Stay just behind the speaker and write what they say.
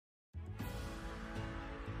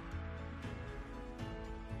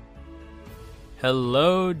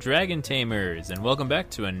Hello, Dragon Tamers, and welcome back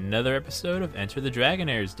to another episode of Enter the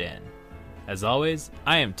Dragonaire's Den. As always,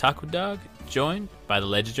 I am Taco Dog, joined by the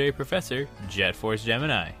legendary professor, Jet Force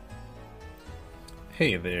Gemini.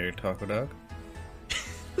 Hey there, Taco Dog.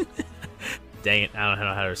 Dang it, I don't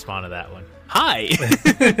know how to respond to that one. Hi!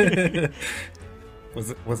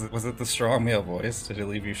 Was it the strong male voice? Did it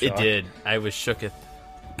leave you shocked? It did. I was shooketh.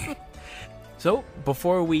 So,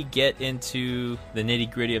 before we get into the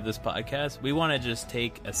nitty-gritty of this podcast, we want to just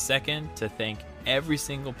take a second to thank every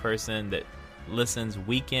single person that listens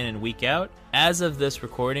week in and week out. As of this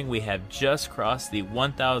recording, we have just crossed the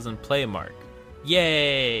 1,000 play mark.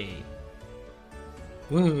 Yay!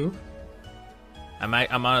 Woo!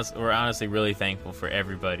 We're honestly really thankful for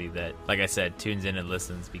everybody that, like I said, tunes in and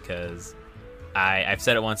listens, because I've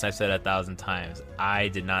said it once, I've said it 1,000 times. I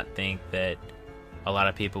did not think that a lot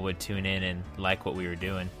of people would tune in and like what we were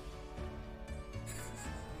doing.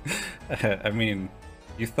 I mean,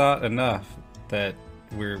 you thought enough that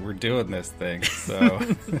we're doing this thing, so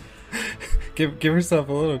give yourself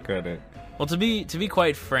a little credit. Well, to be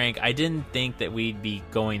quite frank, I didn't think that we'd be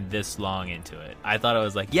going this long into it. I thought it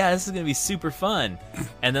was like, yeah, this is gonna be super fun,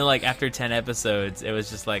 and then like after 10 episodes, it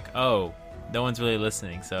was just like, oh, no one's really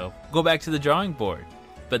listening, so go back to the drawing board.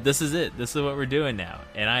 But this is it. This is what we're doing now,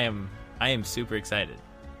 and I am super excited.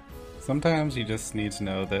 Sometimes you just need to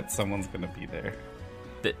know that someone's gonna be there.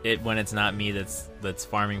 When it's not me that's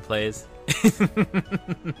farming plays.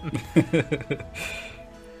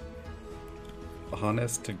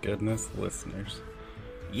 Honest to goodness listeners.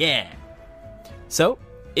 Yeah. So,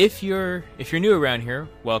 if you're new around here,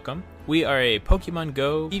 welcome. We are a Pokemon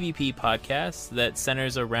Go PvP podcast that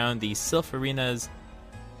centers around the Silph Arena's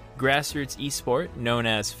grassroots esport known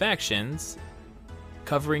as Factions,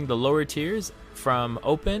 covering the lower tiers from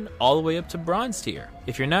Open all the way up to Bronze tier.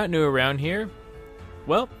 If you're not new around here,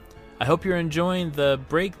 well, I hope you're enjoying the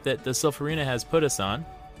break that the Silph Arena has put us on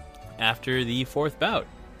after the 4th bout.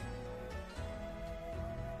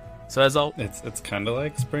 So as all, it's kind of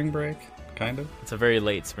like spring break, kind of. It's a very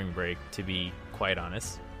late spring break, to be quite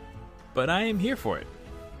honest, but I am here for it.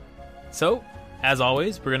 So, as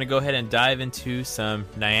always, we're going to go ahead and dive into some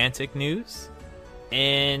Niantic news,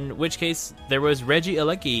 in which case there was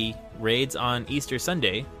Regieleki raids on Easter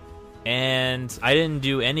Sunday, and I didn't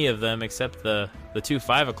do any of them except the 2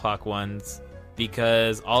 5 o'clock ones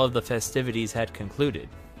because all of the festivities had concluded.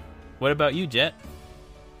 What about you, Jet?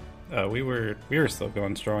 We were still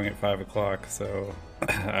going strong at 5 o'clock, so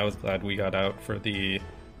I was glad we got out for the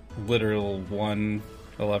literal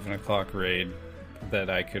 11 o'clock raid that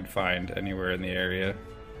I could find anywhere in the area.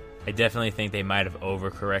 I definitely think they might have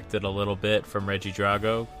overcorrected a little bit from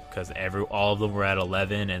Regidrago, because all of them were at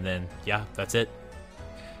 11, and then yeah, that's it.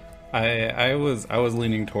 I was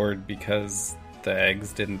leaning toward, because the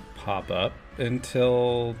eggs didn't pop up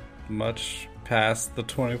until much past the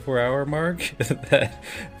 24-hour mark, that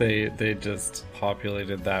they just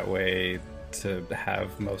populated that way to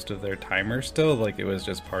have most of their timers still. Like, it was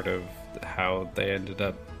just part of how they ended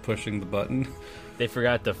up pushing the button. They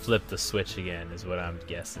forgot to flip the switch again, is what I'm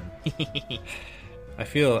guessing. I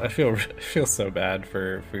feel so bad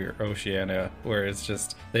for Oceania, where it's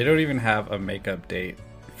just they don't even have a makeup date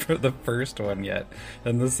for the first one yet,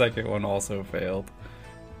 and the second one also failed.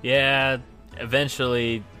 Yeah,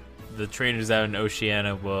 eventually the trainers out in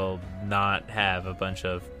Oceania will not have a bunch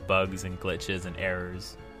of bugs and glitches and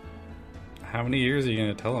errors. How many years are you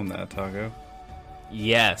going to tell them that, Taco?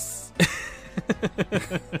 Yes.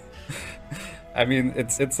 I mean, I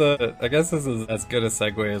guess this is as good a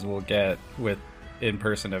segue as we'll get with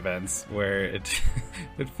in-person events, where it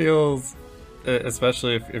feels,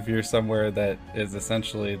 especially if you're somewhere that is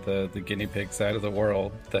essentially the guinea pig side of the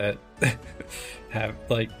world, that have,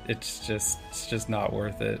 like, it's just not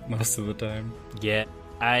worth it most of the time. Yeah,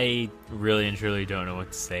 I really and truly don't know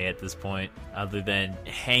what to say at this point, other than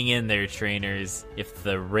hang in there, trainers. If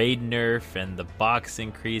the raid nerf and the box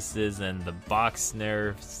increases and the box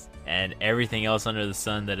nerfs and everything else under the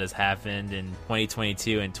sun that has happened in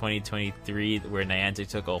 2022 and 2023, where Niantic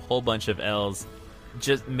took a whole bunch of L's,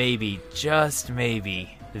 just maybe,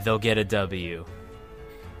 they'll get a W.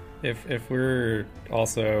 If we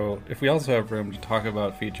also have room to talk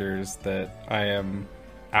about features that I am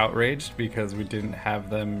outraged because we didn't have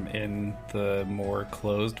them in the more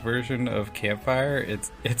closed version of Campfire,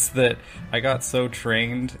 it's that I got so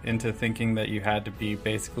trained into thinking that you had to be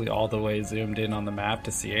basically all the way zoomed in on the map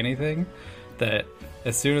to see anything, that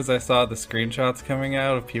as soon as I saw the screenshots coming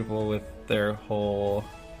out of people with their whole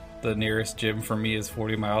 "the nearest gym for me is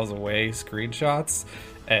 40 miles away" screenshots,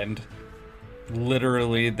 and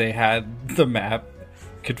literally they had the map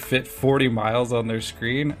could fit 40 miles on their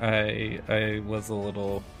screen, I was a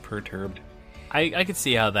little perturbed. I could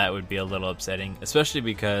see how that would be a little upsetting, especially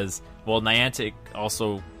because, well, Niantic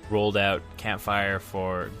also rolled out Campfire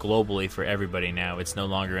for globally for everybody now. It's no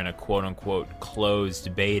longer in a quote-unquote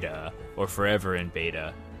closed beta, or forever in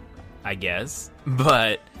beta, I guess.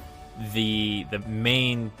 But the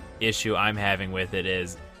main issue I'm having with it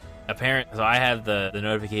is so I have the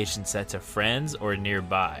notification set to friends or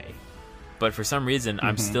nearby. But for some reason,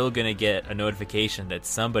 I'm still going to get a notification that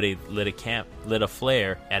somebody lit a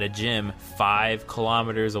flare at a gym 5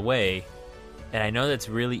 kilometers away. And I know that's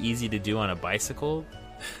really easy to do on a bicycle,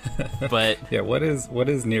 but... yeah, what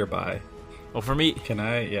is nearby? Well, for me... Can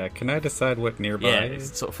I decide what nearby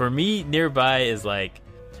is? So for me, nearby is like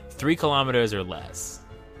 3 kilometers or less.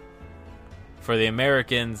 For the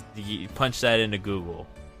Americans, you punch that into Google.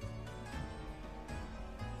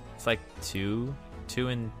 It's like 2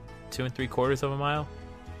 3/4 of a mile.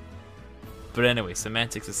 But anyway,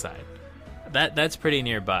 semantics aside, that's pretty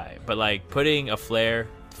nearby. But like putting a flare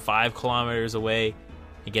 5 kilometers away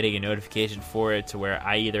and getting a notification for it to where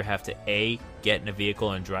I either have to A, get in a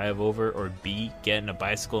vehicle and drive over, or B, get in a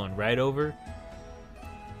bicycle and ride over,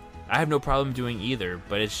 I have no problem doing either.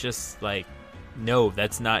 But it's just like, no,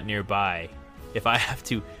 that's not nearby. If I have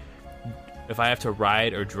to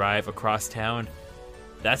ride or drive across town,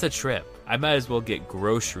 that's a trip. I might as well get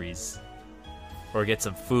groceries or get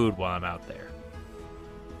some food while I'm out there.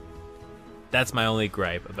 That's my only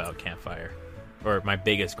gripe about Campfire. Or my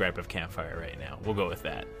biggest gripe of Campfire right now. We'll go with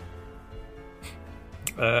that.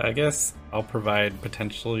 I guess I'll provide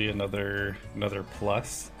potentially another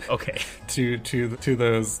plus. Okay. to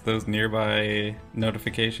those nearby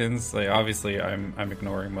notifications. Like obviously I'm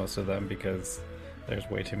ignoring most of them because there's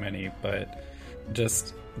way too many, but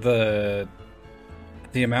just the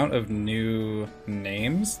amount of new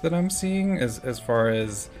names that I'm seeing as far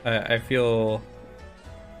as I feel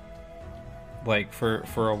like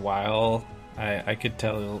for a while I could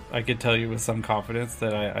tell you with some confidence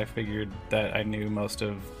that I figured that I knew most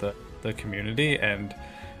of the community, and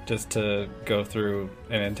just to go through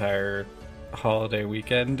an entire holiday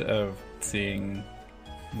weekend of seeing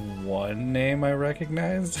one name I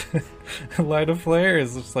recognized, Light of Flare,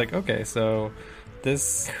 is just like, okay, so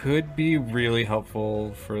this could be really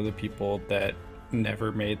helpful for the people that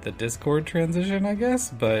never made the Discord transition, I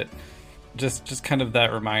guess, but just kind of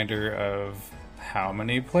that reminder of how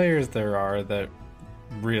many players there are that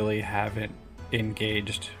really haven't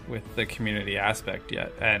engaged with the community aspect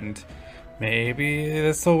yet, and maybe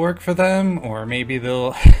this will work for them, or maybe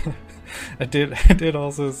they'll I did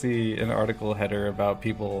also see an article header about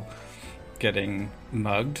people getting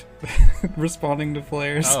mugged responding to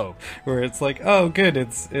flares. Oh. Where it's like, oh good,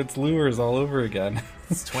 it's lures all over again.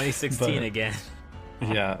 It's 2016 again.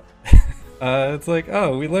 Yeah. It's like,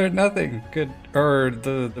 oh, we learned nothing. Good. Or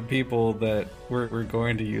the people that were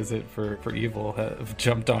going to use it for evil have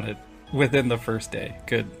jumped on it within the first day.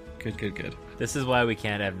 Good. This is why we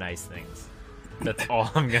can't have nice things. That's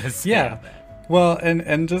all I'm going to say. Yeah. Well,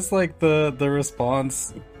 and just like the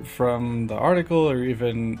response from the article, or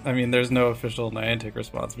even, I mean, there's no official Niantic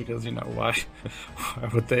response because, you know, why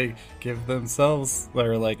would they give themselves,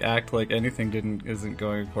 or like act like anything isn't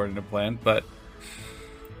going according to plan? But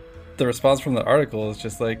the response from the article is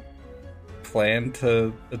just like, plan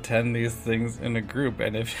to attend these things in a group,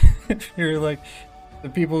 and if you're like, the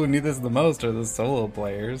people who need this the most are the solo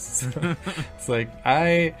players. So it's like,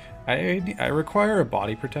 I require a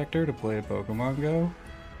body protector to play Pokemon Go.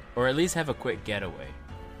 Or at least have a quick getaway.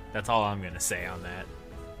 That's all I'm going to say on that.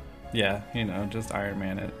 Yeah, you know, just Iron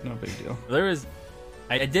Man it. No big deal.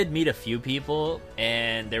 I did meet a few people,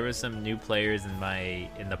 and there was some new players in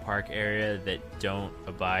the park area that don't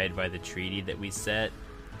abide by the treaty that we set.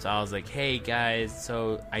 So I was like, hey guys,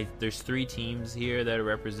 there's 3 teams here that are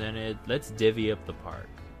represented. Let's divvy up the park.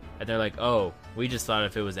 And they're like, oh, we just thought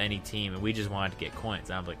if it was any team and we just wanted to get coins.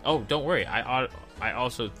 And I'm like, oh, don't worry. I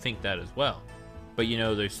also think that as well. But you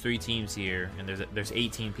know, there's 3 teams here and there's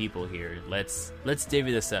 18 people here. Let's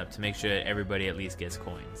divvy this up to make sure that everybody at least gets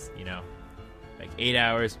coins, you know? Like 8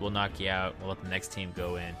 hours, we'll knock you out. We'll let the next team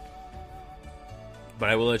go in. But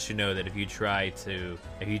I will let you know that if you try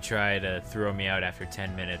to throw me out after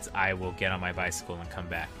 10 minutes, I will get on my bicycle and come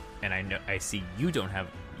back. And I see you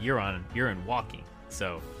you're in walking,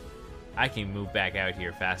 so I can move back out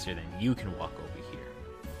here faster than you can walk over here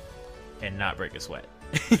and not break a sweat.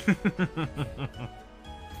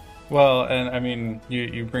 Well, and I mean,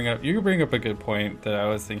 you bring up a good point that I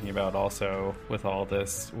was thinking about also with all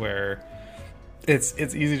this, where it's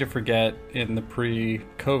easy to forget in the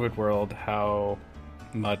pre-COVID world how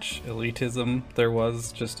much elitism there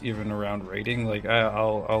was just even around raiding. Like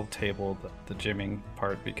I'll table the gymming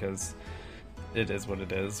part because it is what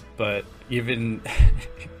it is. But even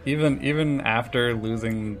even after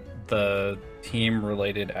losing the team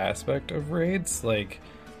related aspect of raids, like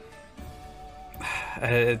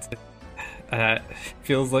it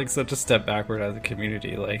feels like such a step backward as a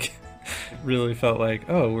community. Like it really felt like,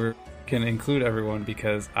 oh, we can include everyone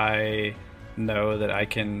because I know that I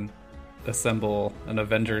can assemble an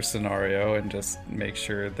Avengers scenario and just make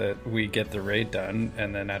sure that we get the raid done,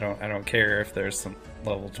 and then I don't care if there's some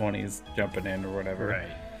level 20s jumping in or whatever.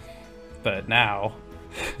 Right. But now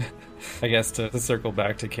I guess to circle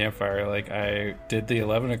back to Campfire, like I did the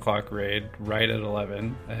 11 o'clock raid right at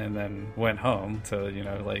 11 and then went home to, you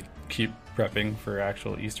know, like keep prepping for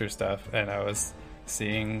actual Easter stuff, and I was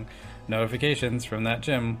seeing notifications from that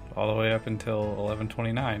gym all the way up until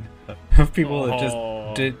 11:29 of people that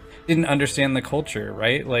just didn't understand the culture,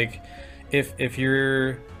 right? Like if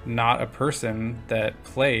you're not a person that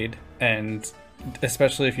played, and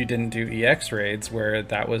especially if you didn't do EX raids where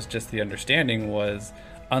that was just the understanding, was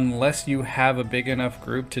unless you have a big enough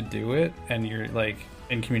group to do it and you're like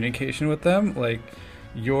in communication with them, like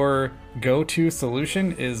your go-to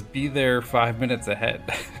solution is be there 5 minutes ahead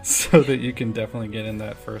so that you can definitely get in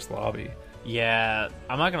that first lobby. Yeah,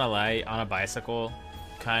 I'm not gonna lie, on a bicycle,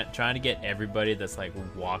 trying to get everybody that's like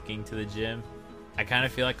walking to the gym, I kind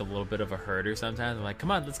of feel like a little bit of a herder sometimes. I'm like,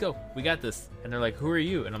 come on, let's go, we got this. And they're like, who are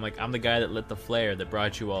you? And I'm like, I'm the guy that lit the flare that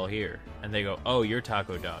brought you all here. And they go, oh, you're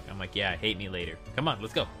Taco Dog. I'm like, yeah, hate me later, come on,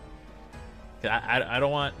 let's go. I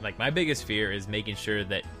don't want, like, my biggest fear is making sure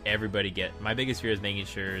that my biggest fear is making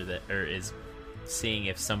sure that, or is seeing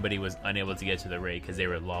if somebody was unable to get to the raid because they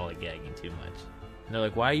were lollygagging too much. And they're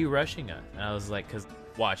like, why are you rushing us? And I was like, because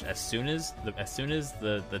watch, as soon as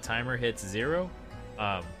the timer hits 0,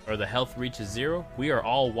 or the health reaches 0, we are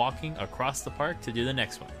all walking across the park to do the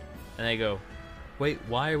next one. And they go, wait,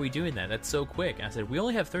 why are we doing that? That's so quick. And I said, we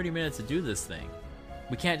only have 30 minutes to do this thing.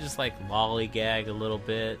 We can't just like lollygag a little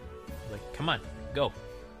bit. Like, come on, go.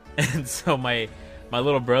 And so my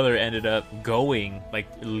little brother ended up going, like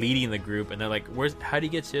leading the group, and they're like, how do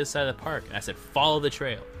you get to the other side of the park? And I said, follow the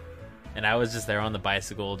trail. And I was just there on the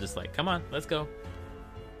bicycle, just like, come on, let's go.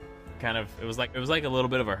 Kind of, it was like a little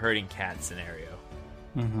bit of a herding cat scenario.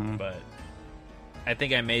 Mm-hmm. But I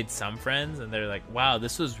think I made some friends, and they're like, wow,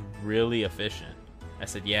 this was really efficient. I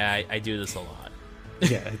said, yeah, I do this a lot.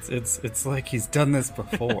 Yeah, it's like he's done this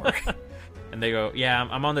before. And they go, yeah,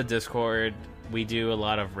 I'm on the Discord. We do a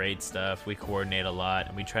lot of raid stuff. We coordinate a lot,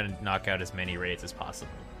 and we try to knock out as many raids as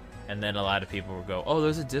possible. And then a lot of people will go, oh,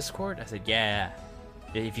 there's a Discord? I said, yeah.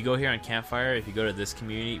 If you go here on Campfire, if you go to this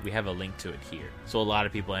community, we have a link to it here. So a lot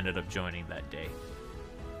of people ended up joining that day.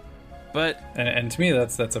 But and to me,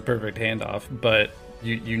 that's a perfect handoff. But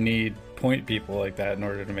you need point people like that in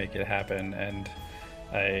order to make it happen. And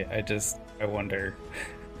I wonder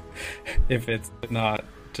if it's not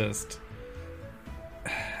just...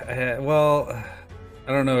 well,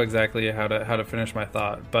 I don't know exactly how to finish my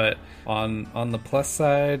thought, but on the plus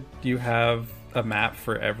side, you have a map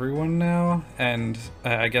for everyone now, and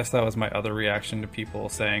I guess that was my other reaction to people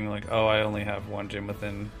saying like, oh, I only have one gym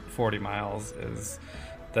within 40 miles, is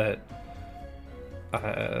that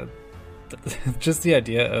just the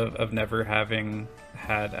idea of never having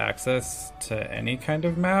had access to any kind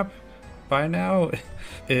of map by now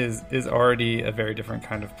is already a very different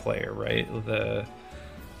kind of player, right?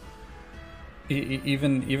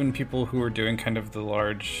 Even people who were doing kind of the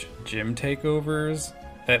large gym takeovers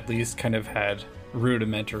at least kind of had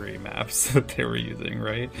rudimentary maps that they were using,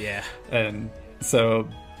 right? Yeah. And so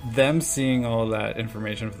them seeing all that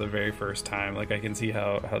information for the very first time, like I can see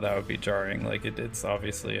how that would be jarring. Like it's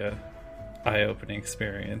obviously a eye-opening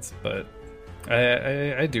experience, but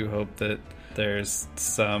I do hope that there's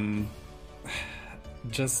some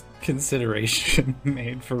just consideration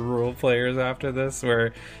made for rural players after this,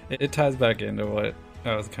 where it ties back into what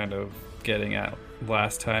I was kind of getting at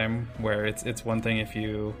last time, where it's one thing if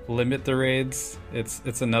you limit the raids,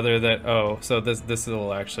 it's another that, oh, so this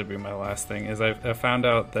will actually be my last thing, is I found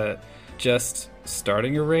out that just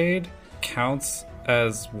starting a raid counts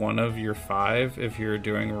as one of your 5 if you're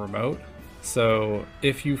doing a remote. So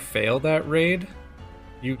if you fail that raid,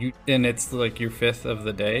 you and it's like your 5th of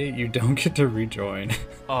the day, you don't get to rejoin.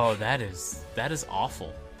 Oh, that is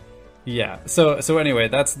awful. Yeah. So anyway,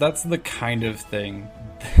 that's the kind of thing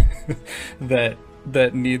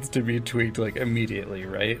that needs to be tweaked like immediately,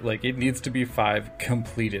 right? Like it needs to be 5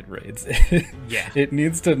 completed raids. Yeah. It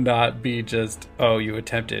needs to not be just, oh, you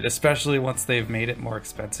attempted, especially once they've made it more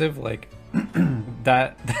expensive. Like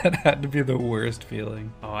that had to be the worst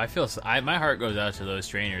feeling. Oh, I feel my heart goes out to those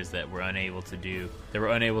trainers that were unable to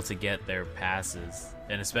get their passes,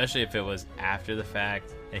 and especially if it was after the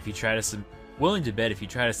fact. And if you try to willing to bet if you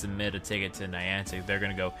try to submit a ticket to Niantic, they're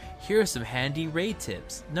gonna go, here are some handy raid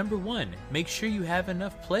tips. Number 1, make sure you have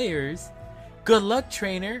enough players. Good luck,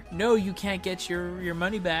 trainer. No, you can't get your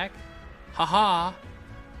money back. Haha.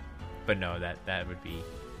 But no, that would be...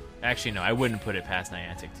 Actually, no, I wouldn't put it past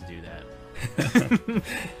Niantic to do that.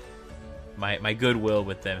 My goodwill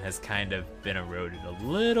with them has kind of been eroded a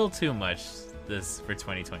little too much this for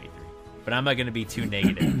 2023. But I'm not going to be too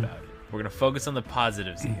negative about it. We're going to focus on the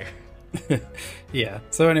positives here. Yeah.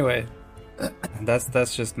 So anyway,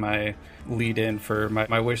 that's just my lead in for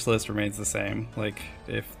my wish list remains the same. Like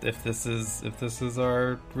if this is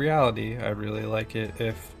our reality, I really like it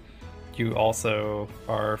if you also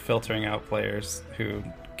are filtering out players who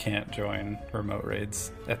can't join remote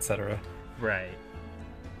raids, etc. Right.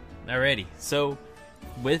 Alrighty. So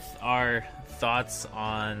with our thoughts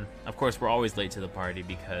on, of course, we're always late to the party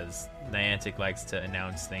because Niantic likes to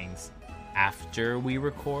announce things after we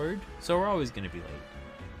record, so we're always going to be late.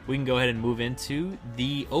 We can go ahead and move into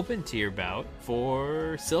the open tier bout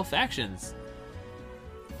for Silph Factions.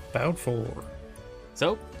 Bout 4.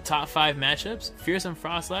 So, top 5 matchups. Fearsome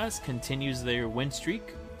Frostlass continues their win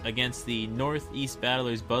streak against the Northeast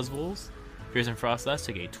Battlers Buzzwoles. Fearsome Frostlass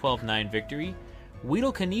took a 12-9 victory.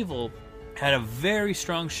 Weedle Knievel had a very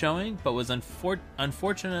strong showing, but was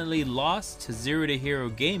unfortunately lost to Zero to Hero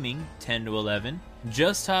Gaming 10-11.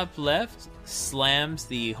 Just Top Left slams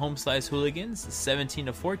the Home Slice Hooligans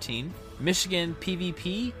 17-14. Michigan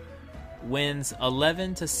PvP wins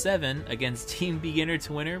 11-7 against Team Beginner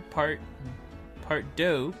to Winner Part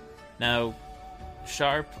Do. Now,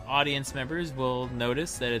 sharp audience members will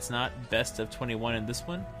notice that it's not best of 21 in this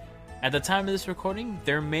one. At the time of this recording,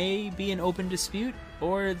 there may be an open dispute,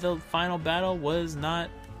 or the final battle was not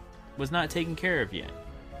taken care of yet.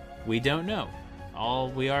 We don't know.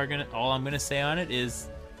 All I'm gonna say on it is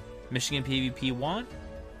Michigan PvP won,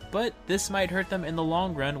 but this might hurt them in the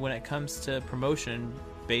long run when it comes to promotion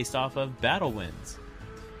based off of battle wins.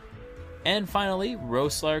 And finally,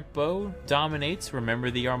 Roslark Bow dominates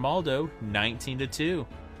Remember the Armaldo 19-2.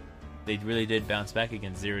 They really did bounce back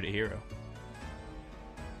against Zero to Hero.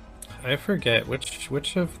 I forget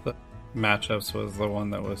which of the matchups was the one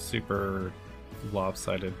that was super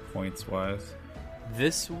lopsided points wise.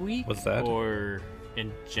 This week was that, or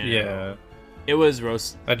in general? Yeah, it was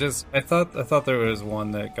Rose. I thought there was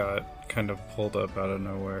one that got kind of pulled up out of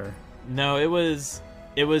nowhere. No, it was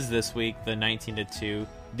this week, the 19-2.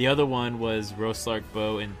 The other one was Roslark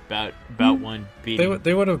Bow and bout 1 beating.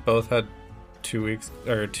 They would have both had 2 weeks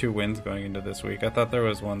or 2 wins going into this week. I thought there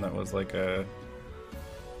was one that was like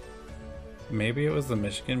maybe it was the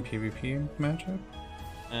Michigan PvP matchup.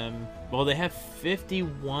 Well, they have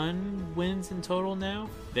 51 wins in total now.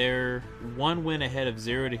 They're 1 win ahead of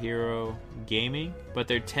Zero to Hero Gaming, but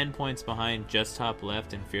they're 10 points behind Just Top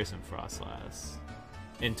Left and Fearsome Frostlass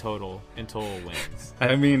in total wins.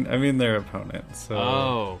 I mean their opponent.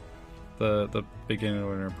 So the Beginner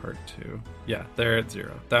Winner Part 2. Yeah, they're at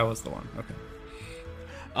 0. That was the one. Okay.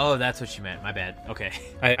 Oh, that's what you meant. My bad. Okay.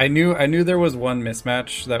 I knew there was one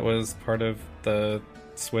mismatch that was part of the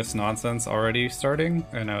Swiss nonsense already starting,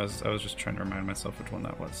 and I was just trying to remind myself which one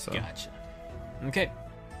that was. So. Gotcha. Okay.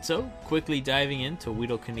 So, quickly diving into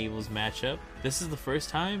Weedle Knievel's matchup. This is the first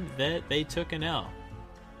time that they took an L.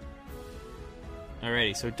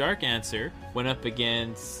 Alrighty, so Dark Answer went up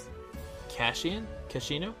against Cachino?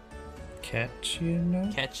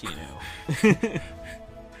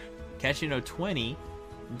 Cachino 20.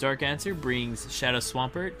 Dark Answer brings Shadow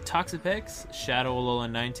Swampert, Toxapex, Shadow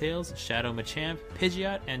Alolan Ninetales, Shadow Machamp,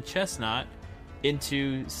 Pidgeot, and Chestnut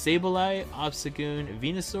into Sableye, Obstagoon,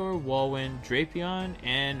 Venusaur, Walwyn, Drapion,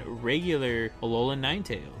 and regular Alolan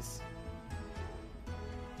Ninetales.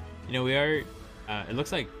 You know, we are... it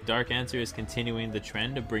looks like Dark Answer is continuing the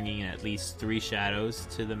trend of bringing in at least 3 Shadows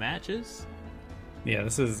to the matches. Yeah,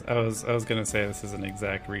 this is... I was gonna say this is an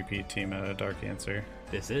exact repeat team out of Dark Answer.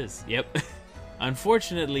 This is, yep.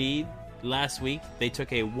 Unfortunately, last week they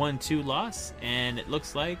took a 1-2 loss, and it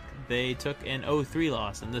looks like they took an 0-3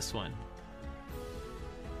 loss in this one.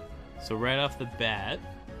 So right off the bat,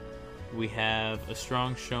 we have a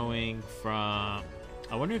strong showing from...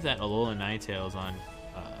 I wonder if that Alolan Ninetales on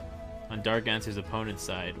Dark Answer's opponent's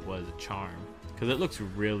side was a charm, because it looks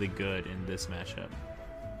really good in this matchup.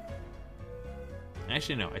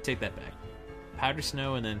 Actually, no, I take that back. Powder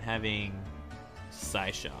Snow and then having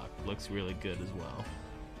Psyshock looks really good as well.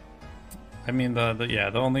 I mean,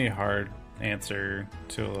 the only hard answer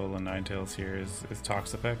to Alolan Ninetales here is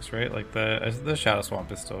Toxapex, right? Like the Shadow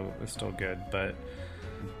Swamp is still good, but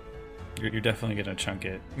you're definitely gonna chunk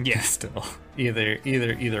it. Yeah. Still,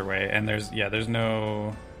 either way. And there's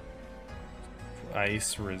no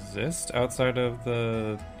ice resist outside of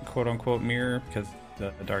the quote unquote mirror, because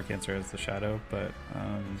the dark answer is the shadow. But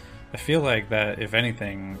I feel like that, if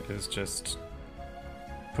anything, is just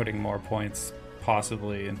putting more points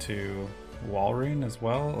possibly into Walrein as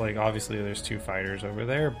well. Like, obviously there's two fighters over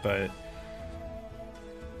there, but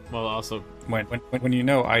Well, also, when you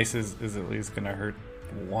know ice is at least gonna hurt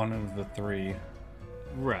one of the three.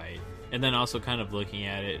 right. And then also kind of looking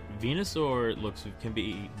at it, Venusaur can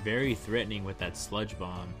be very threatening with that Sludge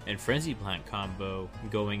Bomb and Frenzy Plant combo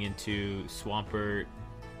going into Swampert.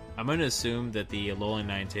 I'm going to assume that the Alolan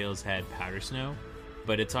Ninetales had Powder Snow,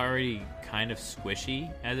 but it's already kind of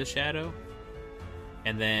squishy as a shadow.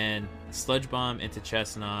 And then Sludge Bomb into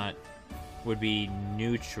Chestnut would be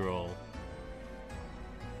neutral.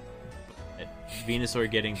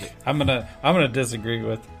 Venusaur getting the... I'm gonna disagree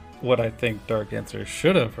with what I think Dark Answer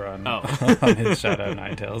should have run Oh. on his Shadow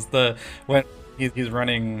Ninetales. When he's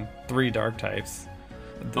running 3 Dark types.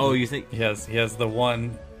 You think... He has the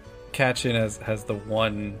one Catchin has the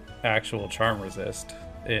one actual Charm Resist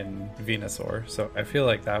in Venusaur, so I feel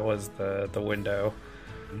like that was the window.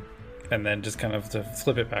 And then just kind of to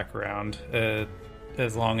flip it back around,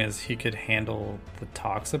 as long as he could handle the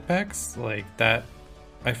Toxapex, like that,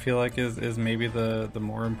 I feel like is maybe the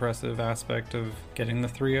more impressive aspect of getting the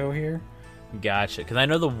 3-0 here. Gotcha. Because I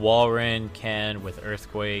know the Walrein can with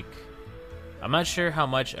Earthquake. I'm not sure how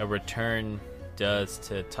much a return does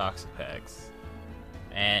to Toxapex.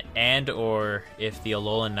 And or if the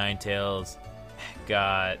Alolan Ninetales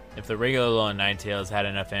if the regular Alolan Ninetales had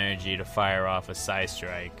enough energy to fire off a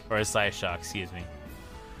Psystrike, or a Psyshock, excuse me.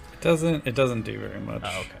 It doesn't do very much.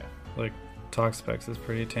 Oh, okay. Like, Toxapex is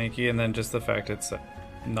pretty tanky, and then just the fact it's a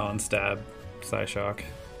non-stab Psyshock.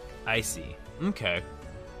 I see. Okay.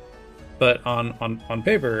 But on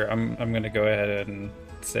paper, I'm gonna go ahead and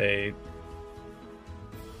say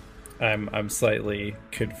I'm slightly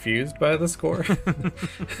confused by the score.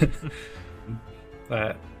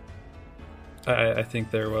 That I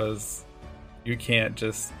think there was, you can't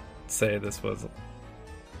just say this was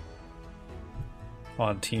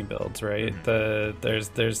on team builds, right?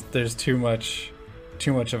 There's too much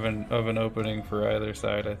of an opening for either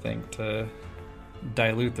side, I think, to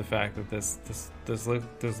dilute the fact that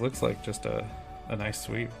this looks like just a nice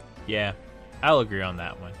sweep. Yeah, I'll agree on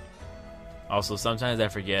that one. Also, sometimes I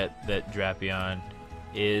forget that Drapion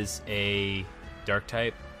is a dark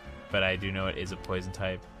type, but I do know it is a poison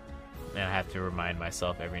type. And I have to remind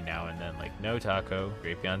myself every now and then, like, no, Taco,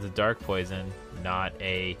 Drapion's a dark poison, not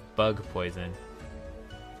a bug poison.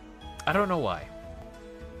 I don't know why.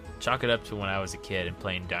 Chalk it up to when I was a kid and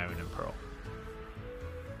playing Diamond and Pearl.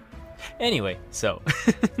 Anyway, so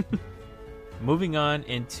moving on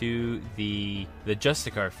into the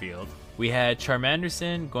Justicar field, we had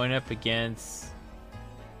Charmanderson going up against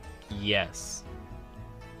Yes.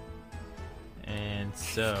 And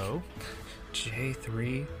so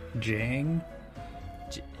J3 Jang,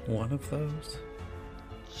 one of those.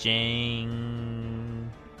 Jangibri.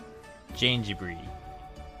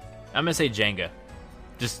 I'm gonna say Jenga,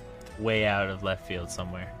 just way out of left field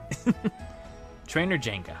somewhere. Trainer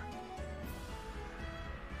Jenga.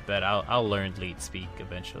 But I'll learn lead speak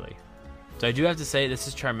eventually. So I do have to say this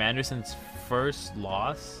is Charmanderson's first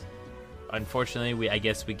loss. Unfortunately, I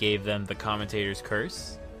guess we gave them the commentator's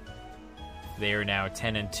curse. They are now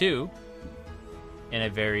 10-2 in a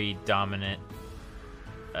very dominant,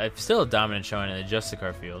 still a dominant showing in the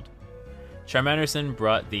Justicar field. Charmanderson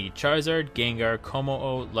brought the Charizard, Gengar,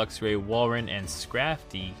 Kommo-o, Luxray, Walrein, and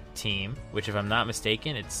Scrafty team, which, if I'm not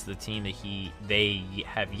mistaken, it's the team that they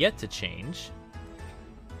have yet to change.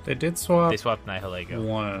 They did swap. They swapped Nihilego.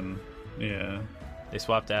 One, yeah. They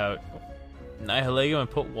swapped out Nihilego and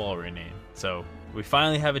put Walrein in. So we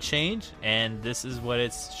finally have a change, and this is what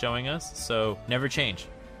it's showing us. So never change.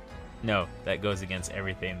 No, that goes against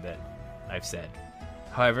everything that I've said.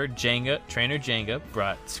 However, Trainer Jenga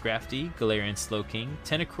brought Scrafty, Galarian Slowking,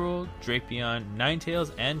 Tentacruel, Drapion,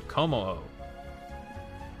 Ninetales, and Kommo-o.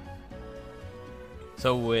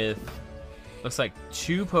 So with, looks like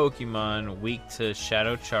 2 Pokemon weak to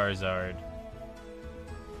Shadow Charizard,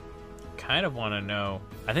 kind of want to know,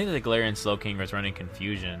 I think that the Galarian Slowking was running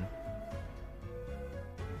Confusion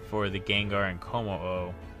for the Gengar and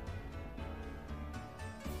Kommo-o.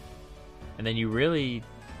 And then you really,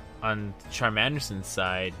 on Charmanderson's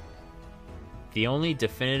side, the only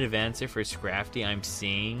definitive answer for Scrafty I'm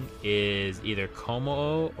seeing is either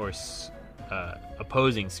Kommo-o or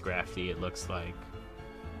opposing Scrafty, it looks like.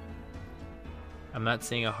 I'm not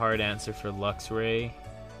seeing a hard answer for Luxray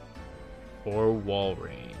or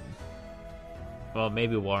Walrein. Well,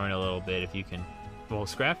 maybe Walrein a little bit if you can. Well,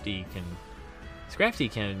 Scrafty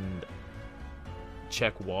can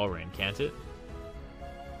check Walrein, can't it?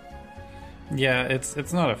 Yeah,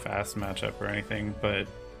 it's not a fast matchup or anything, but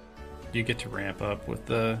you get to ramp up with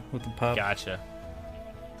the pup. Gotcha.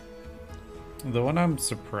 The one I'm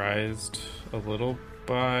surprised a little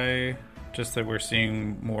by, just that we're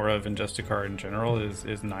seeing more of in Justicar in general, is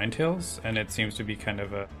Ninetales, and it seems to be kind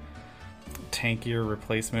of a tankier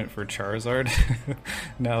replacement for Charizard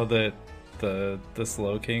now that the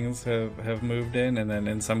Slowkings have moved in, and then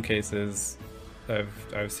in some cases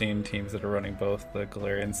I've seen teams that are running both the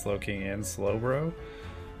Galarian Slowking and Slowbro.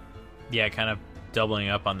 Yeah, kind of doubling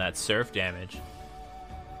up on that surf damage.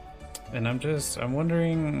 And I'm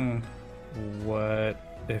wondering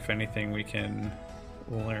what, if anything, we can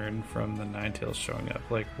learn from the Ninetales showing up,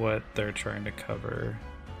 like what they're trying to cover.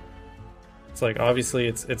 It's like, obviously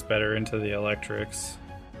it's better into the electrics.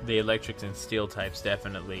 The electrics and steel types,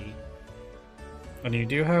 definitely. And you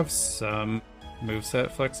do have some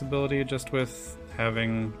moveset flexibility just with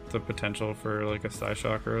having the potential for like a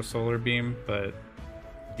Psyshock or a Solar Beam, but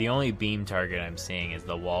the only beam target I'm seeing is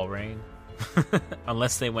the Walrein.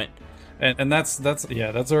 Unless they went, and that's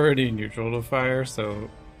already neutral to fire, so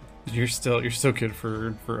you're still good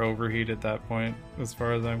for overheat at that point, as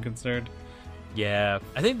far as I'm concerned. Yeah,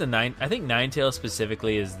 I think Ninetales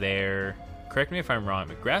specifically is there. Correct me if I'm wrong,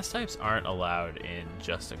 but grass types aren't allowed in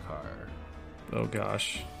Justicar. Oh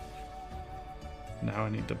gosh. Now I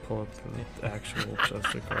need to pull up the actual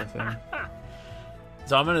Justicar thing.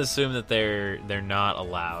 So I'm gonna assume that they're not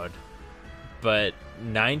allowed. But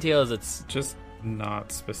Ninetales, it's just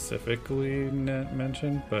not specifically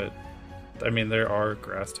mentioned, but I mean there are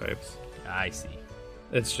grass types. I see.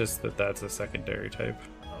 It's just that that's a secondary type.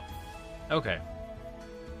 Oh. Okay.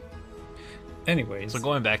 Anyways, so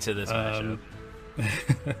going back to this matchup,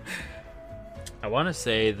 I want to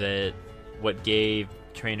say that what gave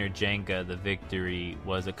Trainer Jenga the victory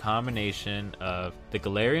was a combination of the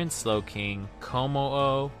Galarian Slowking,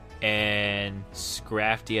 Kommo-o, and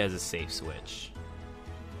Scrafty as a safe switch.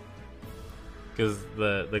 Because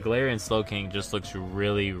the Galarian Slowking just looks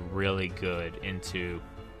really, really good into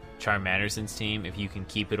Charmanderson's team if you can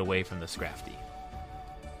keep it away from the Scrafty.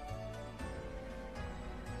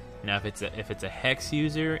 Now, if it's a Hex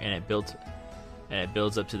user and it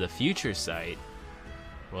builds up to the future sight,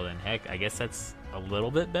 well then, heck, I guess that's a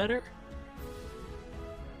little bit better.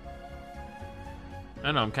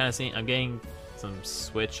 I don't know. I'm getting some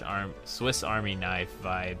Swiss Army knife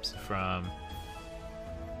vibes from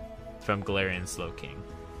Galarian Slowking.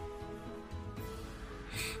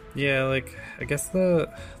 Yeah, like I guess the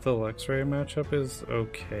Luxray matchup is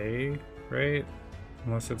okay, right?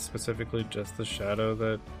 Unless it's specifically just the Shadow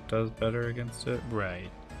that does better against it. Right.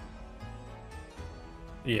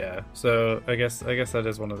 Yeah, so I guess that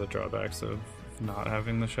is one of the drawbacks of not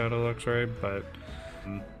having the Shadow Luxray, but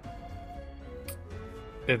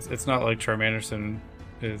it's not like Charmanderson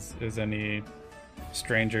is any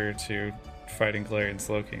stranger to fighting Galarian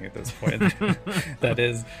Slowking at this point. that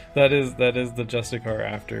is the Justicar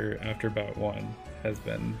after bout 1 has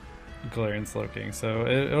been Galarian Slowking. So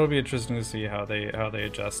it'll be interesting to see how they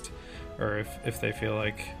adjust, or if they feel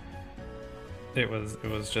like it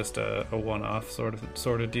was just a one-off sort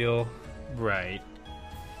of deal. Right.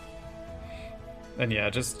 And yeah,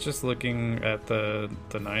 just looking at the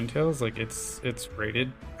Ninetales, like it's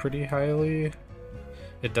rated pretty highly.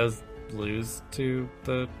 It does lose to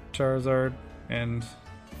the Charizard and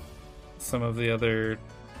some of the other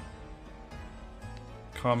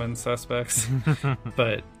common suspects,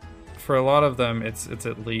 but for a lot of them, it's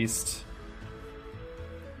at least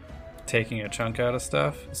taking a chunk out of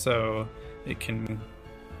stuff, so it can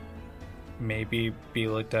maybe be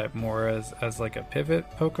looked at more as like a pivot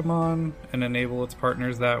Pokemon and enable its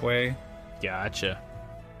partners that way. Gotcha.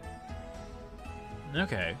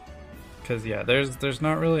 Okay. Because yeah, there's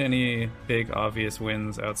not really any big obvious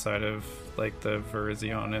wins outside of like the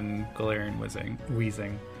Virizion and Galarian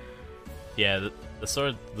Weezing. Yeah,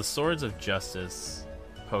 the Swords of Justice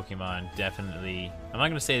Pokemon definitely. I'm not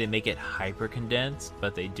gonna say they make it hyper condensed,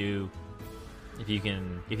 but they do. If you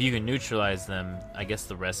can neutralize them, I guess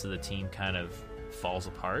the rest of the team kind of falls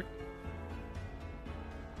apart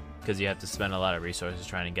because you have to spend a lot of resources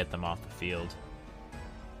trying to get them off the field.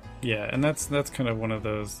 Yeah, and that's kind of one of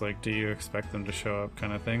those like, do you expect them to show up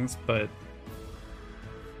kind of things? But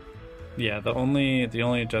yeah, the only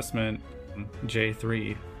adjustment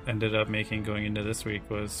J3 ended up making going into this week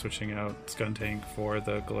was switching out Skuntank for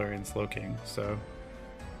the Galarian Slowking. So,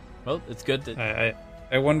 well, it's good that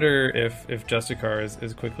I wonder if Justicar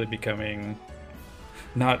is quickly becoming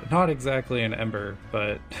not exactly an Ember,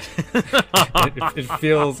 but it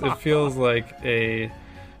feels like a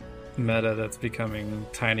meta that's becoming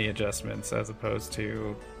tiny adjustments as opposed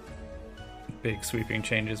to big sweeping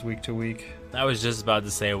changes week to week. I was just about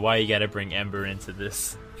to say, why you gotta bring Ember into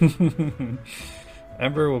this?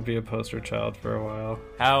 Ember will be a poster child for a while.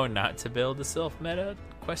 How not to build a Sylph meta?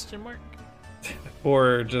 Question mark.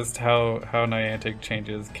 Or just how Niantic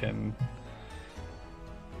changes can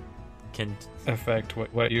affect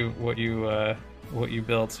what you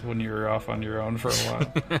built when you were off on your own for a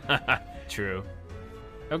while. True.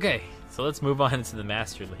 Okay, so let's move on to the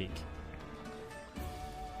Master League.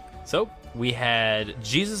 So we had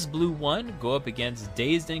Jesus Blue 1 go up against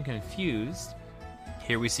Dazed and Confused.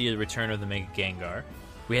 Here we see the return of the Mega Gengar.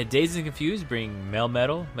 We had Dazed and Confused bring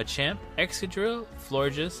Melmetal, Machamp, Excadrill,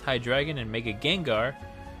 Florges, Hydreigon, and Mega Gengar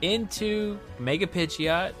into Mega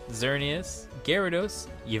Pidgeot, Xerneas, Gyarados,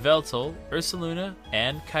 Yveltal, Ursaluna,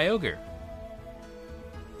 and Kyogre.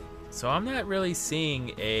 So I'm not really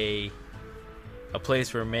seeing a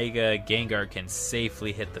place where Mega Gengar can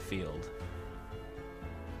safely hit the field.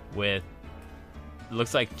 With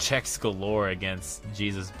looks like checks galore against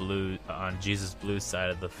Jesus Blue on Jesus Blue's side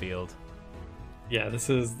of the field. Yeah, this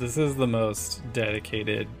is the most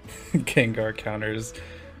dedicated Gengar counters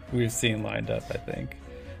we've seen lined up, I think.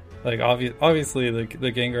 Like obviously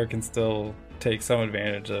the Gengar can still take some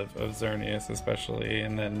advantage of Xerneas especially,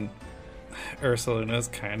 and then Ursaluna's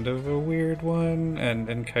kind of a weird one,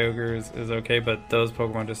 and Kyogre is okay, but those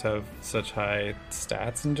Pokemon just have such high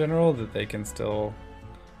stats in general that they can still...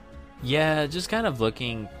 Yeah, just kind of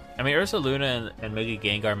looking... I mean, Ursaluna and Mega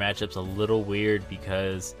Gengar matchup's a little weird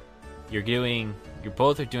because you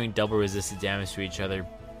both are doing double resisted damage to each other,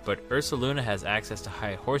 but Ursaluna has access to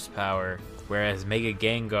high horsepower, whereas Mega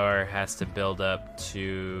Gengar has to build up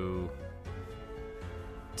to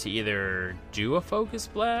either do a Focus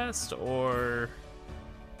Blast or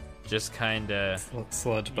just kind of...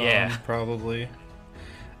 Sludge Bomb, probably.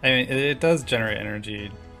 I mean, it does generate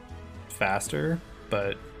energy faster,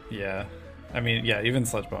 but yeah. I mean, yeah, even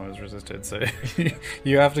Sludge Bomb is resisted, so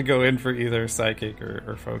you have to go in for either Psychic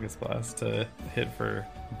or Focus Blast to hit for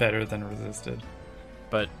better than resisted.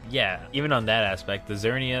 But yeah, even on that aspect, the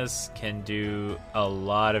Xerneas can do a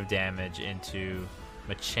lot of damage into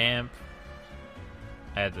Machamp.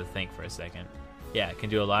 I had to think for a second. Yeah, it can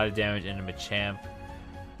do a lot of damage into Machamp.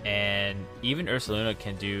 And even Ursaluna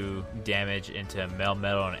can do damage into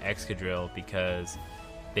Melmetal and Excadrill because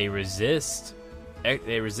they resist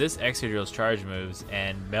Excadrill's charge moves,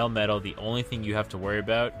 and Melmetal, the only thing you have to worry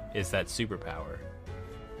about is that superpower.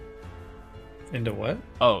 Into what?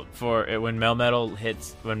 Oh, for when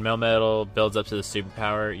Melmetal builds up to the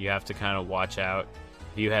superpower, you have to kind of watch out.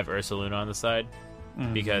 You have Ursaluna on the side,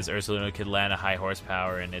 because Ursaluna could land a high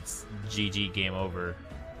horsepower and it's GG, game over.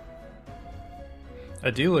 I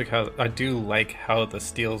do like how the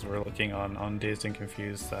steals were looking on Dazed and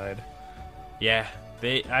Confused side. Yeah,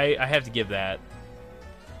 I have to give that.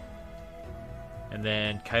 And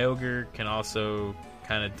then Kyogre can also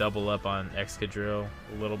kind of double up on Excadrill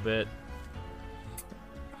a little bit.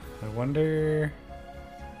 I wonder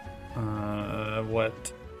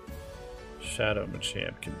what Shadow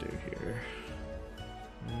Machamp can do here.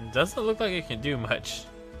 Doesn't look like it can do much.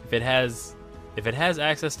 If it has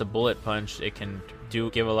access to Bullet Punch, it can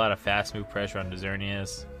give a lot of fast move pressure on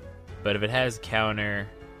Xerneas. But if it has counter,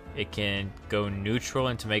 it can go neutral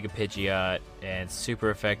into Mega Pidgeot and super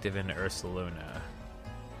effective into Ursaluna.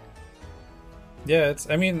 Yeah,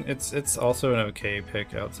 it's also an okay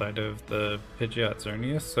pick outside of the Pidgeot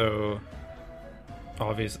Xerneas, so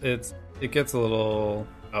obviously it gets a little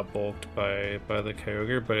outbulked by the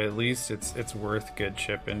Kyogre, but at least it's worth good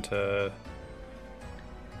chip into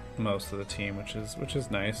most of the team, which is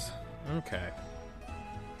nice. Okay.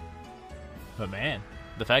 But man,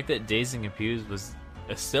 the fact that Dazed and Confused was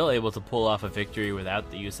still able to pull off a victory without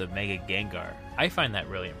the use of Mega Gengar, I find that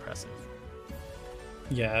really impressive.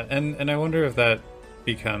 Yeah, and I wonder if that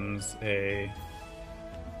becomes a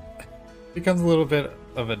little bit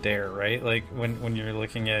of a dare, right? Like when you're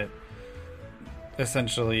looking at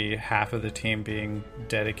essentially half of the team being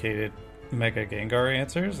dedicated Mega Gengar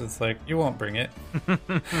answers, it's like, you won't bring it.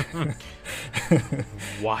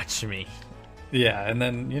 Watch me. Yeah, and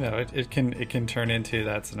then, it can turn into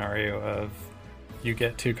that scenario of you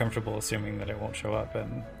get too comfortable assuming that it won't show up,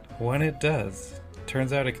 and when it does,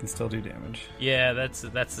 turns out it can still do damage. Yeah, that's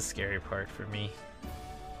the scary part for me.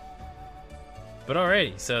 But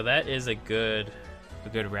alrighty, so that is a good a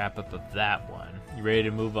good wrap up of that one. You ready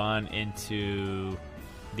to move on into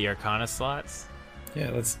the Arcana slots? Yeah,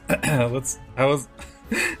 let's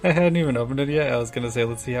I hadn't even opened it yet. I was gonna say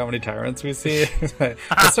let's see how many tyrants we see.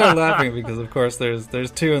 I started laughing because of course there's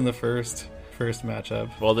 2 in the first matchup.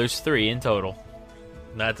 Well, there's 3 in total.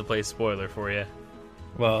 Not to play spoiler for you.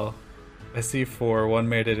 Well, I see 4. 1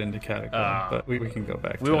 made it into Catacomb, but we can go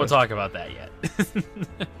back. We won't talk about that yet.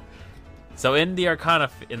 So in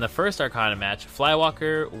the first Arcana match,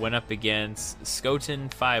 Flywalker went up against Skotan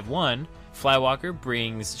 5-1. Flywalker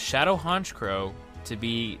brings Shadow Honchkrow to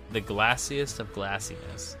be the glassiest of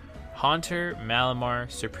glassiness. Haunter,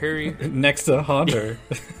 Malamar, Superior... Next to Haunter.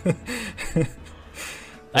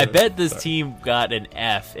 I bet this team got an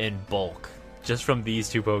F in bulk just from these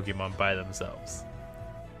 2 Pokemon by themselves.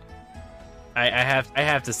 I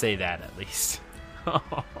have to say that at least.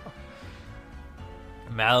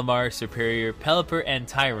 Malamar, Superior, Pelipper, and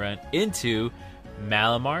Tyrant into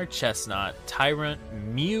Malamar, Chestnut, Tyrant,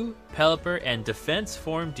 Mew, Pelipper, and Defense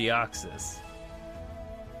Form Deoxys.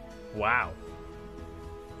 Wow.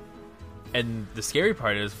 And the scary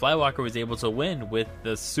part is Flywalker was able to win with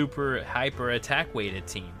the super hyper attack weighted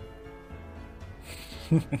team.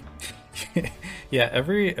 Yeah,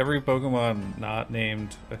 every Pokemon not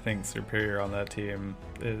named, I think, Superior on that team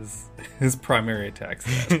is his primary attack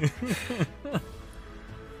stat.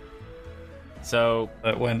 So,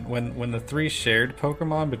 but when the 3 shared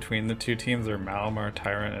Pokemon between the 2 teams are Malamar,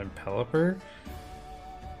 Tyrant, and Pelipper,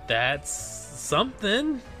 that's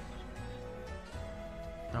something.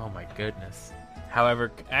 Oh my goodness.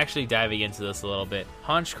 However, actually diving into this a little bit,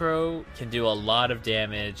 Honchkrow can do a lot of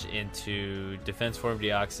damage into Defense Form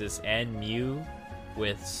Deoxys and Mew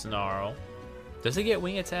with Snarl. Does it get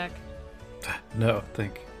Wing Attack? No,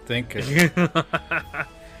 think good.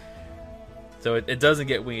 So it doesn't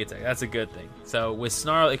get Wing Attack. That's a good thing. So with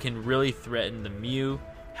Snarl, it can really threaten the Mew.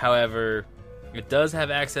 However, it does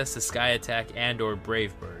have access to Sky Attack and or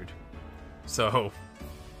Brave Bird. So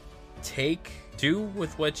do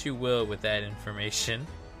with what you will with that information.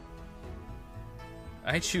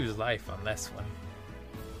 I choose life on this one.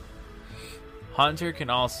 Haunter can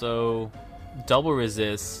also double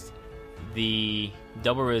resist the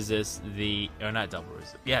counters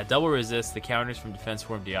from Defense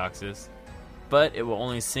Form Deoxys, but it will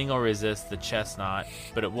only single resist the Chestnut,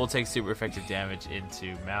 but it will take super effective damage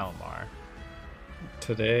into Malamar.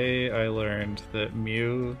 Today I learned that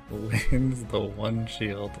Mew wins the 1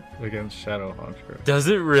 shield against Shadow Honchkrow. Does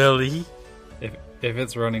it really? If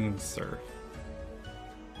it's running Surf.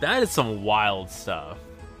 That is some wild stuff.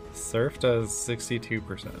 Surf does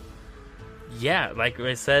 62%. Yeah, like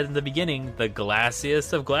I said in the beginning, the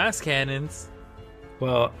glassiest of glass cannons.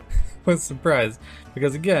 Well, I was surprised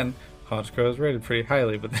because again, Honchkrow is rated pretty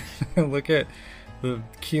highly, but then look at the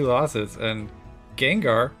key losses, and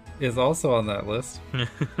Gengar is also on that list.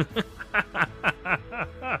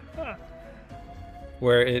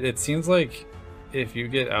 Where it seems like if you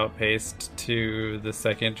get outpaced to the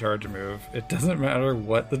second charge move, it doesn't matter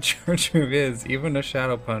what the charge move is, even a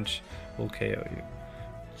Shadow Punch will KO you.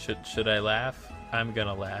 Should I laugh? I'm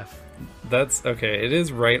gonna laugh. That's okay. It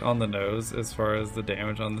is right on the nose as far as the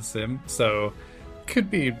damage on the sim, so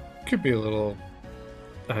could be a little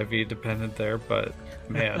IV dependent there, but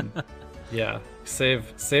man, yeah.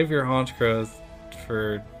 Save your Honchkrows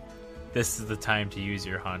for... This is the time to use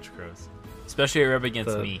your Honchkrows. Especially if you're up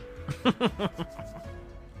against me.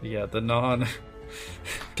 Yeah, the non...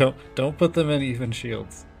 Don't put them in even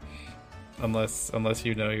shields. Unless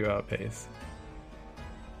you know you outpace.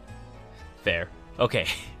 Fair. Okay.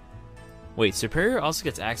 Wait, Superior also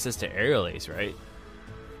gets access to Aerial Ace, right?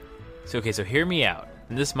 So hear me out.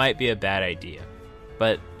 And this might be a bad idea.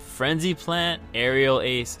 But Frenzy Plant, Aerial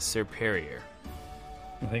Ace, Superior.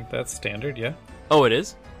 I think that's standard, yeah. Oh, it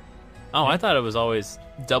is? Oh, I thought it was always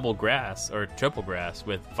double grass or triple grass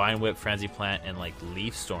with Vine Whip, Frenzy Plant, and like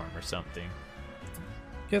Leaf Storm or something.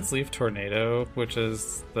 Gets Leaf Tornado, which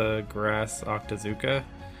is the grass Octazooka.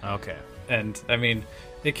 Okay. And I mean,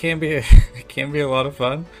 it can be a lot of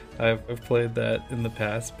fun. I've played that in the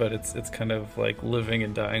past, but it's kind of like living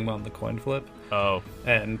and dying on the coin flip. Oh.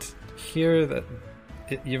 And here that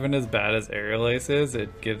even as bad as Aerial Ace is,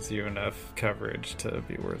 it gives you enough coverage to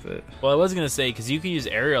be worth it. Well, I was going to say, because you can use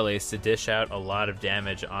Aerial Ace to dish out a lot of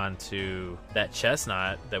damage onto that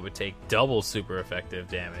Chestnut that would take double super effective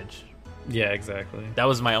damage. Yeah, exactly. That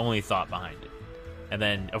was my only thought behind it. And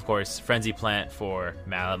then, of course, Frenzy Plant for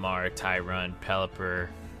Malamar, Tyrant, Pelipper.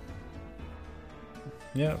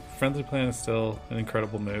 Yeah, Friendly Plant is still an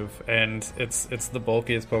incredible move, and it's the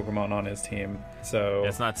bulkiest Pokemon on his team. So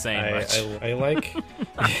That's not saying much. I like.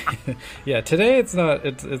 Yeah, today it's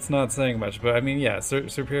not saying much, but I mean, yeah,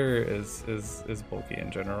 Superior is bulky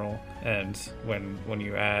in general, and when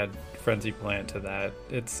you add Frenzy Plant to that,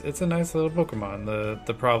 it's a nice little Pokemon.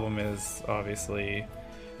 The problem is obviously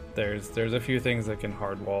there's a few things that can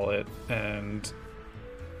hardwall it, and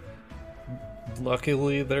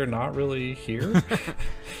luckily they're not really here.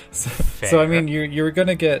 so I mean, you're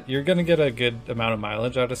gonna get a good amount of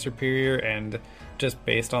mileage out of Superior, and just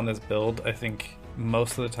based on this build, I think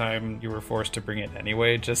most of the time you were forced to bring it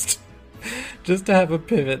anyway, just to have a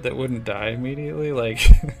pivot that wouldn't die immediately. Like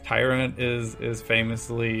Tyrant is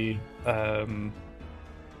famously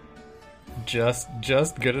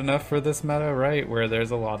just good enough for this meta, right? Where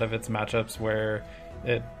there's a lot of its matchups where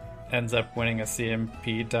it ends up winning a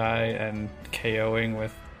CMP die and KOing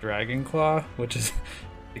with Dragon Claw, which is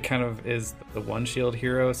it kind of is the one shield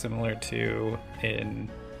hero, similar to in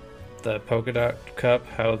the Polkadot Cup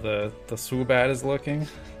how the Swoobat is looking.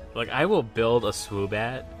 Like, I will build a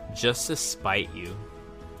Swoobat just to spite you,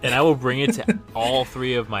 and I will bring it to all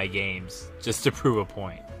 3 of my games just to prove a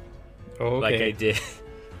point. Okay.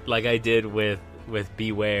 Like I did with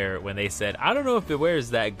Beware when they said, I don't know if Beware is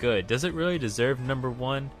that good. Does it really deserve number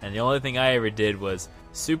 1? And the only thing I ever did was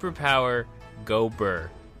superpower, go Burr.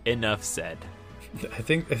 Enough said. I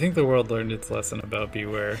think the world learned its lesson about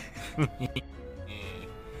Beware.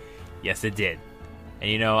 Yes, it did. And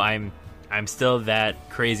you know, I'm still that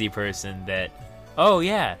crazy person that, oh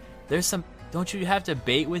yeah, there's some, don't you have to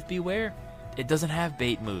bait with Beware? It doesn't have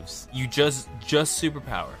bait moves. You just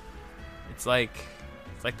superpower. It's like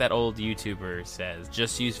that old YouTuber says,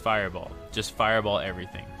 just use Fireball. Just Fireball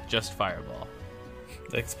everything. Just Fireball.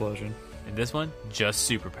 Explosion. And this one, just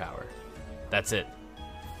Superpower. That's it.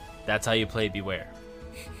 That's how you play Beware.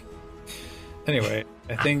 Anyway,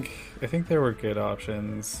 I think there were good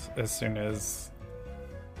options as soon as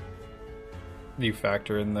you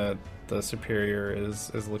factor in that the Superior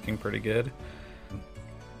is looking pretty good.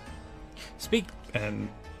 And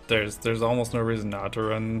there's almost no reason not to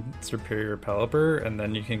run Superior Pelipper, and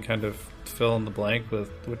then you can kind of fill in the blank with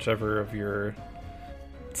whichever of your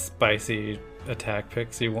spicy attack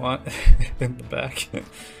picks you want in the back.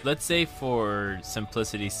 Let's say for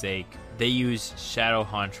simplicity's sake, they use Shadow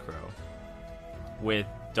Honchkrow with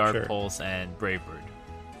Dark Pulse and Brave Bird.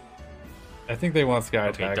 I think they want Sky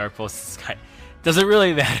Attack. Okay, Dark Pulse Sky. Doesn't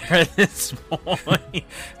really matter at this point.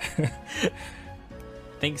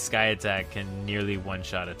 I think Sky Attack can nearly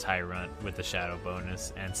one-shot a Tyrant with the Shadow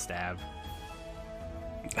bonus and Stab.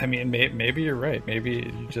 I mean, maybe you're right.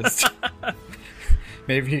 Maybe you just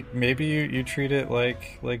maybe you treat it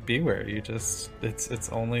like Beware. You just it's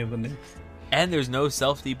only the new. And there's no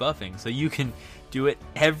self-debuffing, so you can do it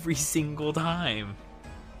every single time.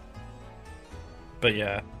 But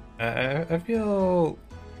yeah, I feel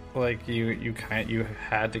like you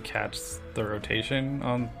had to catch the rotation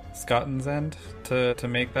on Scotland's end to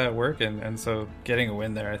make that work, and so getting a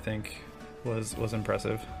win there, I think, was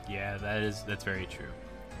impressive. Yeah, that's very true.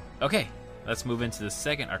 Okay, let's move into the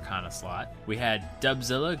second Arcana slot. We had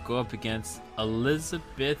Dubzilla go up against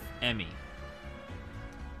Elizabeth Emmy.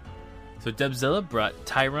 So Dubzilla brought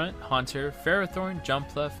Tyrant, Haunter, Ferrothorn,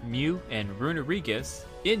 Jumpluff, Mew, and Runerigus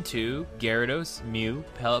into Gyarados, Mew,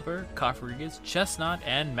 Pelipper, Cofagrigus, Chestnut,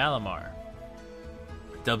 and Malamar.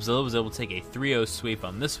 Dubzilla was able to take a 3-0 sweep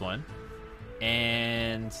on this one.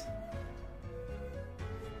 And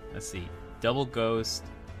let's see. Double Ghost,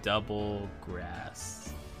 Double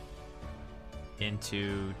Grass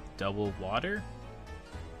into Double Water.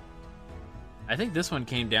 I think this one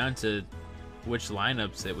came down to which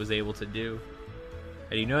lineups it was able to do.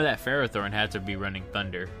 And you know that Ferrothorn had to be running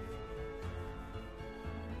Thunder.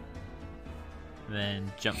 And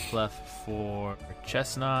then Jumpluff for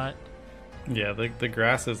Chestnut. Yeah, the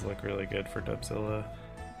grasses look really good for Dubzilla.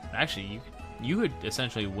 Actually, you could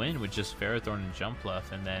essentially win with just Ferrothorn and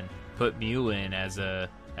Jumpluff, and then put Mew in as a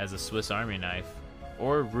Swiss Army knife,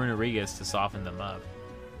 or Runerigus to soften them up,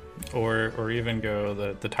 or even go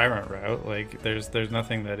the Tyrant route. Like there's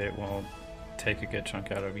nothing that it won't take a good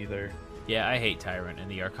chunk out of either. Yeah, I hate Tyrant in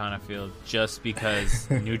the Arcana field just because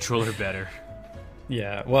neutral are better.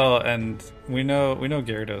 Yeah, well, and we know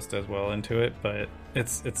Gyarados does well into it, but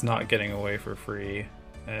it's not getting away for free,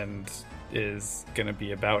 and is gonna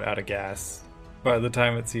be about out of gas by the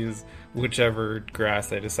time it sees whichever grass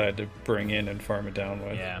they decide to bring in and farm it down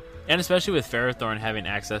with. Yeah, and especially with Ferrothorn having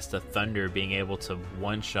access to Thunder, being able to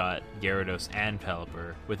one-shot Gyarados and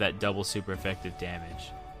Pelipper with that double super effective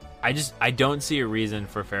damage. I don't see a reason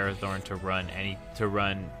for Ferrothorn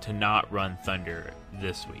to not run Thunder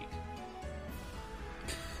this week.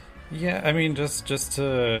 Yeah, I mean, just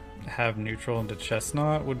to have neutral into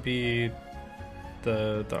Chestnut would be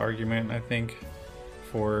the argument, I think,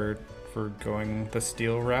 for going the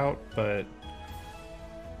steel route. But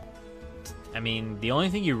I mean, the only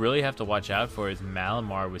thing you really have to watch out for is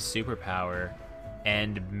Malamar with superpower,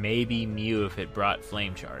 and maybe Mew if it brought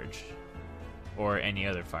Flame Charge, or any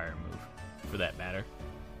other fire move, for that matter.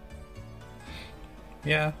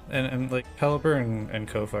 Yeah, and like Pelipper and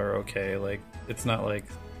Kofa are okay. Like, it's not like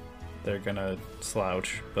they're gonna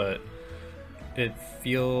slouch, but it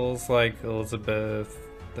feels like Elizabeth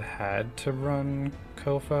had to run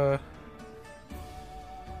Kofa.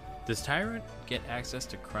 Does Tyrant get access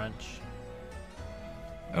to Crunch?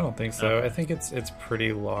 I don't think so. Okay. I think it's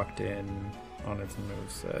pretty locked in on its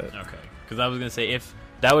moveset. Okay, because I was gonna say if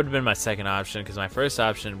that would have been my second option, because my first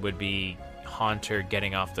option would be Haunter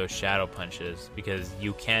getting off those shadow punches, because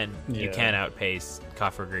you can outpace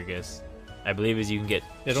Cofagrigus. I believe you can get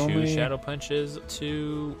two shadow punches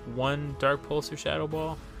to one Dark Pulse or Shadow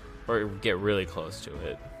Ball, or get really close to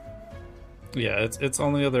it. Yeah, its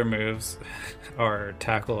only other moves are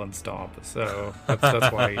Tackle and Stomp, so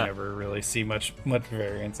that's why you never really see much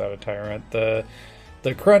variance out of Tyrant. The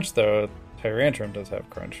Crunch, though, Tyrantrum does have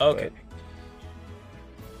Crunch. Okay.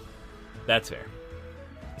 That's fair.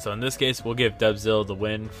 So in this case, we'll give Dubzil the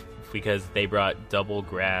win because they brought Double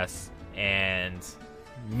Grass and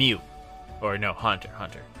Mew. Or no, Haunter.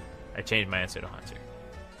 I changed my answer to Haunter.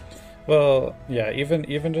 Well, yeah,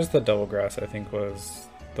 even just the Double Grass, I think, was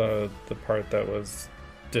the part that was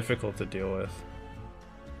difficult to deal with.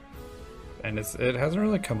 And it hasn't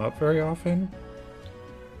really come up very often.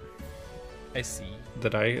 I see.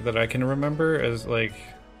 That I can remember as, like,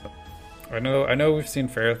 I know we've seen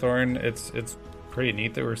Ferrothorn. It's pretty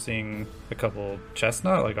neat that we're seeing a couple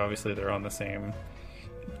Chestnut. Like, obviously they're on the same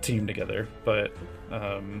team together, but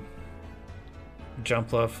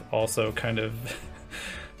Jumpluff also kind of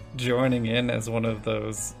joining in as one of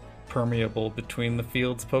those permeable between the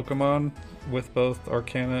fields Pokemon with both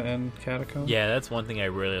Arcana and Catacomb. Yeah, that's one thing I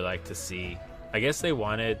really like to see. I guess they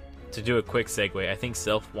wanted to do a quick segue. I think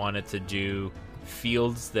Self wanted to do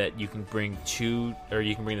fields that you can bring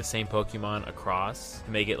the same Pokemon across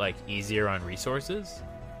to make it like easier on resources.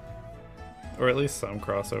 Or at least some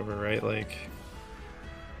crossover, right? Like,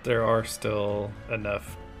 there are still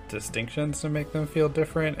enough distinctions to make them feel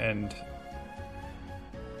different, and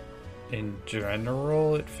in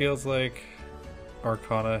general it feels like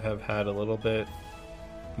Arcana have had a little bit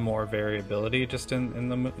more variability just in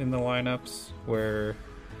the lineups, where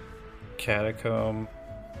Catacomb,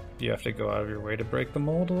 you have to go out of your way to break the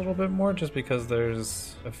mold a little bit more just because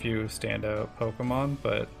there's a few standout Pokemon.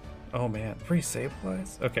 But oh man, free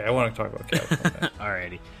Sableye. Okay, I want to talk about Catacomb.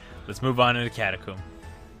 Alrighty, let's move on into Catacomb.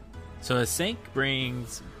 So Asank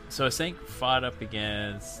fought up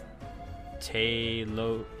against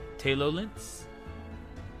Taylolins.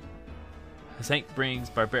 Asank brings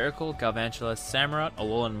Barbarical, Galvantula, Samurott,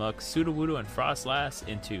 Alolan Muck, Sudowoodo, and Frostlass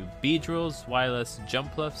into Beedrill, Zweilous,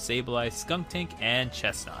 Jumpluff, Sableye, Skuntank, and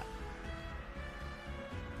Chestnut.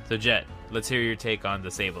 So Jet, let's hear your take on the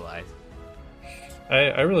Sableye.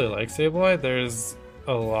 I really like Sableye. There's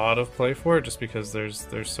a lot of play for it just because there's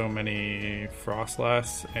so many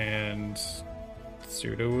Frostlass and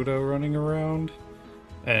Sudowoodo running around,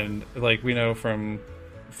 and like we know from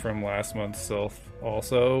last month's Sylph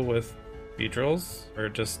also with Beedrills, or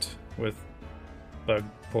just with bug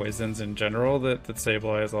poisons in general, that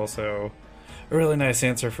Sableye is also a really nice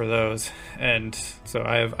answer for those. And so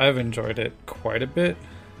I've enjoyed it quite a bit.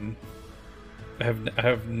 I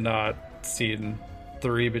have not seen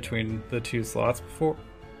 3 between the 2 slots before.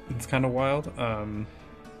 It's kind of wild,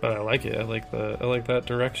 but I like it. I like that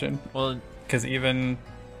direction. Well, because even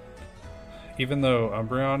though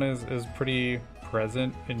Umbreon is pretty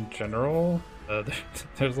present in general,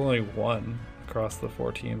 there's only one across the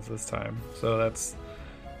 4 teams this time, so that's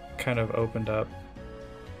kind of opened up.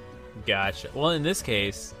 Gotcha. Well, in this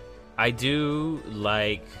case, I do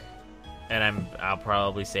like, and I'll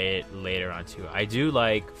probably say it later on too, I do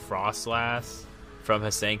like Frostlass from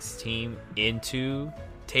Hasank's team into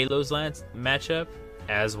Taylor's Lance matchup,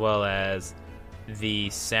 as well as the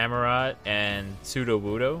Samurott and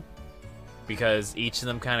Sudowoodo, because each of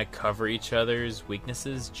them kind of cover each other's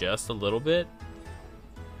weaknesses just a little bit.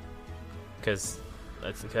 Because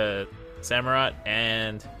Samurott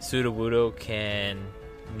and Sudowoodo can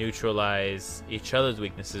neutralize each other's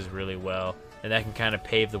weaknesses really well, and that can kind of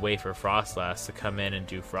pave the way for Frostlass to come in and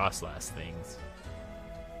do Frostlass things.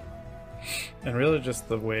 And really just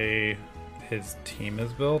the way his team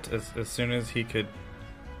is built. As soon as he could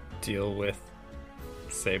deal with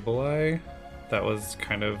Sableye, that was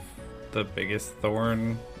kind of the biggest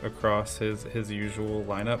thorn across his usual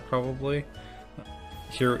lineup, probably.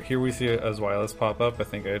 Here we see a Zweilous pop up. I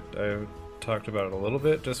think I talked about it a little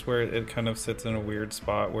bit, just where it kind of sits in a weird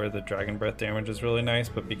spot where the Dragon Breath damage is really nice,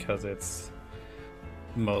 but because its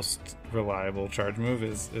most reliable charge move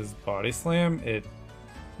is Body Slam, it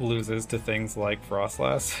loses to things like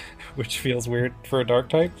Frostlass, which feels weird for a Dark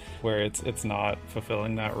type, where it's not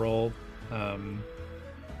fulfilling that role.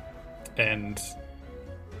 And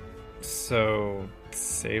so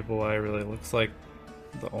Sableye really looks like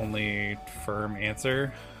the only firm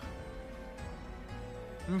answer.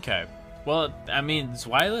 Okay. Well, I mean,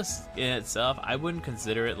 Zweilous in itself, I wouldn't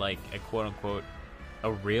consider it like a quote-unquote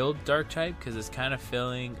a real Dark type, because it's kind of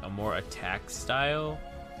filling a more attack style.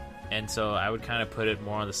 And so I would kind of put it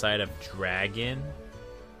more on the side of Dragon,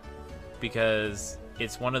 because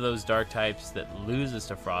it's one of those Dark types that loses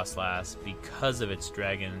to Frostlass because of its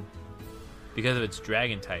Dragon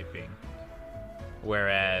typing.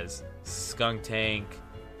 Whereas Skuntank,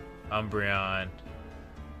 Umbreon,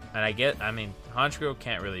 and Honchkrow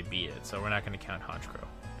can't really beat it, so we're not going to count Honchkrow.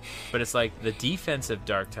 But it's like the defensive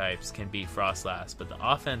Dark types can beat Frostlass, but the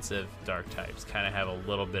offensive Dark types kind of have a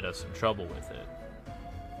little bit of some trouble with it.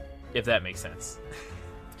 If that makes sense.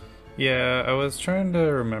 Yeah, I was trying to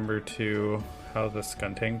remember too how the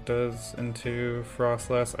Skuntank does into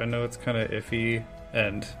Frostlass. I know it's kind of iffy,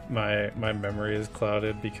 and my memory is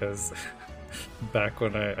clouded because back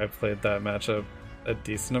when I played that matchup a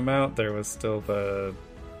decent amount, there was still the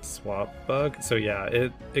swap bug. So yeah,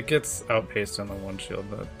 it gets outpaced on the one shield.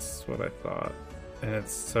 That's what I thought. And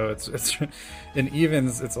it's in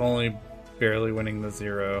evens, it's only barely winning the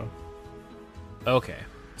 0. Okay.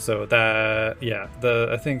 So that, yeah,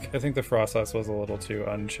 I think the Frostlass was a little too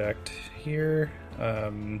unchecked here.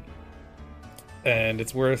 And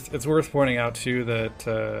it's worth pointing out too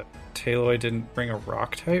that Tailloy didn't bring a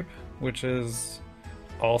rock type, which is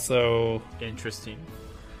also interesting.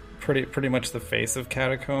 Pretty much the face of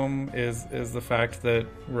Catacomb is the fact that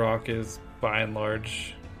rock is by and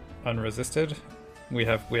large unresisted. We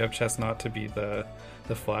have Chestnut to be the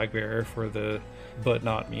flag bearer for the "but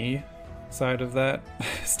not me" side of that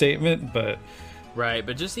statement, but right.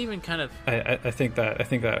 But just even kind of, I think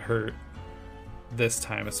that hurt this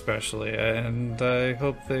time especially, and I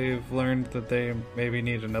hope they've learned that they maybe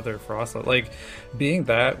need another Frostlass. Like, being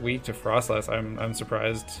that weak to Frostlass, I'm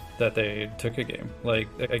surprised that they took a game. Like,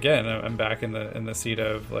 again, I'm back in the seat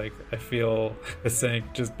of, like, I feel saying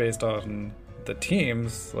just based on the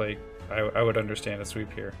teams, like, I would understand a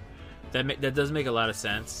sweep here. That does make a lot of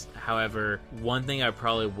sense. However, one thing I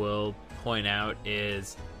probably will point out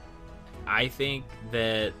is I think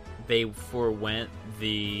that they forewent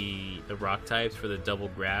the rock types for the double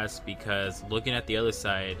grass, because looking at the other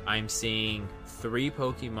side, I'm seeing 3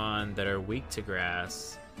 Pokemon that are weak to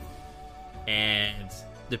grass, and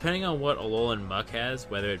depending on what Alolan Muck has,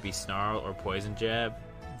 whether it be Snarl or Poison Jab,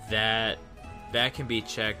 that can be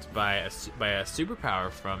checked by a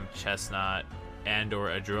superpower from Chestnut and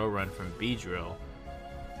or a Drill Run from Beedrill.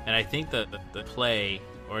 And I think that the play,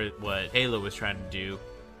 or what Halo was trying to do,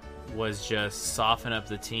 was just soften up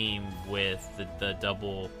the team with the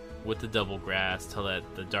double grass to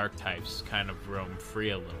let the Dark types kind of roam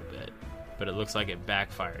free a little bit. But it looks like it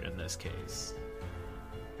backfired in this case.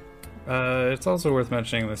 It's also worth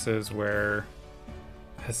mentioning this is where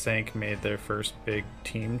Hasank made their first big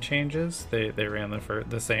team changes. They ran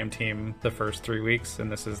the same team the first 3 weeks, and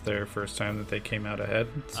this is their first time that they came out ahead.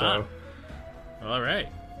 So, all right,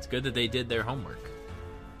 it's good that they did their homework.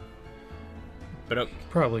 But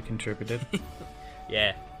probably contributed.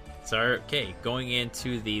 Yeah. So, okay, going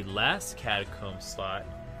into the last Catacomb slot,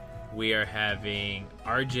 we are having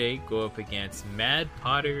RJ go up against Mad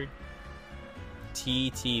Potter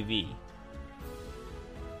TTV.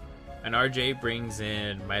 And RJ brings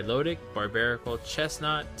in Milotic, Barbaracle,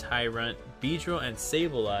 Chestnut, Tyrant, Beedrill, and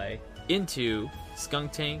Sableye into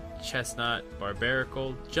Skuntank, Chestnut,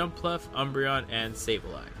 Barbaracle, Jumpluff, Umbreon, and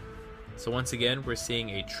Sableye. So once again, we're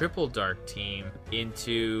seeing a triple Dark team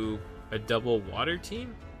into a double Water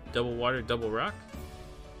team? Double Water, double Rock?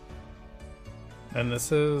 And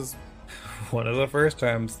this is one of the first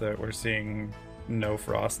times that we're seeing no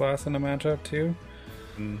Frostlass in a matchup too,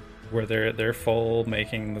 where they're full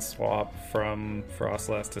making the swap from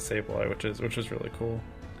Frostlass to Sableye, which is really cool.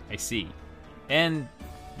 I see. And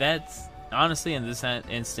that's honestly, in this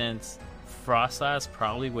instance, Frostlass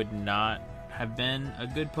probably would not have been a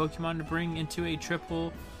good Pokemon to bring into a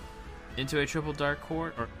triple Dark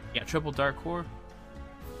Core, triple Dark Core.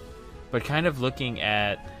 But kind of looking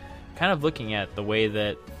at kind of looking at the way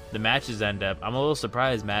that the matches end up, I'm a little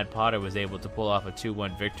surprised Mad Potter was able to pull off a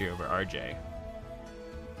 2-1 victory over RJ.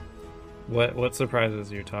 What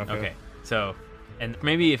surprises you, Taco? Okay, so, and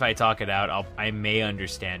maybe if I talk it out, I may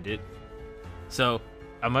understand it. So,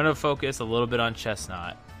 I'm going to focus a little bit on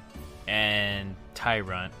Chestnut and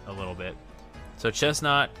Tyrunt a little bit. So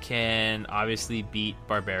Chestnut can obviously beat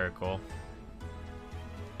Barbarical.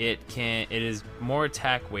 It is more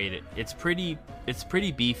attack weighted. It's pretty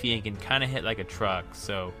beefy and can kind of hit like a truck.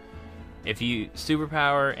 So if you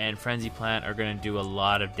Superpower and Frenzy Plant are going to do a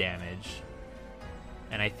lot of damage.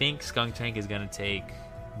 And I think Skuntank is going to take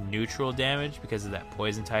neutral damage because of that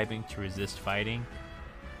poison typing to resist fighting.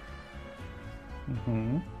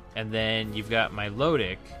 Mm-hmm. And then you've got my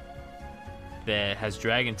Milotic that has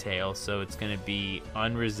Dragon Tail, so it's going to be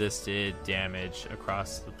unresisted damage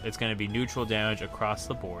across. It's going to be neutral damage across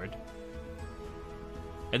the board.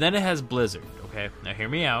 And then it has Blizzard. Okay, now hear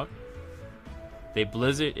me out. With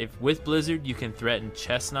Blizzard you can threaten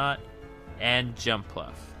Chestnut and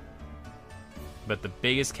Jumpluff. But the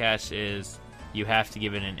biggest catch is you have to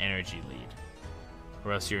give it an energy lead,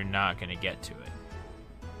 or else you're not going to get to it.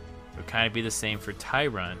 It would kind of be the same for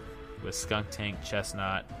Tyrunt with Skuntank,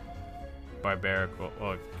 Chestnut, Barbarical,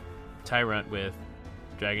 or Tyrunt with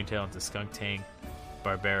Dragon Tail into Skuntank,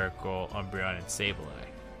 Barbarical, Umbreon, and Sableye.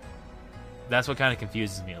 That's what kind of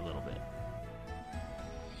confuses me a little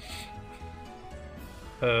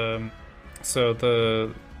bit. So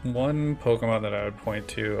the one Pokemon that I would point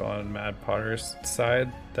to on Mad Potter's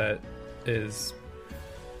side that is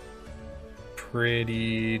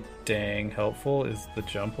pretty dang helpful is the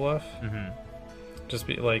Jumpluff. Mm-hmm. Just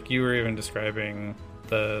like you were even describing,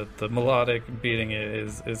 the Milotic beating it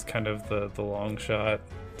is kind of the long shot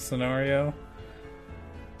scenario.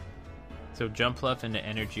 So Jumpluff into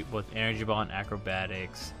both Energy Ball and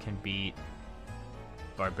Acrobatics can beat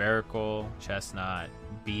Barbarical, Chestnut,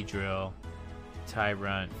 Beedrill,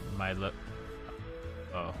 Tyrunt,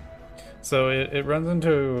 So it runs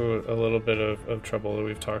into a little bit of trouble that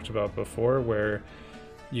we've talked about before, where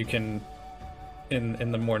you can,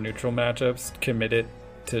 in the more neutral matchups, commit it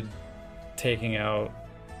to taking out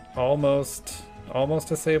almost a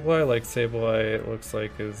Sableye. Like Sableye, it looks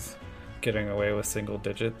like, is getting away with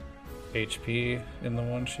single-digit HP in the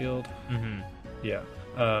one shield. Mm-hmm. Yeah.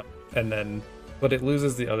 But it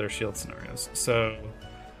loses the other shield scenarios. So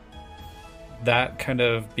that kind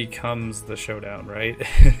of becomes the showdown, right?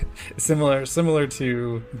 similar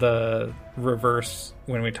to the reverse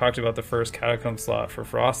when we talked about the first Catacomb slot for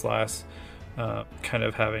Frostlass, kind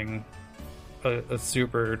of having a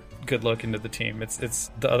super good look into the team. It's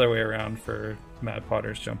the other way around for Mad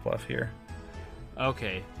Potter's Jumpluff here.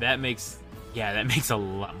 Okay, that makes a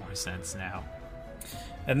lot more sense now.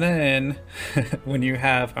 And then when you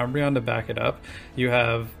have Umbreon to back it up, you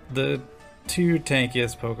have the two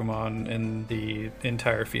tankiest Pokemon in the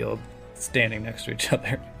entire field standing next to each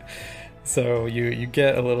other. So you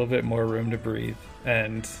get a little bit more room to breathe.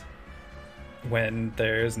 And when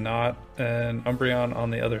there's not an Umbreon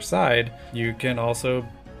on the other side, you can also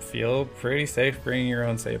feel pretty safe bringing your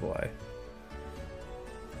own Sableye.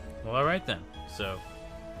 Well, all right then. So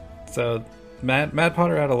Mad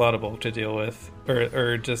Potter had a lot of bulk to deal with,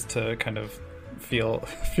 or just to kind of feel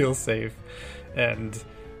safe, and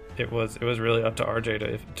it was really up to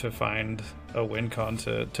RJ to find a win con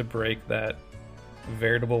to break that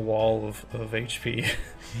veritable wall of HP.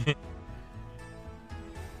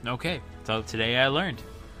 Okay, so today I learned.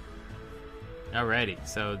 Alrighty,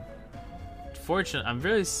 so fortunately, I'm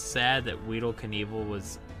really sad that Weedle Knievel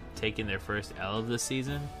was taking their first L of the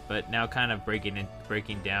season, but now kind of breaking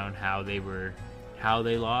down how they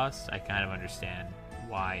lost, I kind of understand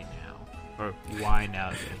why now, or why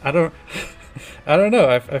now. I don't know.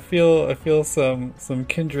 I feel some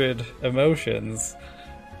kindred emotions.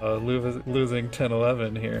 Losing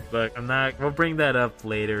 10-11 here, but we'll bring that up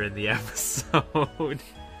later in the episode.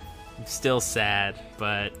 I'm still sad,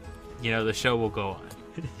 but the show will go on.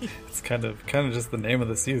 It's kind of just the name of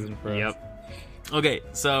the season for us. Yep. Okay,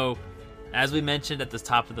 so as we mentioned at the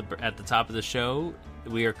top of the show, the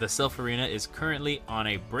Silpharina is currently on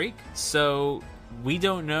a break, so we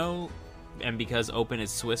don't know, and because Open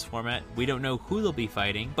is Swiss format, we don't know who they'll be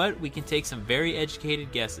fighting, but we can take some very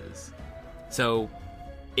educated guesses. So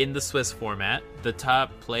in the Swiss format, the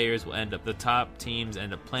top teams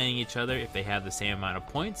end up playing each other if they have the same amount of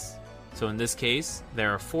points. So in this case,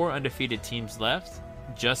 there are 4 undefeated teams left.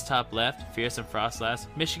 Just Top left, Fearsome Frostlass,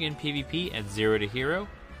 Michigan PvP, and Zero to Hero.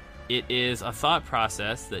 It is a thought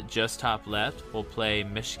process that Just Top left will play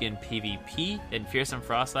Michigan PvP, and Fearsome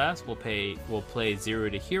Frostlass will play Zero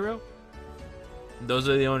to Hero. Those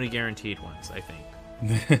are the only guaranteed ones, I think.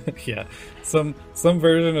 Yeah, some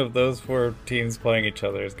version of those four teams playing each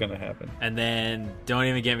other is going to happen. And then don't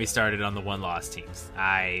even get me started on the one-loss teams.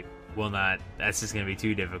 I will not. That's just going to be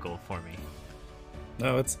too difficult for me.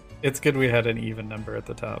 No, it's good we had an even number at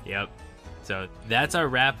the top. Yep. So that's our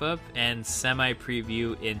wrap-up and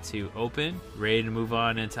semi-preview into Open. Ready to move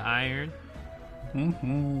on into Iron?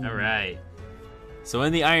 Mm-hmm. All right. So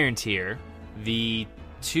in the Iron tier, the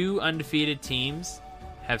 2 undefeated teams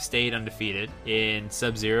have stayed undefeated in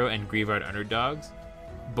Sub-Zero and Grievard Underdogs.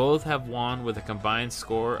 Both have won with a combined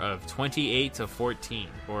score of 28-14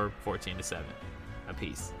 or 14-7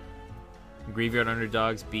 apiece. Grievard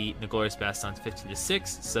Underdogs beat Naglorious Bastions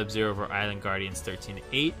 15-6, Sub-Zero over Island Guardians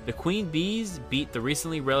 13-8. The Queen Bees beat the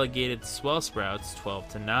recently relegated Swell Sprouts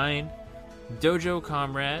 12-9. Dojo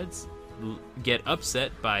Comrades get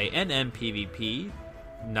upset by NMPVP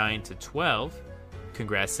 9-12.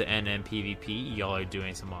 Congrats to NMPVP, y'all are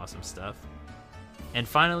doing some awesome stuff. And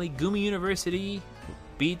finally, Gumi University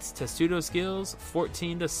beats Testudo Skills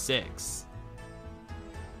 14-6.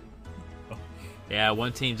 Yeah,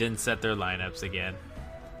 one team didn't set their lineups again.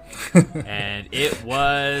 And it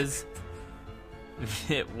was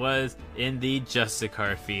in the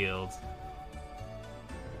Justicar field.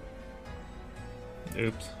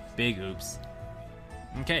 Oops. Big oops.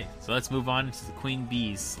 Okay, so let's move on to the Queen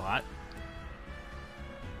Bees slot.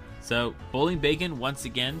 So, Bowling Bacon once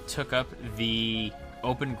again took up the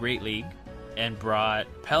Open Great League and brought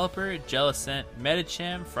Pelipper, Jellicent,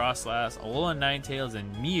 Medicham, Frostlass, Alolan Ninetales,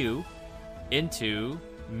 and Mew into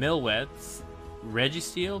Milwets,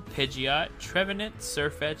 Registeel, Pidgeot, Trevenant,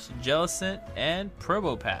 Surfetch, Jellicent, and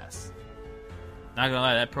Probopass. Not gonna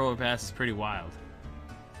lie, that Probopass is pretty wild.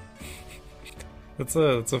 It's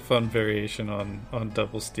a fun variation on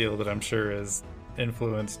Double Steel that I'm sure is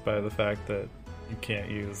influenced by the fact that you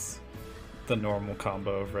can't use the normal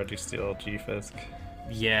combo of Registeel, G-Fisk.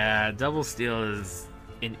 Yeah, Double Steel is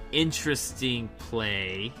an interesting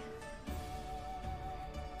play.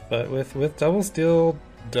 But with Double Steel,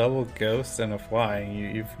 Double Ghost, and a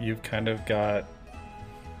Flying, you've kind of got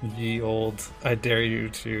the old I dare you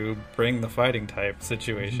to bring the fighting type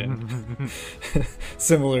situation.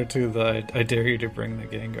 Similar to the I dare you to bring the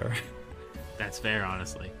Gengar. That's fair,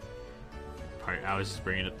 honestly. I was just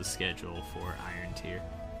bringing up the schedule for Iron Tier.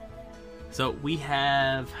 So we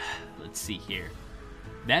have, let's see here.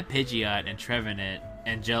 That Pidgeot and Trevenant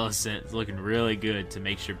and Jellicent is looking really good to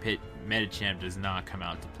make sure Medicham does not come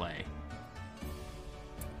out to play.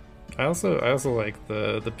 I also like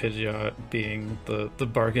the Pidgeot being the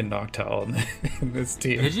bargain Noctowl in this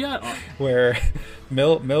team. Pidgeot? Where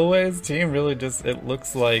Milway's team really just, it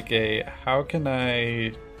looks like a, how can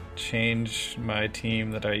I change my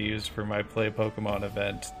team that I used for my Play Pokemon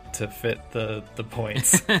event to fit the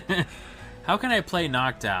points? How can I play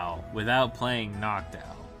Noctowl without playing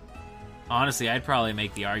Noctowl? Honestly, I'd probably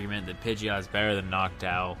make the argument that Pidgeot is better than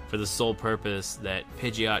Noctowl for the sole purpose that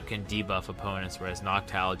Pidgeot can debuff opponents, whereas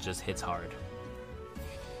Noctowl just hits hard.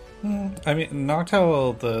 I mean,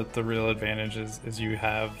 Noctowl, the real advantage is you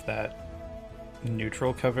have that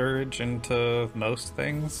neutral coverage into most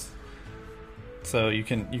things. So you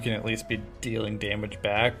can at least be dealing damage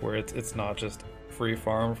back where it's not just free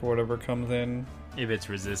farm for whatever comes in. If it's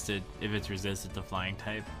resisted to flying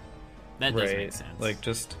type. That does make sense. Like,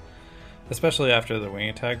 just especially after the wing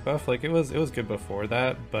attack buff, like it was good before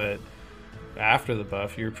that, but after the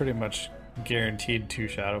buff, you're pretty much guaranteed 2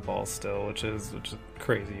 Shadow Balls still, which is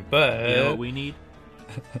crazy. But you know what we need?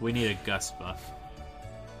 We need a Gust buff.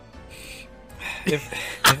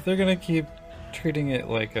 If they're gonna keep treating it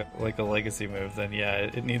like a legacy move, then yeah,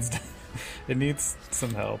 it needs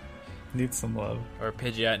some help. Needs some love. Or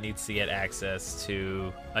Pidgeot needs to get access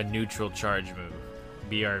to a neutral charge move.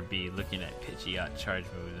 BRB looking at Pidgeot charge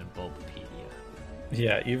moves in Bulbapedia.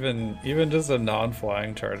 Yeah, even just a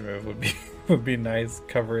non-flying charge move would be nice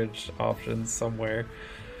coverage options somewhere.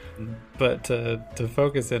 But to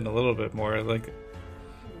focus in a little bit more, like,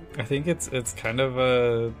 I think it's kind of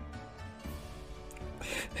a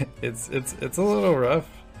it's a little rough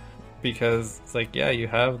because it's like, yeah, you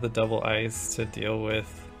have the double ice to deal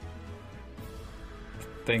with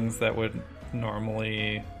things that would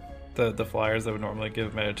normally the flyers that would normally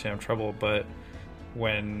give Medicham trouble, but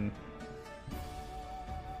when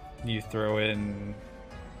you throw in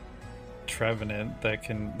Trevenant, that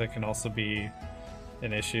can also be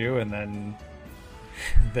an issue, and then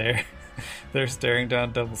they're staring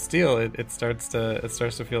down Double Steel. It starts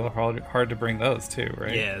to feel hard to bring those too,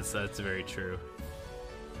 right? Yes, that's very true.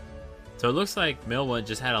 So it looks like Milwood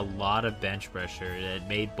just had a lot of bench pressure that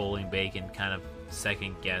made Bowling Bacon kind of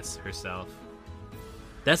second guess herself.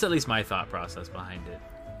 That's at least my thought process behind it.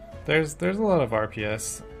 There's a lot of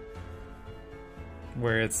RPS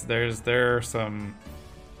where there are some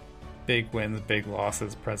big wins, big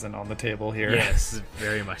losses present on the table here. Yes,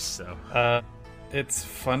 very much so. It's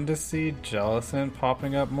fun to see Jellicent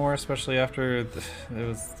popping up more, especially after it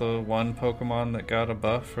was the one Pokemon that got a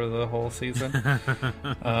buff for the whole season.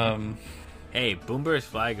 Hey, Boomburst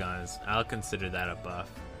Flygons, I'll consider that a buff.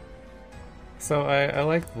 So I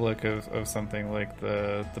like the look of something like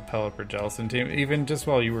the Pelipper Jellicent team. Even just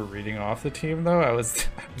while you were reading off the team, though, I was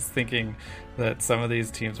thinking that some of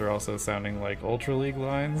these teams are also sounding like Ultra League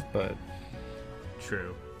lines, but...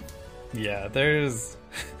 True. Yeah, there's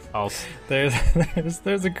Also,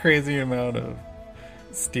 a crazy amount of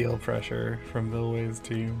steel pressure from Milway's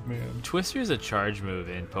team, man. Twister's a charge move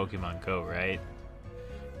in Pokemon Go, right?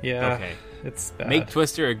 Yeah. Okay. It's bad. Make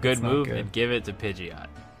Twister a good It's not move good. and give it to Pidgeot.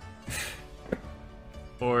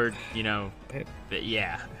 Or,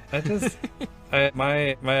 yeah.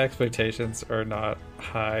 My expectations are not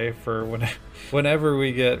high for whenever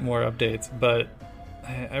we get more updates, but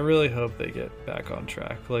I really hope they get back on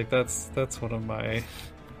track. Like that's one of my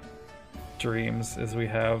dreams is we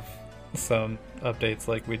have some updates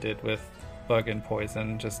like we did with Bug and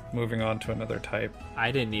Poison, just moving on to another type.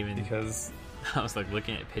 I didn't even... Because I was like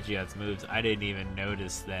looking at Pidgeot's moves. I didn't even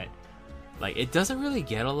notice that. Like, it doesn't really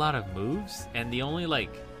get a lot of moves, and the only like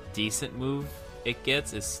decent move it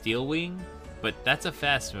gets is Steel Wing, but that's a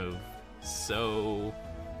fast move, so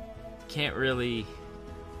can't really.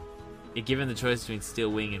 Given the choice between Steel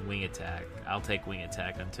Wing and Wing Attack, I'll take Wing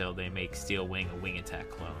Attack until they make Steel Wing a Wing Attack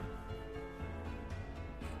clone.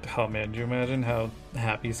 oh man, do you imagine how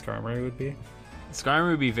happy Skarmory would be?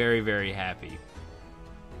 Skarmory would be very, very happy.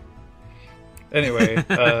 Anyway,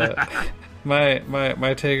 my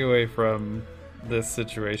takeaway from this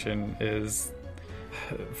situation is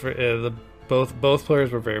both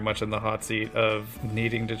players were very much in the hot seat of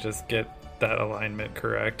needing to just get that alignment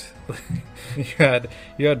correct. you had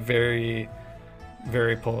very,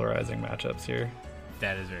 very polarizing matchups here.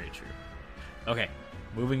 That is very true. Okay,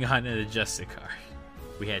 moving on to the Justicar.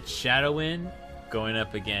 We had Shadowin going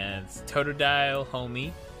up against Totodile,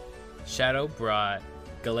 Homie. Shadow brought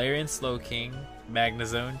Galarian Slowking,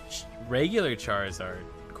 Magnezone, regular Charizard,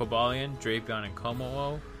 Cobalion, Drapion, and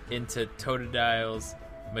Kommo into Totodile's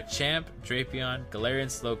Machamp, Drapion, Galarian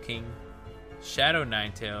Slowking, Shadow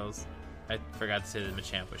Ninetales. I forgot to say that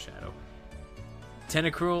Machamp was Shadow.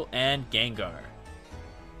 Tentacruel, and Gengar.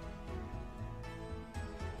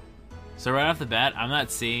 So right off the bat, I'm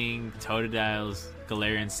not seeing Totodile's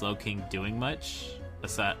Galarian Slowking doing much.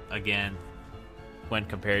 Aside, again, when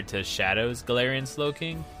compared to Shadow's Galarian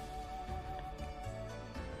Slowking.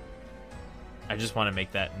 I just want to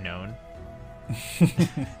make that known.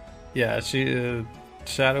 Yeah,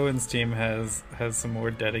 Shadowin's team has some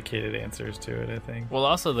more dedicated answers to it, I think. Well,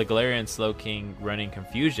 also the Galarian Slowking running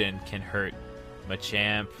Confusion can hurt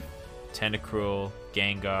Machamp, Tentacruel,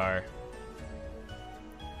 Gengar.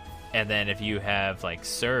 And then if you have like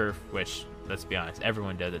Surf, which let's be honest,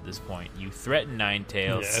 everyone does at this point, you threaten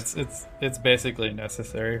Ninetales. Yeah, it's basically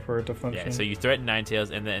necessary for it to function. Yeah, so you threaten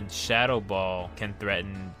Ninetales, and then Shadow Ball can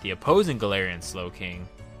threaten the opposing Galarian Slowking.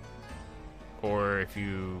 Or if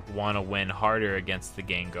you want to win harder against the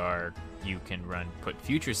Gengar, you can put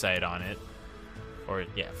Future Sight on it. Or,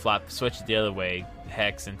 switch it the other way,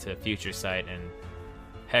 Hex into Future Sight, and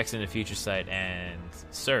Hex into Future Sight and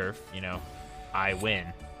Surf, I win.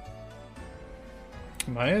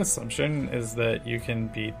 My assumption is that you can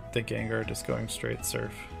beat the Gengar just going straight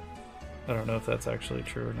Surf. I don't know if that's actually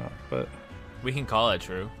true or not, but... We can call it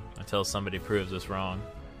true until somebody proves us wrong.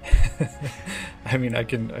 I mean, I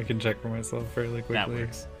can check for myself fairly quickly. That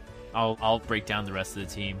works. I'll break down the rest of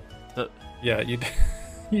the team. Yeah,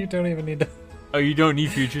 you don't even need to... Oh, you don't need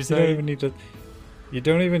Future Sight? You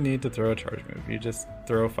don't even need to throw a charge move. You just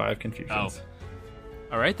throw 5 Confusions.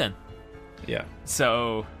 Oh. Alright then. Yeah.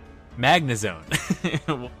 So... Magnezone.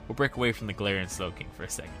 We'll break away from the Galarian Slowking for a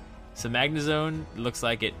second. So Magnezone looks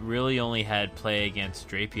like it really only had play against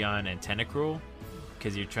Drapion and Tentacruel,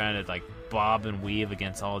 because you're trying to bob and weave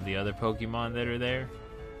against all of the other Pokemon that are there.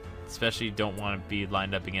 Especially you don't want to be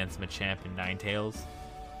lined up against Machamp and Ninetales.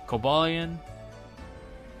 Cobalion.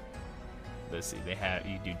 Let's see,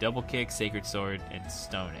 you do Double Kick, Sacred Sword, and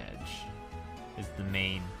Stone Edge is the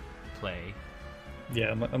main play.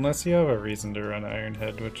 Yeah, unless you have a reason to run Iron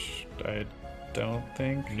Head, which I don't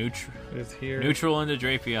think is here. Neutral into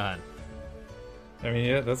Drapion. I mean,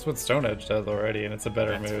 yeah, that's what Stone Edge does already, and it's a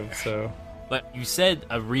better move, fair. So... But you said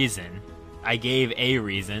a reason. I gave a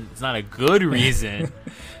reason. It's not a good reason.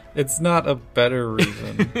 It's not a better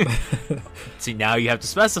reason. See, now you have to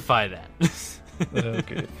specify that.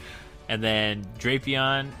 Okay. And then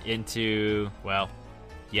Drapion into, well,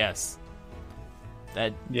 yes.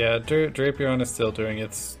 Yeah, Drapion is still doing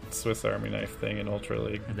its Swiss Army knife thing in Ultra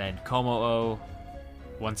League. And then Komo-o,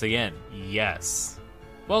 once again, yes.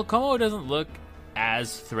 Well, Komo doesn't look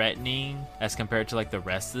as threatening as compared to like the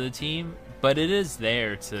rest of the team, but it is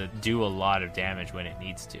there to do a lot of damage when it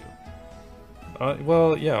needs to.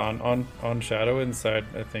 Well, yeah, on Shadow Inside,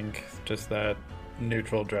 I think just that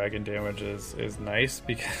neutral dragon damage is nice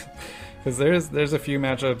because there's a few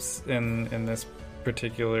matchups in this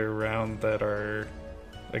particular round that are,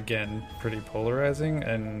 again, pretty polarizing,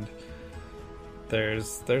 and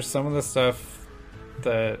there's some of the stuff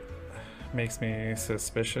that makes me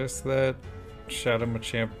suspicious that Shadow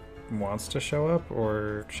Machamp wants to show up,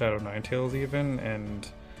 or Shadow Ninetales even, and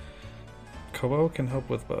Kobo can help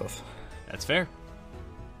with both. That's fair.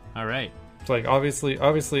 All right. It's like obviously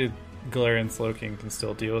Galarian Slowking can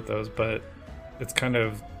still deal with those, but it's kind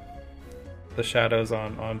of the shadows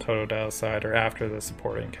on Totodile's side or after the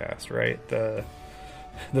supporting cast, right? The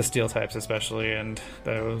steel types especially, and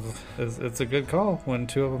it's a good call when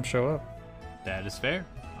two of them show up. That is fair,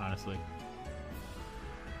 honestly.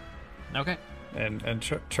 Okay. And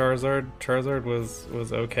Charizard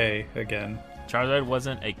was okay again. Charizard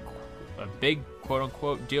wasn't a big quote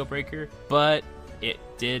unquote deal breaker, but it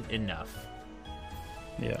did enough.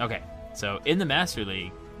 Yeah. Okay. So in the Master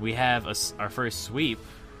League, we have our first sweep.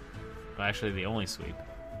 Well, actually, the only sweep.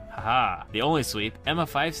 Haha. The only sweep. Emma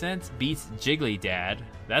 5 Cents beats Jiggly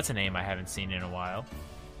That's a name I haven't seen in a while.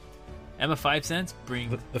 Emma 5 Cents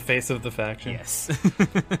brings the face of the faction. Yes.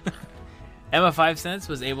 Emma 5 Cents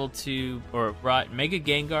was able to, or brought Mega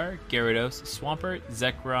Gengar, Gyarados, Swampert,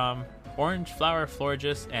 Zekrom, Orange Flower,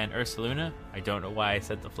 Florges, and Ursaluna. I don't know why I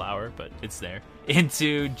said the flower, but it's there.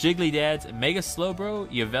 Into Jiggly's Mega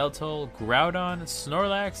Slowbro, Yveltal, Groudon,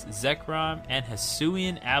 Snorlax, Zekrom, and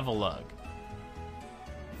Hisuian Avalugg.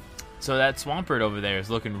 So that Swampert over there is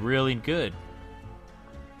looking really good.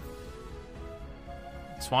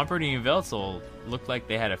 Swampert and Yveltal looked like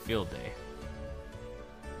they had a field day.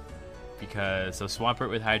 So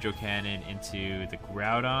Swampert with Hydro Cannon into the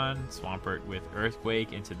Groudon, Swampert with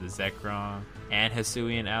Earthquake into the Zekrom, and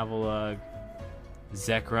Hisuian Avalugg,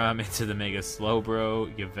 Zekrom into the Mega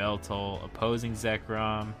Slowbro, Yveltal opposing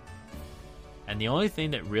Zekrom, and the only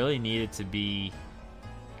thing that really needed to be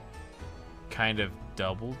kind of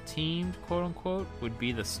double teamed, quote unquote, would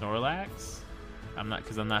be the Snorlax. I'm not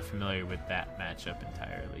familiar with that matchup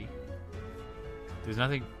entirely. There's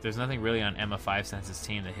nothing really on Emma 5 Cents'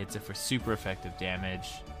 team that hits it for super effective damage.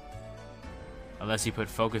 Unless you put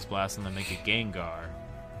Focus Blast on the Mega Gengar.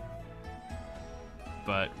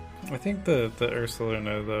 But I think the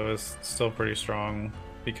Ursaluna though is still pretty strong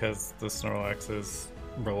because the Snorlax is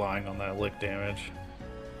relying on that lick damage.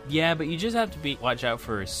 Yeah, but you just have to watch out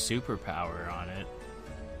for a superpower on it.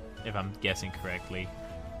 If I'm guessing correctly.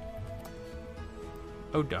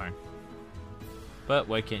 Oh darn. But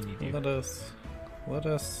what can you do? Let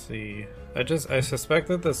us see. I suspect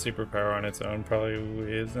that the superpower on its own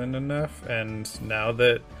probably isn't enough, and now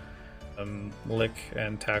that Lick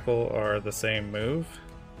and Tackle are the same move.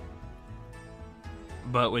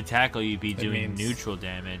 But with Tackle, you'd be doing neutral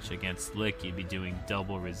damage. Against Lick, you'd be doing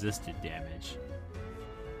double resisted damage.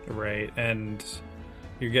 Right, and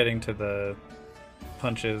you're getting to the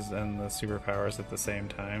punches and the superpowers at the same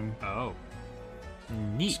time. Oh.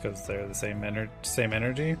 Neat. Just because they're the same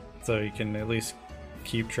energy, so you can at least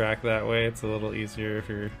keep track that way. It's a little easier if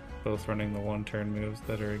you're both running the one-turn moves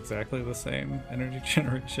that are exactly the same energy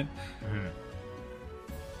generation. Mm-hmm.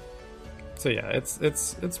 So yeah,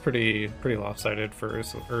 it's pretty lopsided for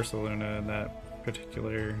Ursaluna in that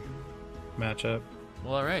particular matchup.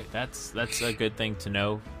 Well, all right, that's a good thing to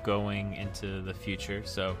know going into the future.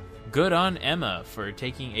 So good on Emma for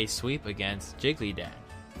taking a sweep against Jigglypuff.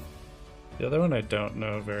 The other one I don't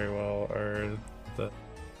know very well are the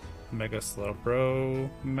Mega Slowbro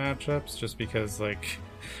matchups, just because, like,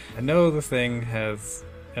 I know the thing has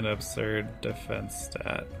an absurd defense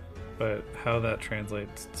stat, but how that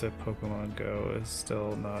translates to Pokemon Go is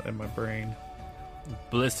still not in my brain.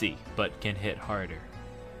 Blissey, but can hit harder.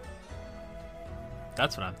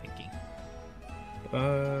 That's what I'm thinking.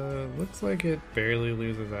 Looks like it barely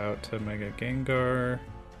loses out to Mega Gengar.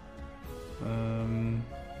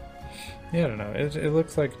 Yeah, I don't know. It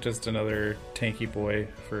looks like just another tanky boy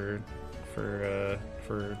for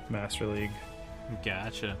Master League.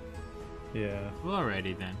 Gotcha. Yeah. Well,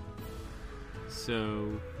 alrighty then. So,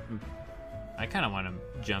 I kind of want to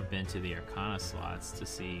jump into the Arcana slots to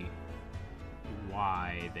see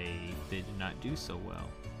why they did not do so well.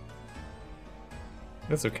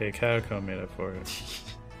 That's okay. Catacomb made up for it.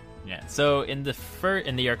 Yeah. So in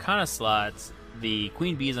the Arcana slots, the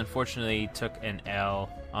Queen Bees unfortunately took an L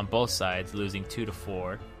on both sides, losing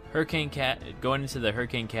 2-4. Going into the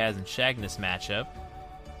Hurricane Kaz and Shagnus matchup,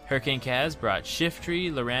 Hurricane Kaz brought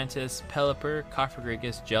Shiftry, Lurantis, Pelipper,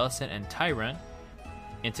 Cofagrigus, Jellicent, and Tyrant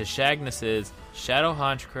into Shagnus's Shadow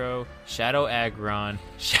Honchkrow, Shadow Aggron,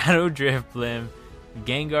 Shadow Drifblim,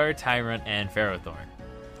 Gengar, Tyrant, and Ferrothorn.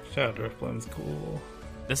 Shadow Drifblim's cool.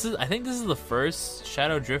 I think this is the first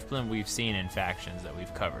Shadow Drifblim we've seen in factions that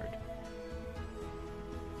we've covered.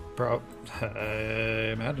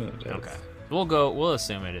 I imagine it is. Okay. We'll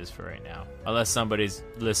assume it is for right now. Unless somebody's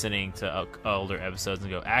listening to older episodes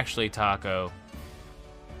and go, actually, Taco,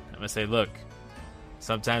 I'm going to say, look,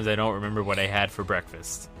 sometimes I don't remember what I had for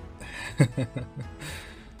breakfast.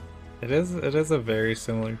 It is a very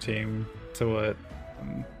similar team to what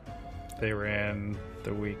they ran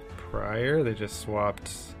the week prior. They just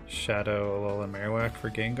swapped Shadow, Alola, Marowak for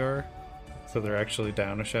Gengar. So they're actually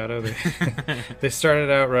down a Shadow. They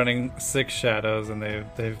started out running 6 Shadows, and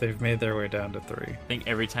they've made their way down to 3. I think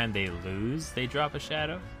every time they lose, they drop a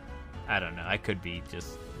Shadow. I don't know. I could be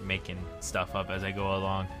just making stuff up as I go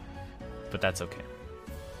along, but that's okay.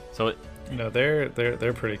 So no, they're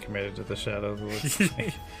pretty committed to the Shadows. It looks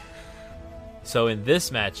like. So in this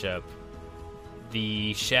matchup,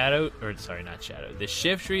 the Shiftry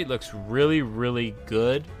looks really, really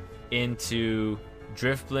good into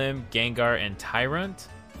Drifblim, Gengar, and Tyrant,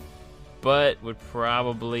 but would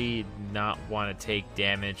probably not want to take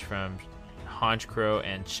damage from Honchkrow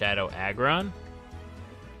and Shadow Aggron.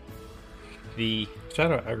 The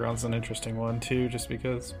Shadow Aggron's an interesting one too, just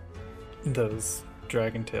because those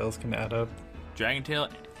Dragon Tails can add up. Dragon Tail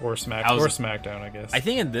or Smackdown, I guess. I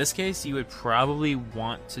think in this case you would probably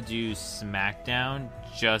want to do Smackdown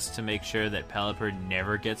just to make sure that Pelipper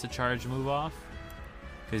never gets a charge move off.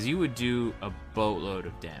 Because you would do a boatload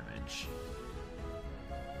of damage.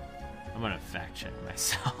 I'm going to fact check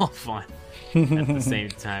myself on at the same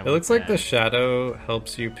time. It looks like the Shadow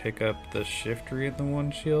helps you pick up the Shiftry in the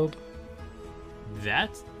one shield.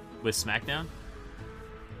 That? With Smackdown?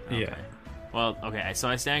 Okay. Yeah. Well, okay, so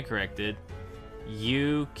I stand corrected.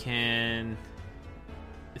 You can...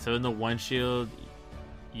 So in the one shield,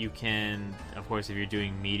 you can... Of course, if you're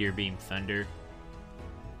doing Meteor Beam Thunder...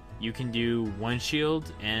 You can do 1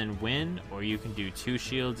 shield and win, or you can do 2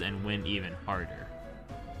 shields and win even harder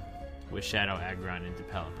with Shadow Aggron into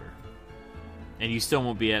Pelipper. And you still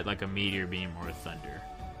won't be at like a Meteor Beam or a Thunder.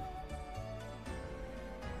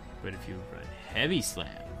 But if you run Heavy Slam,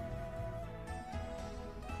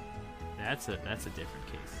 that's a different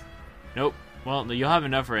case. Nope. Well, you'll have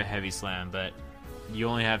enough for a Heavy Slam, but you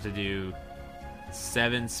only have to do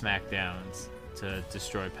 7 Smackdowns to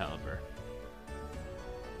destroy Pelipper.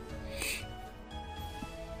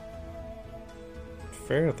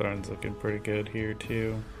 Ferrothorn's looking pretty good here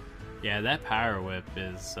too. Yeah, that Power Whip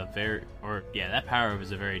is a very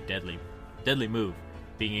deadly move.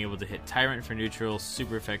 Being able to hit Tyrant for neutral,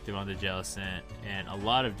 super effective on the Jellicent, and a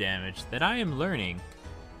lot of damage that I am learning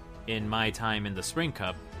in my time in the Spring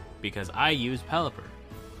Cup because I use Pelipper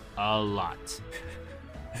a lot.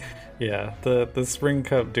 Yeah, the Spring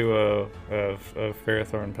Cup duo of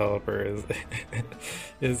Ferrothorn Pelipper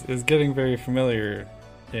is getting very familiar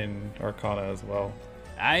in Arcana as well.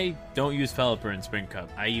 I don't use Pelipper in Spring Cup.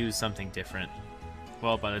 I use something different.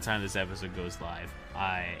 Well, by the time this episode goes live,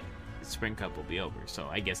 Spring Cup will be over, so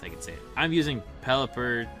I guess I could say it. I'm using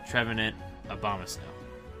Pelipper, Trevenant, Abomasnow.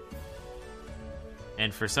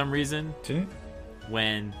 And for some reason,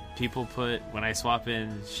 when I swap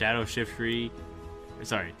in Shadow Shiftry,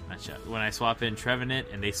 when I swap in Trevenant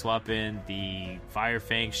and they swap in the Fire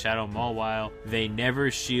Fang Shadow Mawile, they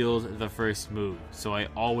never shield the first move, so I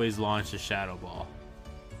always launch a Shadow Ball.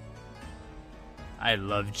 I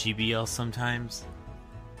love GBL sometimes.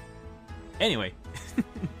 Anyway,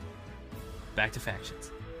 back to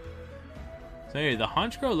factions. So anyway, the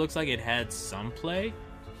Honchkrow looks like it had some play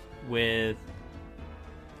with,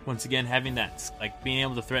 once again, having that, like, being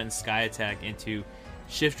able to threaten Sky Attack into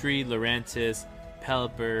Shiftry, Lurantis,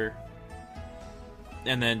 Pelipper,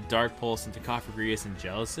 and then Dark Pulse into Cofagrigus and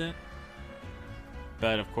Jellicent.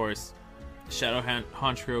 But of course, Shadow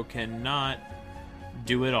Honchkrow cannot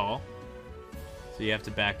do it all. So you have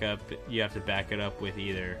to back it up with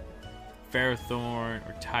either Ferrothorn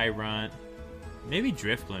or Tyrant, maybe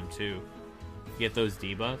Drifblim too. Get those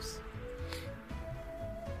debuffs.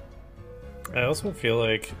 I also feel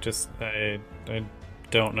like, I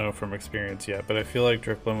don't know from experience yet, but I feel like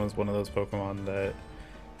Drifblim was one of those Pokemon that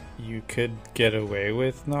you could get away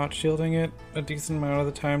with not shielding it a decent amount of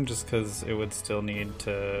the time, just because it would still need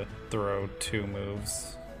to throw 2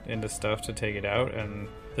 moves into stuff to take it out, and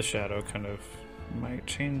the Shadow kind of might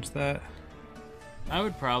change that. I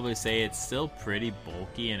would probably say it's still pretty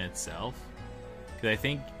bulky in itself, because I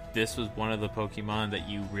think this was one of the Pokemon that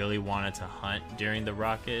you really wanted to hunt during the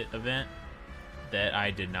Rocket event, that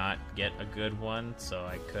I did not get a good one, so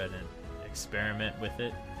I couldn't experiment with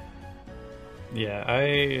it. Yeah,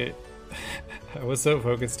 I was so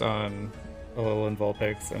focused on Alolan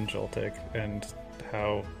Vulpix and Joltik and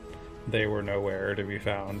how they were nowhere to be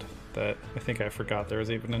found that I think I forgot there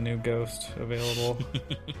was even a new ghost available.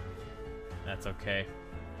 That's okay.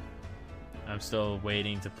 I'm still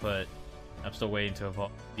waiting to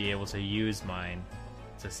be able to use mine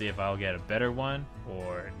to see if I'll get a better one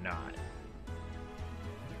or not.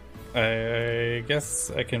 I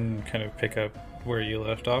guess I can kind of pick up where you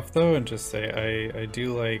left off, though, and just say I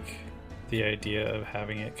do like the idea of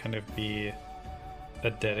having it kind of be a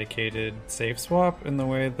dedicated safe swap in the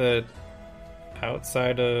way that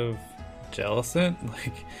outside of Jellicent,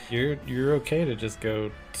 like you're okay to just go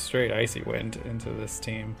straight Icy Wind into this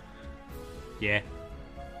team. Yeah.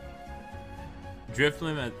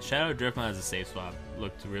 Shadow Drifloon as a safe swap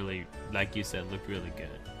looked really, like you said, looked really good.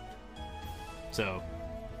 So,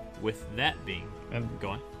 with that being,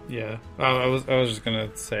 go on. Yeah, I was just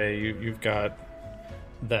gonna say you've got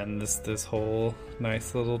then this whole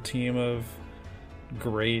nice little team of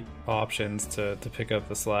great options to pick up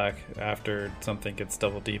the slack after something gets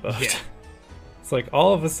double debuffed. Yeah. It's like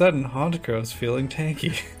all of a sudden Honchkrow's feeling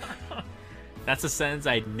tanky. That's a sentence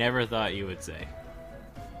I never thought you would say.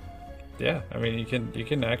 Yeah, I mean you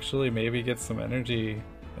can actually maybe get some energy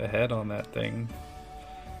ahead on that thing.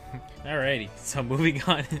 Alrighty, so moving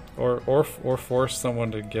on. Or force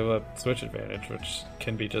someone to give up switch advantage, which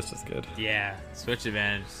can be just as good. Yeah, switch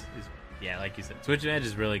advantage is, like you said, switch advantage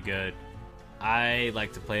is really good. I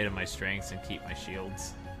like to play to my strengths and keep my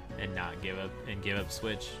shields and not give up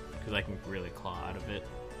switch, because I can really claw out of it.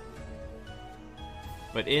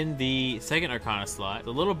 But in the second Arcana slot,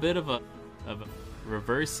 a little bit of a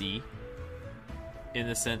reversey in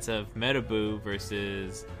the sense of Medaboo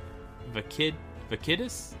versus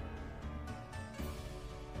Vakidus.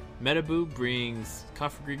 Medaboo brings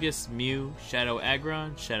Cofagrigus, Mew, Shadow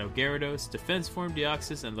Aggron, Shadow Gyarados, Defense Form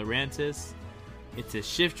Deoxys, and Lurantis into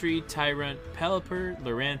Shiftry, Tyrant, Pelipper,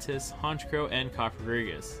 Lurantis, Honchkrow, and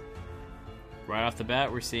Cofagrigus. Right off the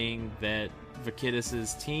bat, we're seeing that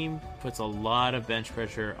Vakidus' team puts a lot of bench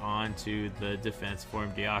pressure onto the Defense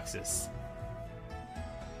Form Deoxys.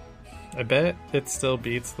 I bet it still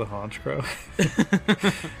beats the Honchkrow.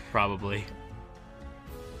 Probably.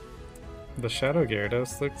 The Shadow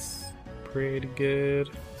Gyarados looks pretty good.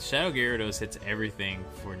 Shadow Gyarados hits everything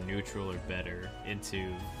for neutral or better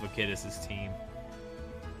into Vakidus' team.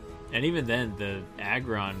 And even then, the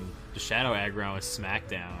Shadow Aggron with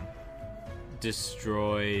Smackdown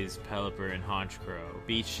destroys Pelipper and Honchkrow,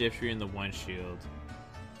 beats Shiftry in the one shield,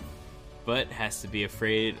 but has to be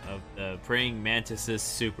afraid of the Praying Mantis'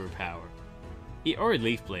 superpower. Or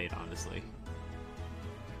Leaf Blade, honestly.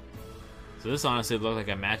 So this honestly looked like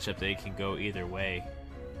a matchup that can go either way,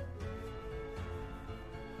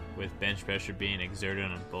 with bench pressure being exerted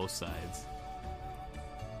on both sides.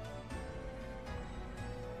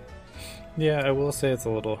 Yeah, I will say it's a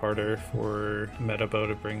little harder for Medabo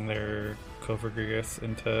to bring their Cofagrigus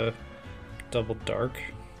into Double Dark.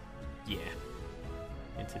 Yeah.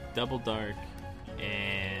 Into Double Dark,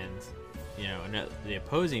 and the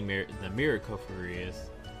opposing Mirror Cofagrigus.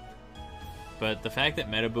 But the fact that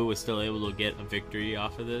Medaboo was still able to get a victory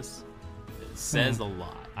off of this says a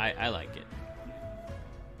lot. I like it.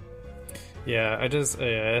 Yeah,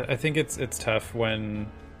 I think it's tough when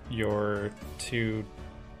your two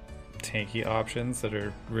tanky options that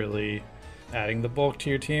are really adding the bulk to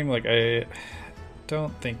your team. Like, I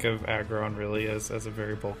don't think of Aggron really as a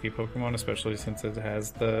very bulky Pokemon, especially since it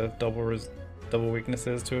has the double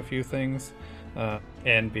weaknesses to a few things,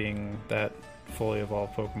 and being that fully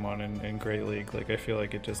evolved Pokemon in Great League, like I feel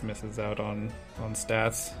like it just misses out on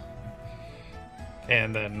stats.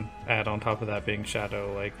 And then add on top of that being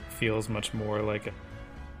Shadow, like feels much more like a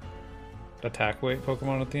attack weight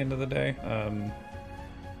Pokemon at the end of the day.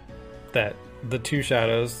 That the two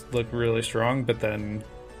Shadows look really strong, but then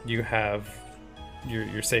you have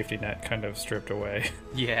your safety net kind of stripped away.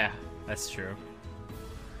 Yeah, that's true.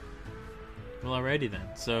 Well, alrighty then.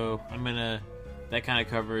 So that kind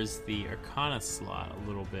of covers the Arcana slot a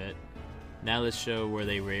little bit. Now let's show where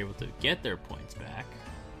they were able to get their points back.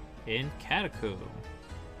 In Catacomb,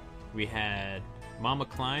 we had Mama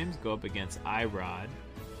Climbs go up against Irod.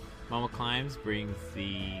 Mama Climbs brings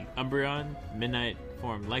the Umbreon, Midnight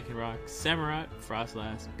Form Lycanroc, Samurott,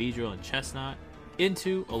 Frostlass, Beedrill, and Chestnut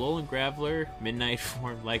into Alolan Graveler, Midnight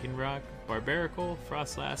Form Lycanroc, Barbaracle,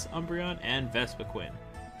 Frostlass, Umbreon, and Vespiquen.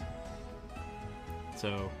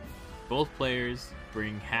 So both players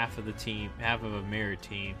bring half of the team, half of a mirror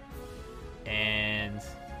team, and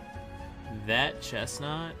that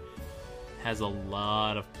Chestnut has a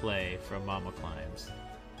lot of play from Mama Climbs.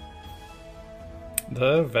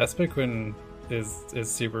 The Vespiquen is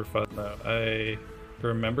super fun though. I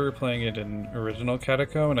remember playing it in original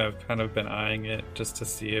Catacomb, and I've kind of been eyeing it just to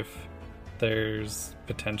see if there's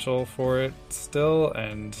potential for it still.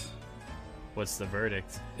 And what's the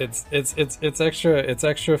verdict? It's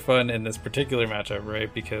extra fun in this particular matchup,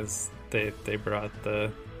 right? Because they brought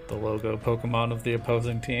the logo Pokemon of the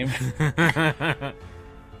opposing team.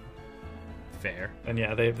 Fair. And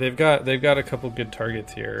yeah, they've got a couple good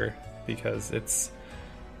targets here because it's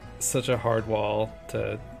such a hard wall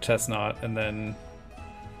to Chestnut, and then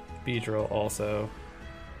Beedrill also.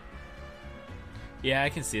 Yeah, I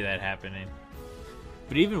can see that happening.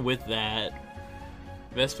 But even with that,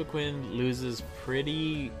 Vespiquen loses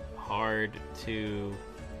pretty hard to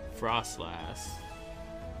Frostlass.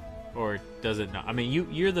 Or does it not? I mean,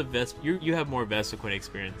 you have more Vespiquen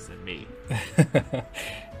experience than me.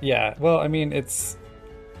 Yeah, well, I mean, it's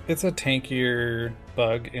a tankier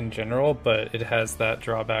bug in general, but it has that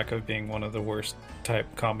drawback of being one of the worst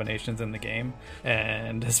type combinations in the game,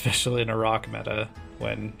 and especially in a rock meta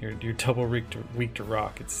when you're double weak to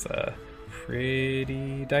rock, it's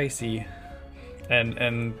pretty dicey.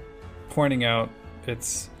 And pointing out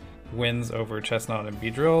its wins over Chestnut and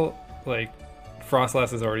Beedrill, like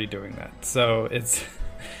Frostlass is already doing that, so it's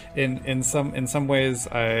in some ways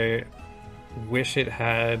I wish it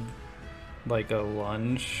had like a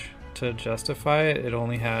lunge to justify it. It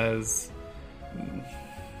only has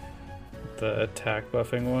the attack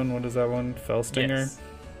buffing one. What is that one? Fellstinger? Yes.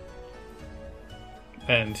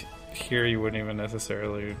 And here you wouldn't even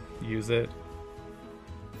necessarily use it.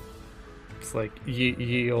 It's like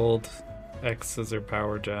ye old X Scissor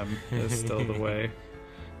Power Gem is still the way.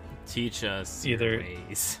 Teach us either your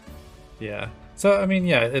ways. Yeah. So I mean,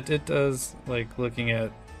 yeah, it does, like looking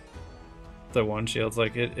at the one shields,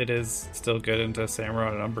 like it is still good into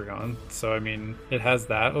Samurott and Umbreon. So I mean, it has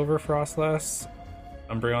that over Frostlass,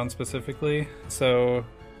 Umbreon specifically. So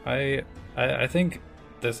I think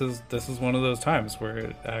this is one of those times where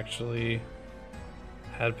it actually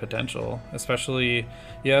had potential. Especially,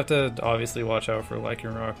 you have to obviously watch out for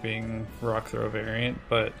Lycanroc being Rock Throw variant,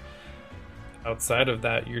 but outside of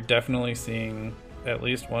that, you're definitely seeing at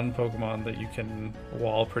least one Pokemon that you can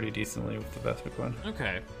wall pretty decently with the Vespiquen.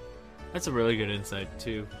 Okay. That's a really good insight,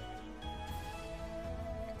 too.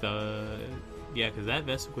 Because that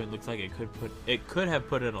Vespiquen looks like it could have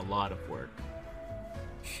put in a lot of work.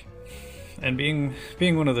 And being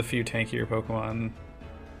one of the few tankier Pokemon,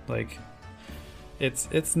 like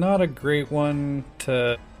it's not a great one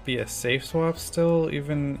to be a safe swap still,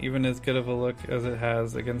 even as good of a look as it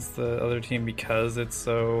has against the other team, because it's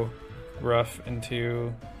so rough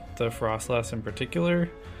into the Frostlass in particular.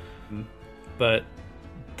 But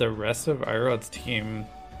the rest of Irod's team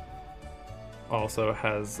also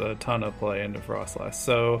has a ton of play into Frostlass,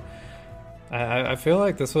 so I feel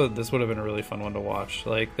like this would have been a really fun one to watch.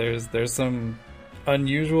 Like there's some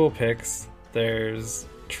unusual picks. There's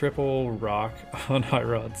triple rock on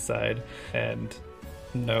Irod's side and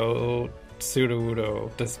no Sudowoodo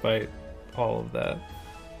despite all of that.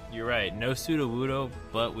 You're right, no Sudowoodo,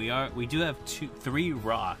 but we do have 3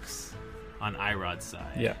 rocks on Irod's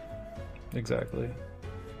side. Yeah, exactly.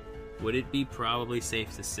 Would it be probably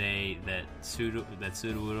safe to say that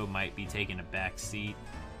Sudowoodo might be taking a back seat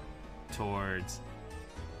towards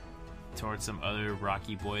some other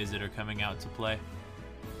rocky boys that are coming out to play?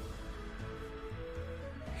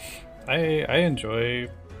 I enjoy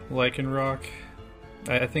Lycanroc.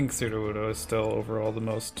 I think Sudowoodo is still overall the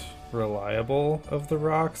most reliable of the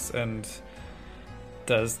rocks and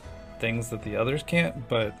does things that the others can't,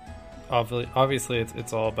 but obviously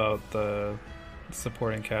it's all about the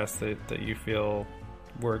supporting cast that you feel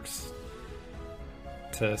works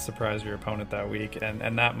to surprise your opponent that week,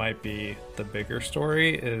 and that might be the bigger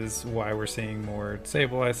story, is why we're seeing more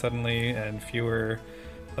Sableye suddenly and fewer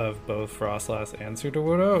of both Frostlass and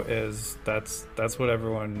Sudowoodo. Is that's what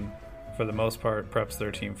everyone for the most part preps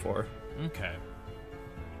their team for. Okay.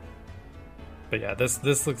 But yeah,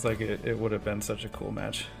 this looks like it would have been such a cool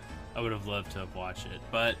match. I would have loved to have watched it,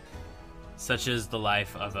 but such is the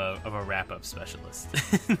life of a wrap-up specialist.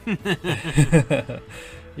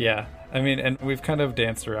 Yeah, I mean, and we've kind of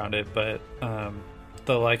danced around it, but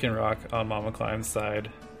the Lycanroc on Mama Climb's side,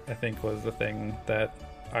 I think, was the thing that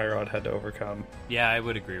Irod had to overcome. Yeah, I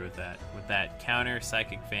would agree with that. With that counter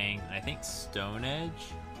Psychic Fang, I think Stone Edge.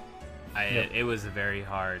 It was a very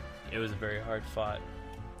hard fought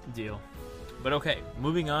deal. But okay,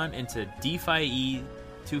 moving on into DeFi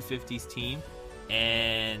 250's team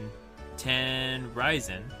and 10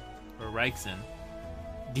 Ryzen or Ryzen.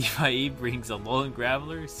 DeFi brings Alolan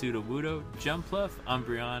Graveler, Sudowoodo, Jumpluff,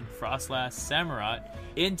 Umbreon, Frostlass, Samurott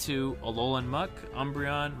into Alolan Muck,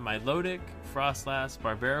 Umbreon, Milotic, Frostlass,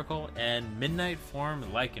 Barbaracle, and Midnight Form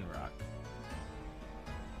Lycanroc.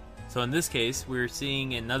 So in this case, we're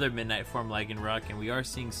seeing another Midnight Form Lycanroc, and we are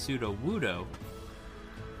seeing Sudowoodo.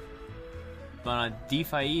 But on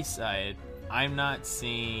DeFi side, I'm not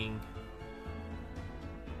seeing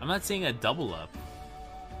a double up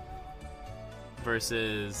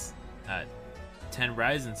versus 10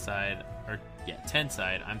 Ryzen side, 10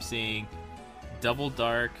 side. I'm seeing double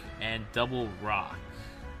Dark and double Rock.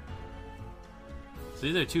 So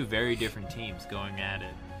these are two very different teams going at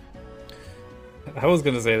it. I was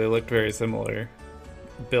going to say they looked very similar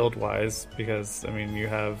build-wise because, I mean, you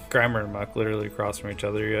have Grimer and Muck literally across from each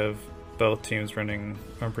other. You have both teams running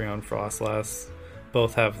Umbreon, Frostlass.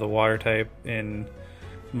 Both have the water type in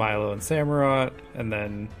Milo and Samurott. And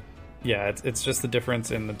then, yeah, it's just the difference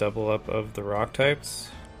in the double up of the rock types.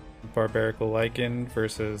 Barbaracle Lycan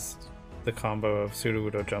versus the combo of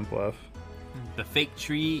Sudowoodo Jumpluff. The fake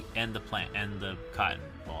tree and the plant and the cotton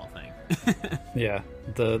ball thing. Yeah,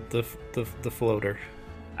 the floater.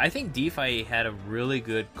 I think DeFi had a really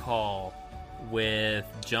good call with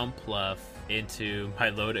Jumpluff into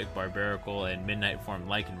Milotic, Barbaracle, and Midnight Form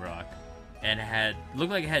Lycanroc, and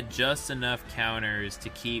looked like it had just enough counters to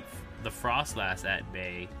keep the Frostlass at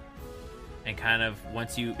bay. And kind of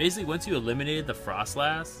once you eliminated the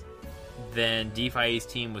Frostlass, then DeFi's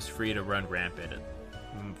team was free to run rampant.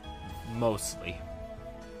 Mostly.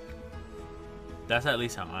 That's at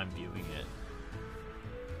least how I'm viewing it.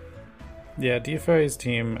 Yeah, DeFi's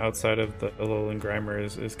team outside of the Alolan Grimer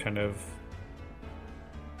is kind of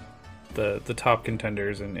the top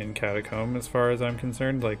contenders in Catacomb as far as I'm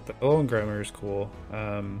concerned. Like, the Alolan Grimer is cool.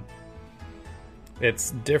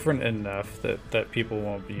 It's different enough that people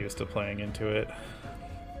won't be used to playing into it.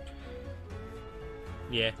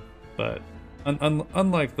 Yeah. But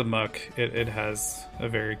unlike the Muck, it has a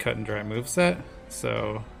very cut and dry moveset,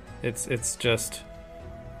 so it's just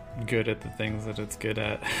good at the things that it's good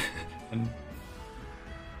at. And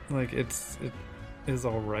like it is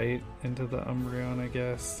alright into the Umbreon, I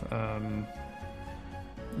guess.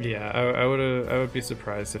 Yeah, I would be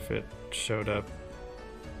surprised if it showed up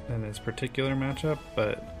in this particular matchup,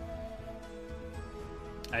 but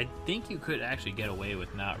I think you could actually get away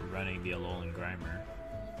with not running the Alolan Grimer.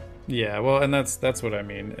 Yeah, well, and that's what I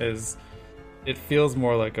mean, is it feels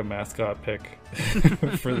more like a mascot pick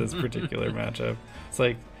for this particular matchup. It's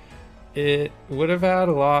like, it would have had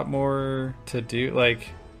a lot more to do. Like,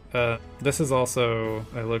 this is also,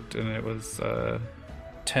 I looked and it was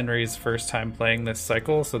Tenry's first time playing this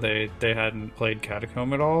cycle, so they hadn't played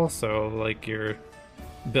Catacomb at all, so like you're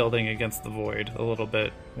building against the void a little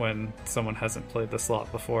bit when someone hasn't played the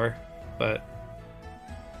slot before. But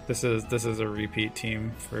this is a repeat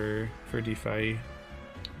team for DeFi.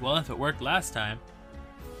 Well, if it worked last time.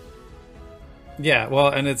 Yeah, well,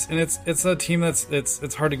 and it's a team that's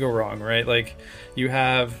it's hard to go wrong, right? Like, you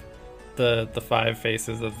have the 5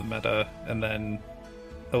 faces of the meta, and then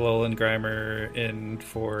Alolan Grimer in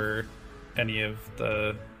for any of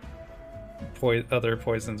the other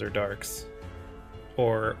poisons or darks,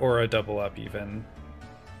 or a double up even.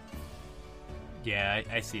 Yeah,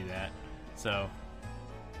 I see that. So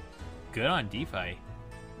good on DeFi.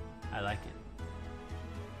 I like it.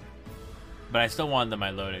 But I still want the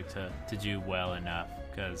Milotic to do well enough,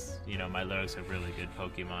 because, you know, Milotics are really good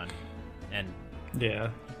Pokemon. And yeah.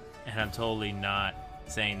 And I'm totally not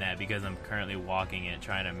saying that because I'm currently walking it,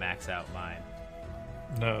 trying to max out mine.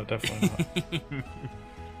 No, definitely not.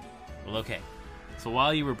 Well, okay. So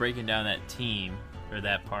while you were breaking down that team, or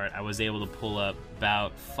that part, I was able to pull up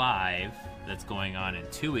Bout 5 that's going on in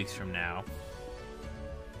 2 weeks from now.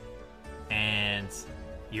 And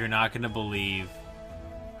you're not going to believe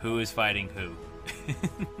who is fighting who.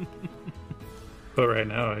 But right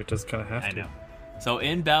now, I just kind of have to. I know. So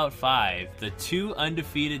in Bout 5, the 2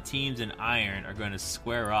 undefeated teams in Iron are going to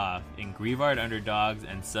square off in Greavard Underdogs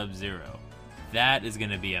and Sub-Zero. That is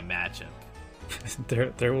going to be a matchup.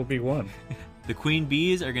 There will be one. The Queen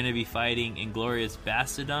Bees are going to be fighting Inglorious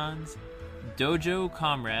Bastodons. Dojo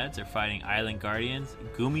Comrades are fighting Island Guardians.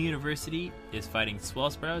 Gumi University is fighting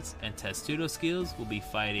Swellsprouts. And Testudo Skills will be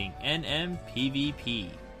fighting NMPVP.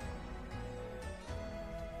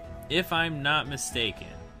 If I'm not mistaken,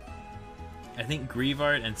 I think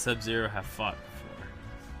Grievard and Sub-Zero have fought before.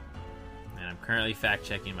 And I'm currently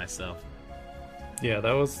fact-checking myself. Yeah,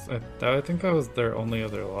 I think that was their only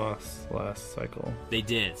other loss last cycle. They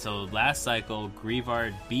did. So last cycle,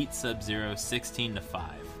 Grievard beat Sub-Zero 16-5.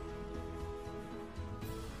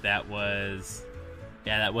 That was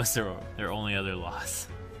their only other loss.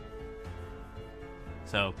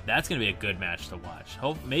 So that's going to be a good match to watch.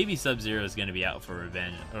 Maybe Sub-Zero is going to be out for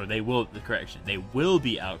revenge, or they will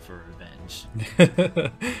be out for revenge.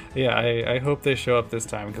 Yeah, I hope they show up this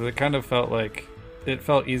time, because it kind of felt like it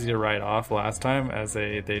felt easy to write off last time, as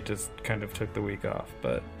they just kind of took the week off.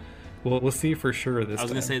 But we'll see for sure this time. I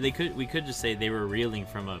was going to say we could just say they were reeling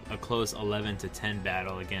from a close 11-10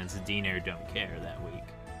 battle against Diner Don't Care that week.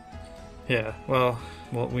 Yeah, well,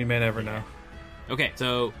 we may never know. Okay,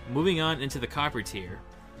 so moving on into the copper tier,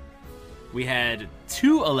 we had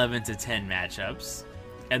 2 11-10 matchups,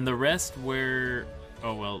 and the rest were,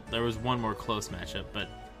 there was one more close matchup, but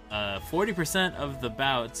 40% of the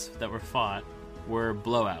bouts that were fought were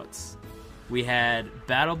blowouts. We had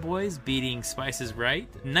Battle Boys beating Spice is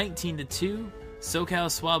Right 19-2. SoCal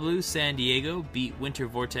Swablu San Diego beat Winter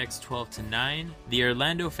Vortex 12-9. The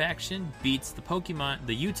Orlando faction beats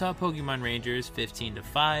the Utah Pokemon Rangers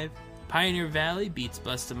 15-5. Pioneer Valley beats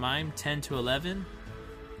Busta Mime 10-11.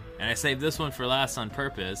 And I saved this one for last on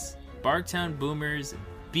purpose. Barktown Boomers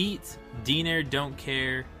beat Diner Don't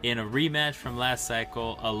Care in a rematch from last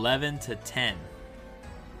cycle 11-10.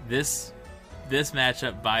 This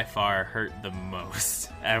matchup by far hurt the most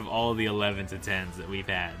out of all the 11-10s that we've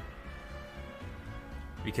had,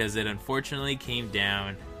 because it unfortunately came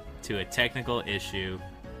down to a technical issue,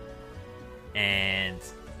 and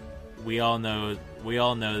we all know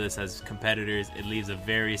this as competitors. It leaves a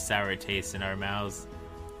very sour taste in our mouths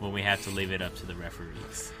when we have to leave it up to the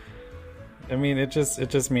referees. I mean, it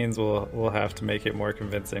just means we'll have to make it more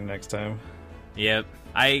convincing next time. Yep,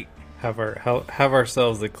 I have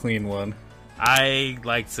ourselves a clean one. I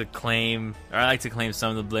like to claim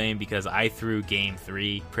some of the blame because I threw Game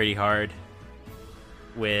 3 pretty hard.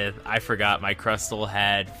 I forgot my Crustle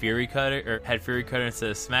had Fury Cutter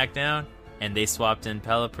instead of Smackdown, and they swapped in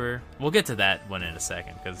Pelipper. We'll get to that one in a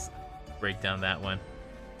second, because break down that one.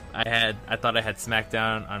 I thought I had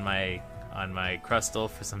Smackdown on my Crustle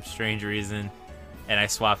for some strange reason, and I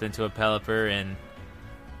swapped into a Pelipper, and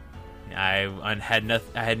I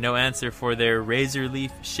had no answer for their Razor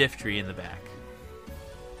Leaf Shiftry in the back.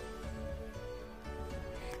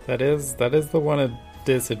 That is the one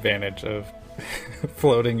disadvantage of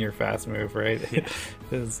floating your fast move, right?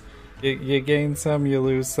 Is you gain some, you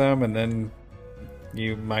lose some, and then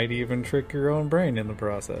you might even trick your own brain in the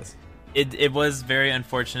process. It was very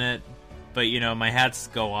unfortunate, but my hats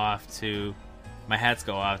go off to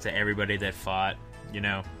everybody that fought.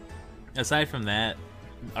 Aside from that,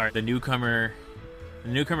 the newcomer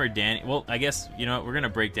Danny. Well, I guess we're gonna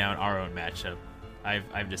break down our own matchup.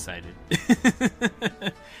 I've decided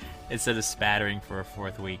instead of spattering for a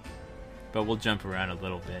fourth week, but we'll jump around a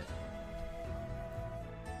little bit.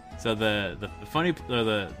 So the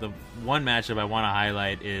one matchup I want to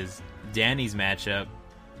highlight is Danny's matchup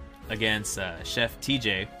against Chef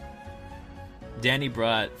TJ. Danny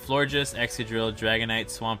brought Florges, Excadrill, Dragonite,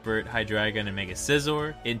 Swampert, Hydreigon, and Mega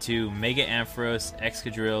Scizor into Mega Ampharos,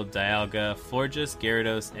 Excadrill, Dialga, Florges,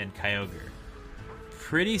 Gyarados, and Kyogre.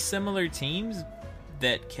 Pretty similar teams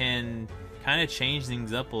that can kind of change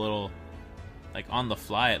things up a little, like on the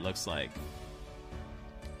fly, it looks like.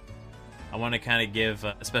 I want to kind of give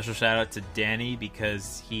a special shout out to Danny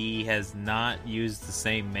because he has not used the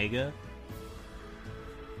same Mega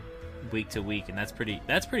week to week, and that's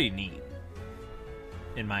pretty neat,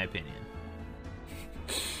 in my opinion.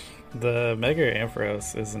 The Mega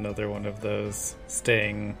Ampharos is another one of those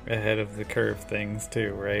staying ahead of the curve things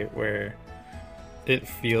too, right? Where it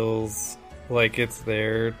feels like it's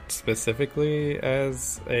there specifically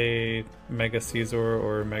as a Mega Scizor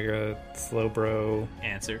or Mega Slowbro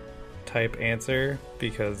type answer,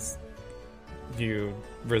 because you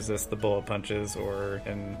resist the bullet punches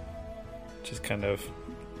and just kind of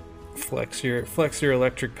flex your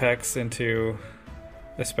electric pecs into,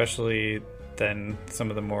 especially then some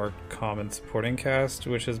of the more common supporting cast,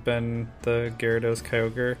 which has been the Gyarados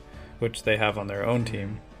Kyogre, which they have on their own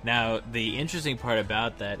team. Now, the interesting part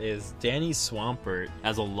about that is Danny's Swampert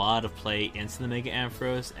has a lot of play into the Mega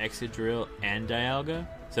Ampharos, Excadrill, and Dialga,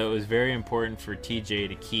 so it was very important for TJ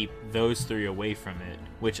to keep those three away from it,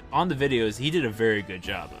 which on the videos he did a very good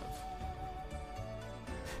job of.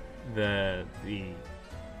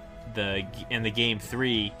 In the game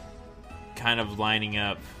 3, kind of lining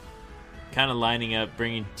up,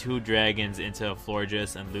 bringing two dragons into a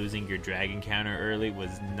Florges and losing your dragon counter early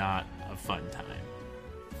was not a fun time.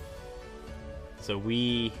 So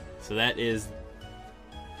that is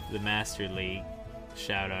the Master League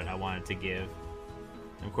shout out I wanted to give.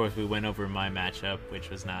 Of course, we went over my matchup, which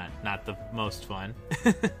was not the most fun.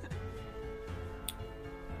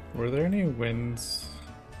 Were there any wins?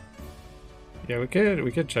 Yeah,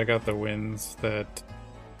 we could check out the wins that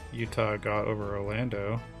Utah got over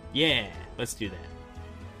Orlando. Yeah, let's do that.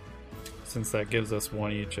 Since that gives us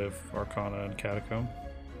one each of Arcana and Catacomb.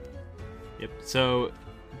 Yep. So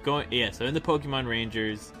in the Pokemon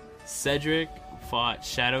Rangers, Cedric fought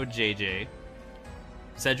Shadow JJ.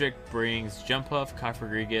 Cedric brings Jumpluff,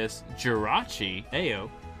 Cofagrigus, Jirachi,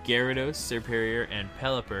 Ayo, Gyarados, Serperior, and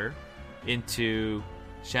Pelipper into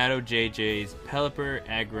Shadow JJ's Pelipper,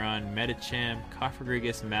 Aggron, Medicham,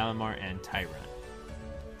 Cofagrigus, Malamar, and Tyrunt.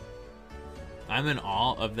 I'm in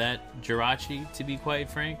awe of that Jirachi, to be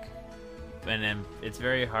quite frank. And it's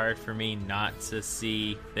very hard for me not to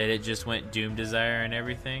see that it just went Doom Desire and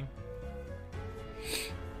everything.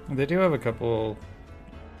 They do have a couple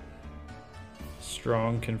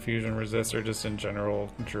strong Confusion Resist, or just in general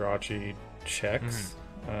Jirachi checks.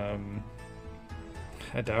 I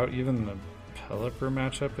doubt even the Pelipper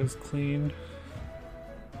matchup is clean,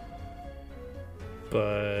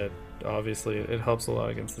 but obviously it helps a lot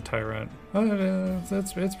against the Tyrunt.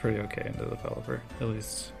 It's pretty okay into the Pelipper, at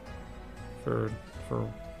least for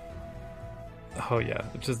oh yeah,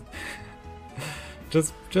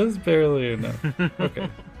 just barely enough. Okay,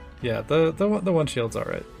 yeah, the one shield's all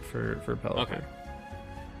right for Pelipper. Okay.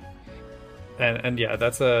 And yeah,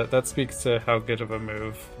 that speaks to how good of a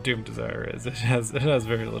move Doom Desire is. It has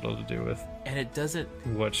very little to do with, and it doesn't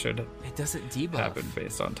debuff happen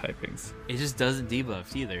based on typings. It just doesn't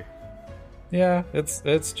debuff either. Yeah, it's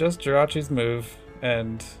just Jirachi's move,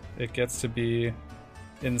 and it gets to be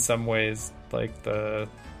in some ways like the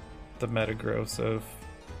Metagross of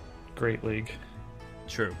Great League.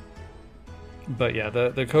 True. But yeah,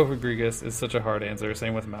 the Cofagrigus is such a hard answer.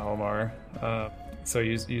 Same with Malamar. So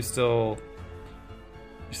you still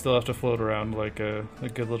have to float around like a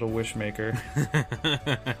good little wish maker.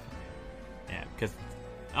 Yeah, because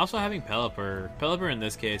also having Pelipper in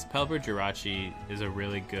this case, Pelipper Jirachi is a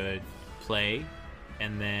really good play,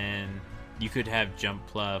 and then you could have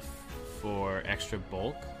Jumpluff for extra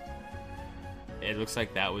bulk. It looks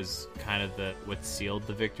like that was kind of what sealed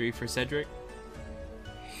the victory for Cedric.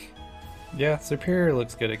 Yeah, Serperior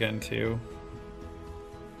looks good again too.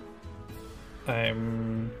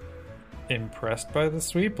 I'm impressed by the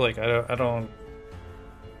sweep. Like I don't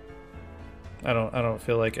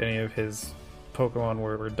feel like any of his Pokemon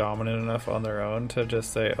were dominant enough on their own to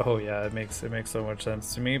just say, "Oh yeah, it makes so much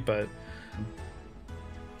sense to me." But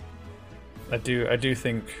I do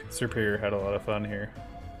think Serperior had a lot of fun here.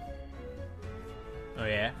 Oh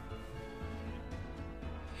yeah.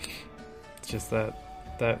 It's just that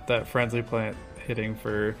Frenzy Plant hitting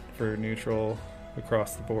for neutral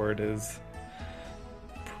across the board is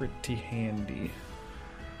pretty handy.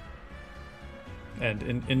 And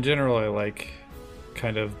in general, I like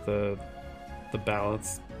kind of the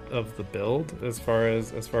balance of the build as far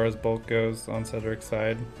as bulk goes on Cedric's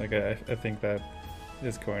side. Like I think that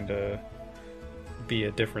is going to be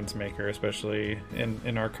a difference maker, especially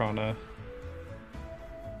in Arcana.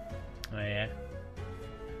 Oh yeah.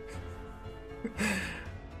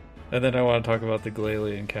 And then I want to talk about the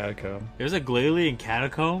Glalie and Catacomb. There's a Glalie and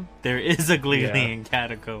Catacomb? There is a Glalie and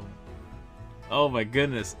Catacomb. Oh my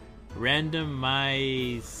goodness.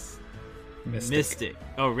 Randomize Mystic.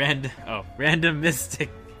 Random Mystic.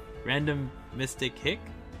 Random Mystic Hick?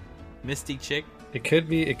 Misty Chick? It could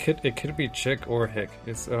be Chick or Hick.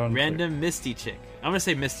 It's Random Misty Chick. I'm gonna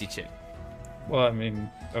say Misty Chick. Well, I mean,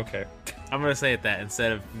 okay. I'm gonna say it that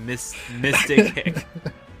instead of Mystic Hick.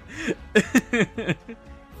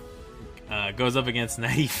 Goes up against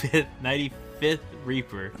 95th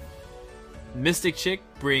Reaper. Mystic Chick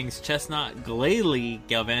brings Chestnut, Glalie,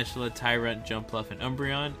 Galvantula, Tyrunt, Jumpluff, and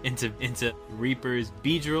Umbreon into Reaper's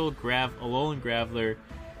Beedrill, Alolan Graveler,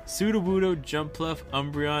 Sudowoodo, Jumpluff,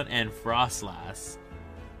 Umbreon, and Frostlass.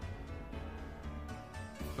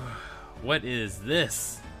 What is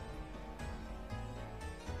this?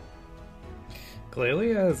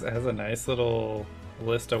 Glalie has a nice little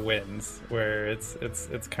list of wins where it's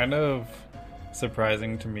kind of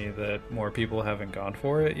surprising to me that more people haven't gone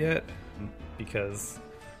for it yet, because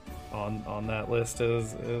on that list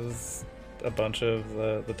is a bunch of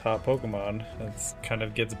the top Pokemon. It's kind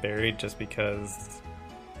of gets buried just because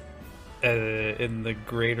in the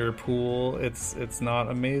greater pool it's not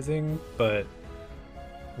amazing, but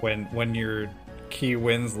when your key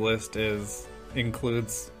wins list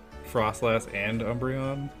includes Frostlass and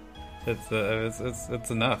Umbreon,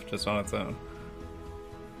 It's enough just on its own.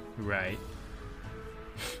 Right.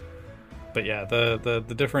 But yeah,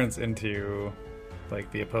 the difference into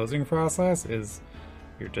like the opposing process is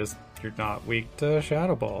you're not weak to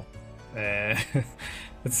Shadow Ball, and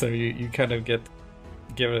so you kind of give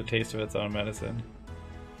it a taste of its own medicine.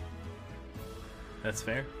 That's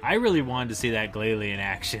fair. I really wanted to see that Glalie in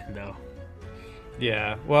action, though.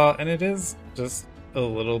 Yeah, well, and it is just a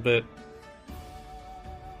little bit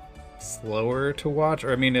slower to watch.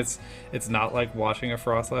 Or I mean, it's not like watching a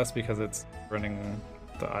Frostlass because it's running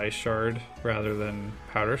the Ice Shard rather than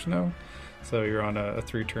Powder Snow. So you're on a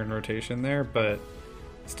 3-turn rotation there, but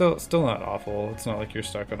still not awful. It's not like you're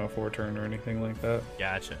stuck on a 4-turn or anything like that.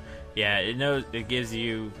 Gotcha. Yeah, it gives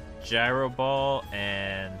you Gyro Ball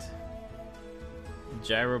and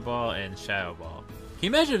Shadow Ball. Can you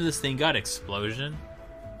imagine if this thing got Explosion?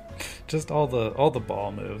 Just all the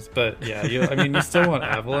ball moves, but yeah, you still want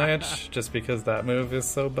Avalanche just because that move is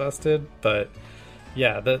so busted. But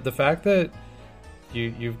yeah, the fact that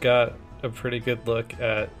you've got a pretty good look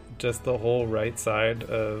at just the whole right side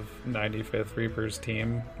of 95th Reaper's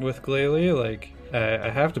team with Glalie, like I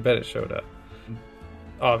have to bet it showed up.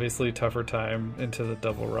 Obviously, tougher time into the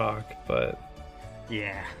double rock, but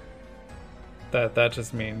yeah, that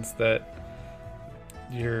just means that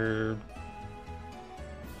you're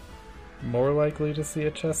more likely to see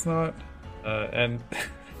a Chestnut, and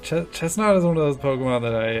Chestnut is one of those Pokemon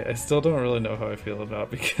that I still don't really know how I feel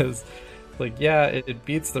about, because like, yeah, it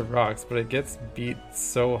beats the rocks, but it gets beat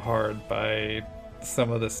so hard by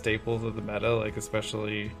some of the staples of the meta, like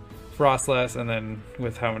especially Frostlass, and then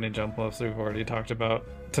with how many jump lifts we've already talked about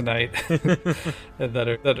tonight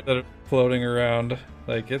that are floating around,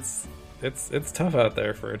 like it's tough out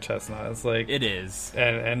there for a Chestnut. It's like it is,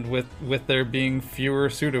 and with there being fewer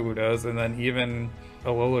Sudowoodos, and then even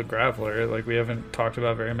Alola Graveler, like we haven't talked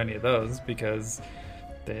about very many of those because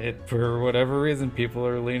for whatever reason people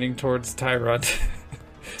are leaning towards Tyrunt.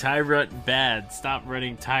 Tyrunt bad. Stop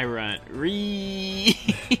running Tyrunt.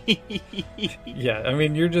 Yeah, I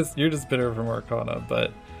mean you're just bitter from Arcana,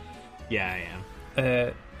 but yeah, I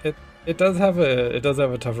am. It does have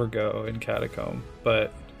a tougher go in Catacomb,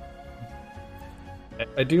 but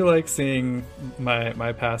I do like seeing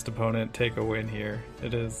my past opponent take a win here.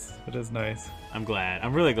 It is nice. I'm glad.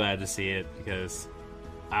 I'm really glad to see it, because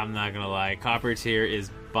I'm not gonna lie, Copper tier is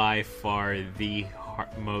by far the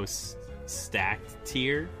most stacked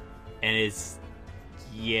tier, and it's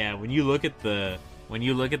when you look at the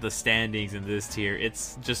standings in this tier,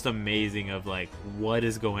 it's just amazing of like what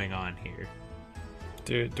is going on here.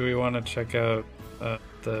 Do we want to check out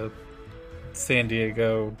the San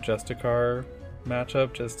Diego Justicar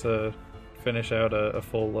matchup just to finish out a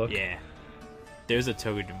full look? Yeah, there's a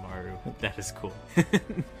Togedemaru. That is cool.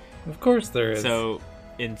 Of course there is. So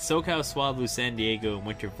in SoCal Swablu, San Diego, and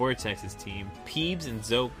Winter Vortex's team, Peebs and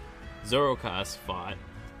Zorokas fought.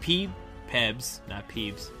 Pebs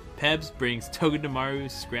brings Togedemaru,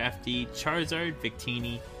 Scrafty, Charizard,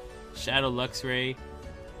 Victini, Shadow Luxray,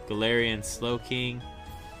 Galarian Slowking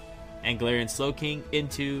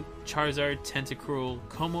into Charizard, Tentacruel,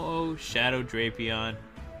 Kommo-o, Shadow Drapion,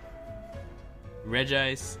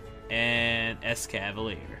 Regice, and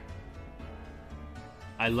Escavalier.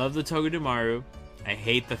 I love the Togedemaru. I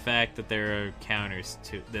hate the fact that there's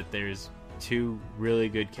two really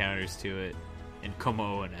good counters to it in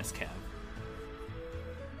Kommo-o and Escav.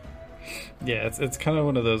 Yeah, it's kind of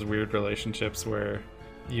one of those weird relationships where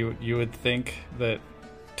you would think that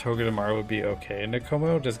Togedemaru would be okay into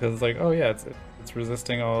Kommo-o just because it's like, oh yeah, it's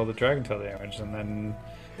resisting all the Dragon Tail damage, and then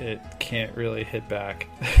it can't really hit back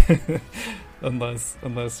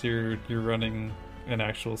unless you're running an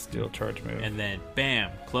actual Steel Charge move. And then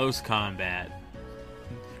bam, close combat.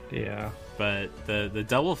 Yeah. But the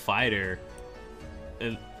double fighter,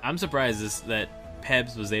 I'm surprised that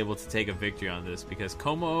Pebs was able to take a victory on this, because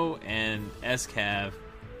Kommo-o and Escav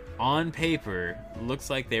on paper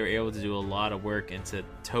looks like they were able to do a lot of work into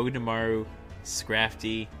Togedemaru,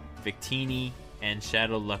 Scrafty, Victini, and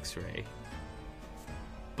Shadow Luxray.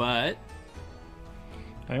 But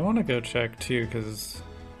I want to go check too, because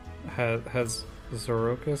has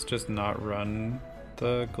Zorokas just not run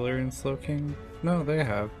the Galarian Slowking? No, they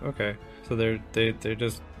have. Okay, so they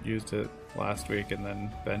just used it last week and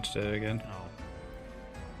then benched it again. Oh.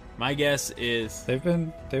 My guess is they've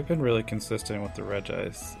been really consistent with the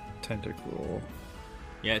Regice. Tentacruel.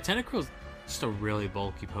 Yeah, Tentacruel's just a really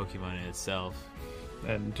bulky Pokemon in itself.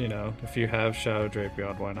 And, if you have Shadow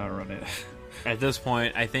Drapion, why not run it? At this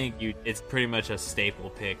point, I think it's pretty much a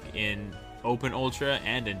staple pick in Open Ultra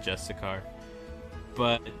and in Justicar.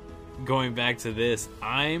 But going back to this,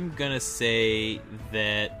 I'm going to say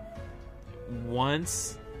that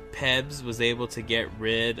once Pebs was able to get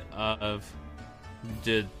rid of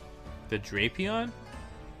the Drapion,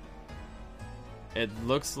 it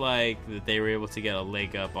looks like that they were able to get a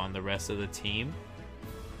leg up on the rest of the team,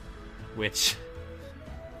 which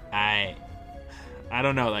I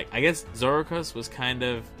don't know. Like, I guess Zoroark was kind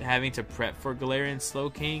of having to prep for Galarian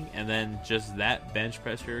Slowking, and then just that bench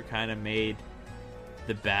pressure kind of made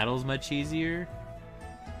the battles much easier.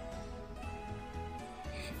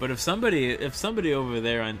 But if somebody over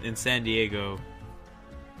there in San Diego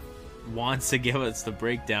wants to give us the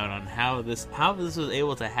breakdown on how this was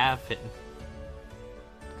able to happen,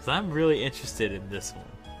 because I'm really interested in this one.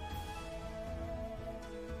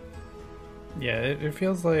 Yeah, it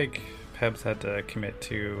feels like Pebs had to commit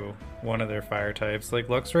to one of their fire types. Like,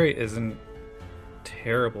 Luxray isn't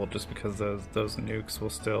terrible just because those nukes will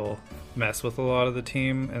still mess with a lot of the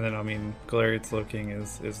team. And then, I mean, Galarian Slowking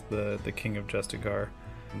is the king of Justicar.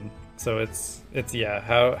 So it's yeah,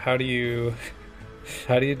 how do you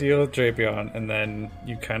deal with Drapion, and then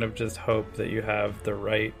you kind of just hope that you have the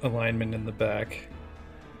right alignment in the back.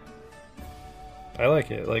 I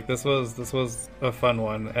like it. Like, this was a fun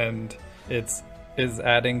one, and is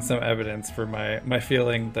adding some evidence for my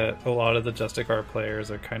feeling that a lot of the Justicar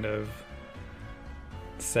players are kind of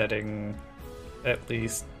setting at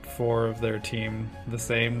least 4 of their team the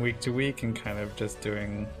same week to week and kind of just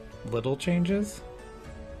doing little changes.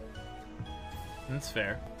 That's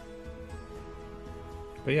fair.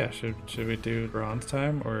 But yeah, should we do bronze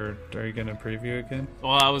time, or are you gonna preview again?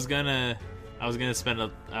 Well, I was gonna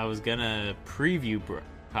preview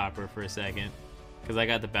Copper for a second, because I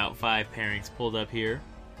got the Bout 5 pairings pulled up here.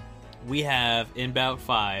 We have in Bout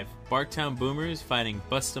 5 Barktown Boomers fighting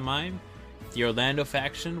Bustamime. The Orlando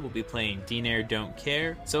faction will be playing Dinair Don't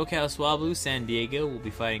Care. SoCal Swablu San Diego will be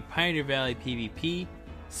fighting Pioneer Valley PvP.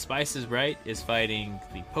 Spices Right is fighting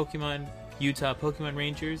the Utah Pokemon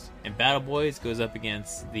Rangers, and Battle Boys goes up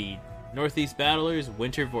against the Northeast Battlers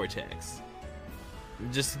Winter Vortex.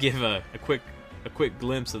 Just to give a quick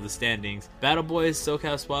glimpse of the standings, Battle Boys,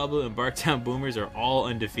 SoCal Swablu, and Barktown Boomers are all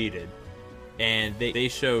undefeated, and they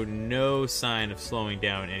show no sign of slowing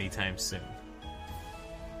down anytime soon.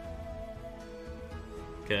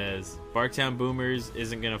 Because Barktown Boomers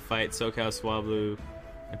isn't going to fight SoCal Swablu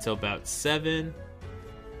until about 7,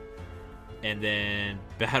 and then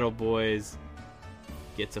Battle Boys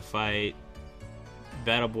get to fight.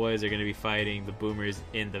 Battle Boys are going to be fighting the Boomers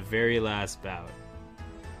in the very last bout.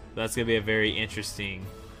 That's going to be a very interesting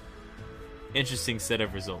set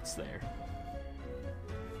of results there.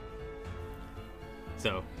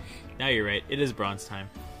 So, now you're right. It is bronze time.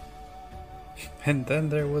 And then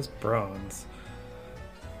there was bronze.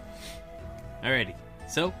 Alrighty.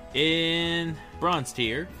 So, in bronze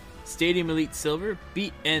tier, Stadium Elite Silver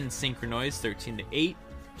beat N Synchronoise 13-8.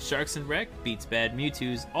 Sharks and Wreck beats Bad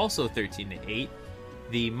Mewtwo's also 13-8.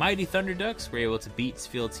 The Mighty Thunderducks were able to beat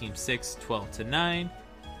Field Team 6 12-9.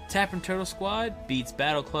 Tapper Turtle Squad beats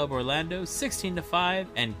Battle Club Orlando 16-5,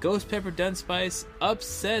 and Ghost Pepper Dunspice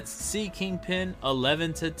upsets Sea Kingpin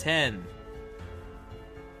 11-10.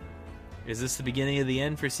 Is this the beginning of the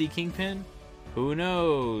end for Sea Kingpin? Who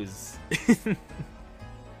knows?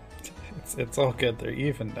 It's all good. They're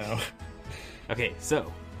even now. Okay,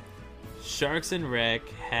 so Sharks and Wreck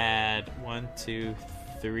had 1, 2,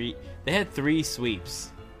 3. They had 3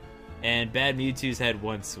 sweeps, and Bad Mewtwo's had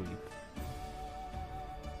 1 sweep.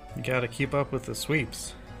 You gotta keep up with the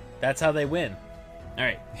sweeps. That's how they win. All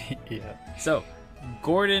right. Yeah. So,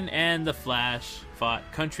 Gordon and the Flash fought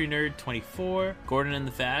Country Nerd 24. Gordon and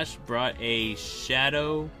the Flash brought a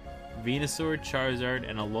Shadow, Venusaur, Charizard,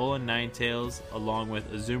 and Alolan Ninetales, along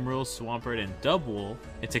with Azumarill, Swampert, and Dubwool,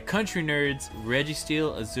 into Country Nerd's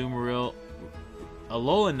Registeel, Azumarill,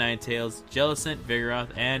 Alolan Ninetales, Jellicent, Vigoroth,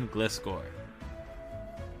 and Gliscor.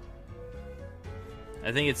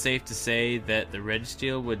 I think it's safe to say that the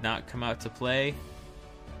Registeel would not come out to play.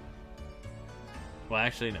 Well,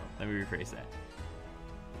 actually, no. Let me rephrase that.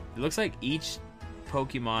 It looks like each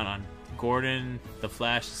Pokemon on Gordon the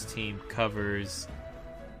Flash's team covers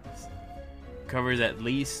at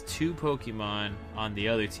least 2 Pokemon on the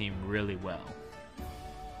other team really well.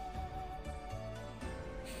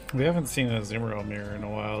 We haven't seen a Azumarill mirror in a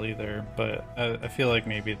while either, but I feel like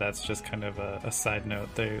maybe that's just kind of a side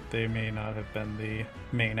note. They may not have been the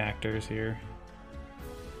main actors here.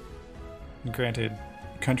 Granted,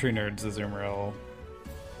 Country Nerd's Azumarill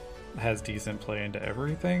has decent play into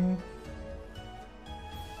everything.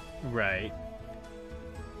 Right.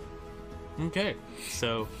 Okay,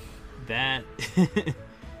 so that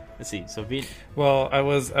let's see. So well, I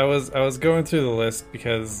was going through the list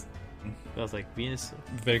because I was like Venus,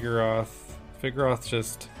 Vigoroth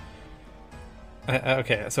just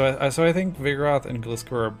Okay, so I think Vigoroth and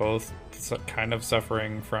Gliscor are both kind of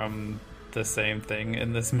suffering from the same thing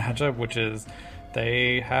in this matchup, which is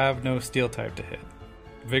they have no steel type to hit.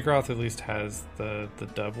 Vigoroth at least has the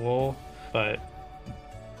double, but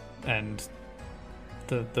and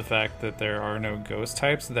the fact that there are no ghost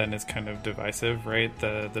types then is kind of divisive, right?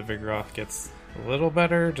 The Vigoroth gets a little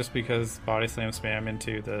better just because body slam spam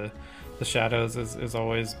into the shadows is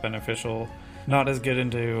always beneficial. Not as good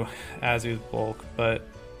into Azu's bulk, but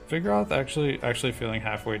Vigoroth actually feeling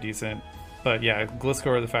halfway decent. But yeah,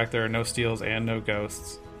 Gliscor, the fact there are no steals and no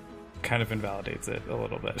ghosts kind of invalidates it a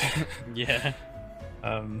little bit. Yeah.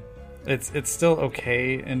 It's still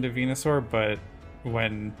okay into Venusaur, but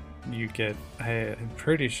when you get, I'm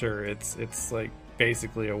pretty sure it's like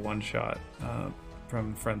basically a one shot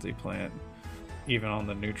from Frenzy Plant, even on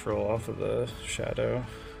the neutral off of the shadow.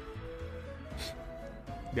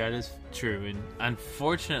 That is true, and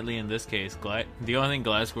unfortunately in this case, the only thing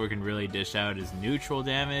Gliscor can really dish out is neutral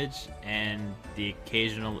damage and the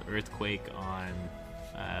occasional earthquake on,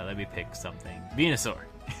 let me pick something, Venusaur.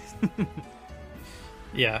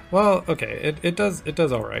 Yeah, well, okay, it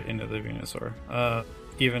does all right into the Venusaur,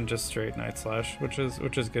 even just straight Night Slash, which is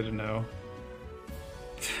good to know.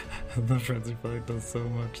 The Frenzy Plant does so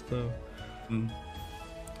much though.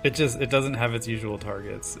 It doesn't have its usual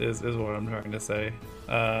targets, is what I'm trying to say.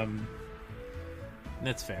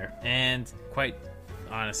 That's fair. And quite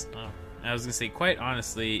honestly,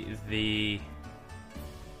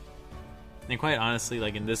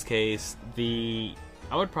 like in this case, I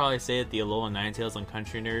would probably say that the Alolan Ninetales on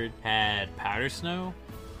Country Nerd had Powder Snow,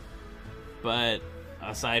 but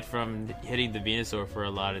aside from hitting the Venusaur for a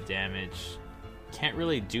lot of damage, can't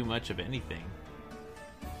really do much of anything.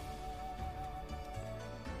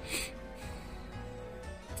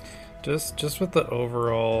 Just with the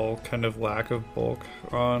overall kind of lack of bulk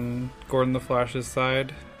on Gordon the Flash's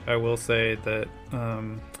side, I will say that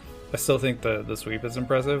I still think the sweep is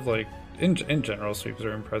impressive. Like in general, sweeps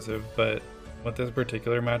are impressive, but with this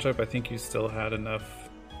particular matchup, I think you still had enough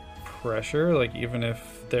pressure. Like even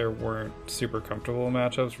if there weren't super comfortable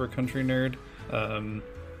matchups for Country Nerd,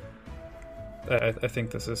 I think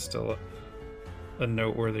this is still a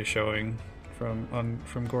noteworthy showing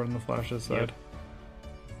from Gordon the Flash's side. Yep.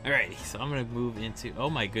 Alrighty, so I'm gonna move into. Oh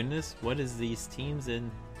my goodness, what is these teams in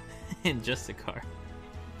Justicar?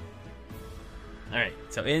 Alright,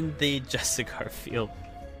 so in the Justicar field,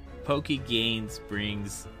 Pokegains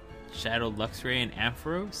brings Shadow Luxray and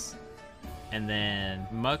Ampharos, and then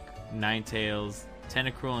Muck, Ninetales,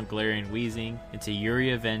 Tentacruel, and Galarian Weezing into Yuri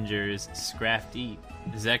Avengers, Scrafty,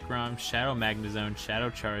 Zekrom, Shadow Magnezone, Shadow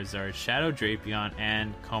Charizard, Shadow Drapion,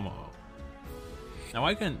 and Como. Now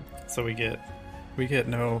I can. So we get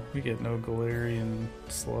no Galarian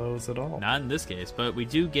slows at all. Not in this case, but we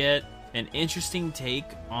do get an interesting take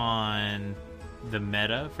on the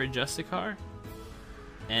meta for Justicar.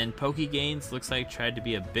 And Pokegains looks like tried to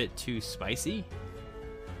be a bit too spicy.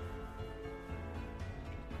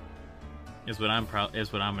 Is what I'm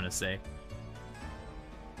gonna say.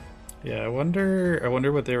 Yeah, I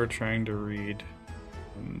wonder what they were trying to read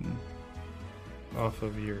off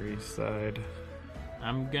of Yuri's side.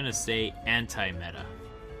 I'm gonna say anti-meta.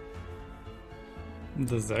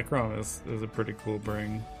 The Zekrom is a pretty cool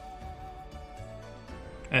bring.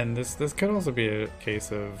 And this could also be a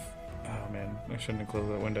case of, oh man, I shouldn't have closed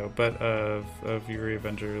that window, but of Yuri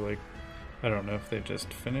Avenger, like, I don't know if they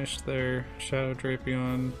just finished their Shadow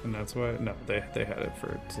Drapion, and that's why. No, they had it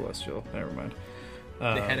for Celestial. Never mind.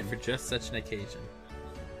 They had it for just such an occasion.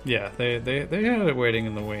 Yeah, they had it waiting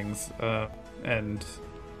in the wings, and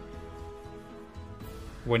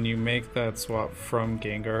when you make that swap from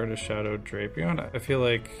Gengar to Shadow Drapion, I feel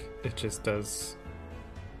like it just does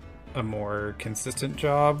a more consistent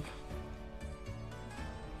job.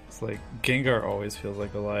 It's like Gengar always feels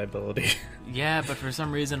like a liability. Yeah, but for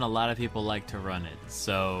some reason, a lot of people like to run it.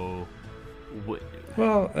 So,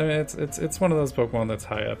 well, I mean, it's one of those Pokemon that's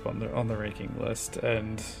high up on the ranking list,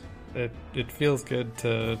 and it feels good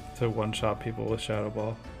to one shot people with Shadow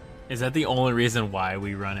Ball. Is that the only reason why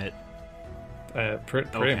we run it?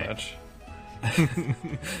 Pretty much.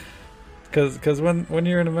 Because when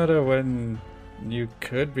you're in a meta when you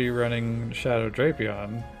could be running Shadow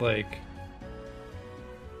Drapion, like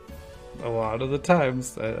a lot of the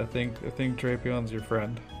times, I think Drapion's your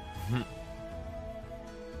friend.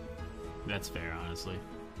 That's fair, honestly.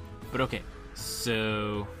 But okay,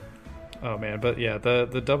 so. Oh man, but yeah,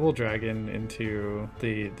 the double dragon into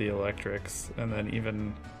the electrics, and then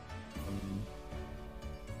even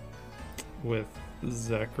with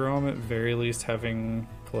Zekrom at very least having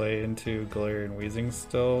play into Galarian Weezing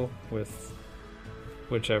still with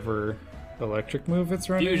whichever electric move it's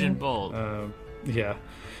running. Fusion Bolt. Yeah.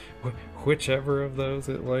 Whichever of those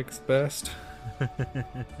it likes best.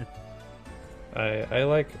 I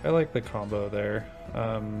like the combo there.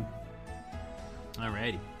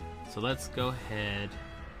 Alrighty. So let's go ahead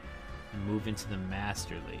and move into the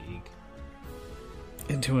Master League.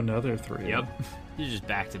 Into another 3-0. Yep. These are just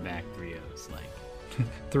back-to-back 3-0s. Like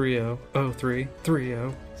 3-0. Oh,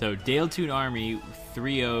 3-0. So Dale Toon Army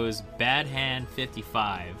 3-0s, Bad Hand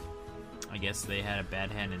 55. I guess they had a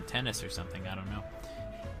bad hand in tennis or something. I don't know.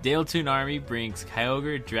 Dale Toon Army brings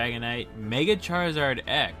Kyogre, Dragonite, Mega Charizard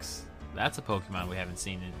X. That's a Pokemon we haven't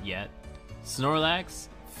seen it yet. Snorlax,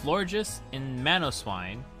 Florges, and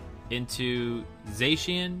Mamoswine into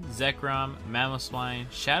Zacian, Zekrom, Mamoswine,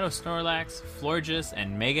 Shadow Snorlax, Florges,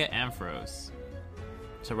 and Mega Ampharos.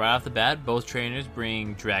 So right off the bat, both trainers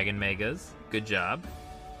bring Dragon Megas. Good job.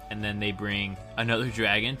 And then they bring another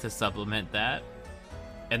Dragon to supplement that.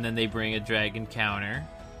 And then they bring a Dragon counter.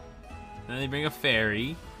 And then they bring a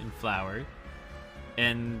Fairy in Flower.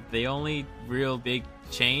 And the only real big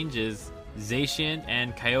change is Zacian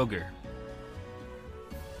and Kyogre.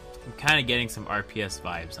 I'm kind of getting some RPS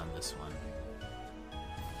vibes on this one.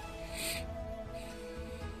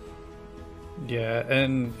 Yeah,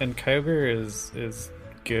 and Kyogre is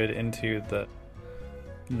good into the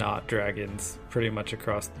not dragons pretty much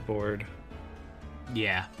across the board.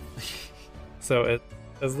 Yeah. So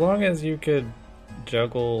as long as you could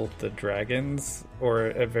juggle the dragons, or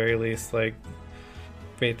at very least like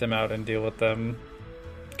bait them out and deal with them,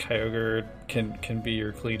 Kyogre can be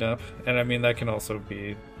your cleanup. And I mean that can also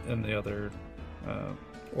be in the other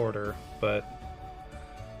order, but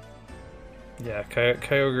yeah,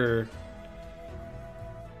 Kyogre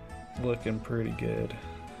looking pretty good.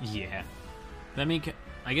 Yeah. I mean,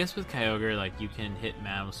 I guess with Kyogre, like, you can hit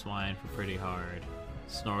Mamoswine for pretty hard.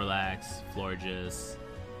 Snorlax, Florges.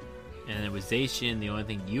 And then with Zacian, the only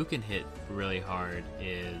thing you can hit really hard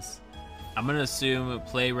is, I'm going to assume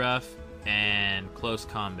Play Rough and Close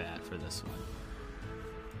Combat for this one.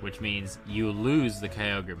 Which means you lose the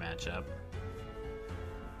Kyogre matchup.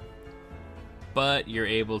 But you're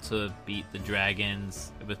able to beat the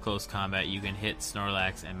dragons. With Close Combat, you can hit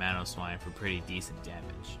Snorlax and Mamoswine for pretty decent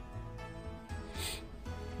damage.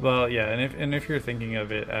 Well, yeah, and if you're thinking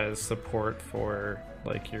of it as support for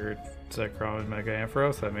like your Zekrom and Mega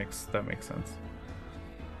Ampharos, that makes sense.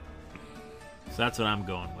 So that's what I'm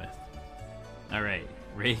going with. All right,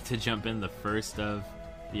 ready to jump in the first of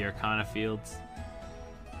the Arcana fields?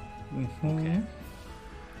 Mm-hmm. Okay.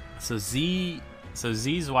 So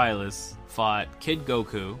Z's Wireless fought Kid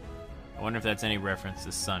Goku. I wonder if that's any reference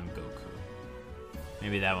to Son Goku.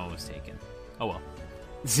 Maybe that one was taken. Oh well.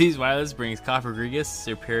 Z's Wireless brings Cofagrigus,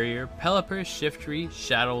 Serperior, Pelipper, Shiftry,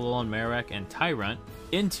 Shadow Alolan Marowak, and Tyrunt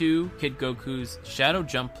into Kid Goku's Shadow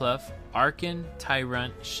Jumpluff, Arkin,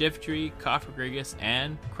 Tyrunt, Shiftry, Cofagrigus,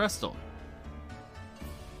 and Crustle.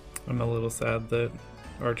 I'm a little sad that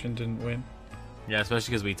Archon didn't win. Yeah,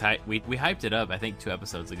 especially because we hyped it up, I think, 2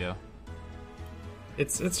 episodes ago.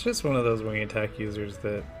 It's just one of those wing attack users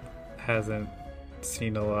that hasn't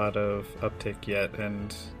seen a lot of uptick yet,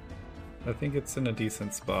 and I think it's in a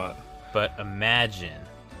decent spot. But imagine,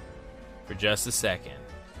 for just a second,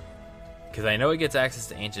 because I know it gets access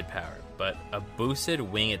to Ancient Power, but a boosted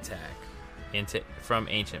wing attack from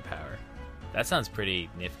Ancient Power. That sounds pretty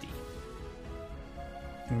nifty.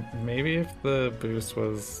 Maybe if the boost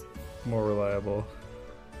was more reliable.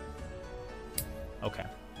 Okay.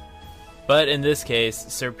 But in this case,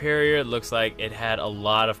 Serperior looks like it had a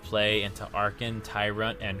lot of play into Arkin,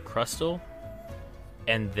 Tyrunt, and Crustle.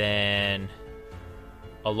 And then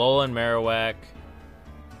Alolan Marowak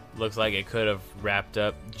looks like it could have wrapped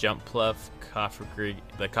up Jumpluff,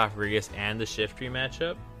 the Cofagrigus, and the Shiftry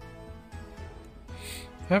matchup.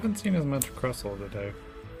 Haven't seen as much Crustle today.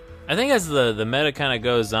 I think as the meta kind of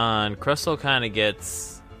goes on, Crustle kind of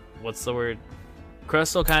gets... What's the word?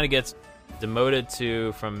 Crustle kind of gets demoted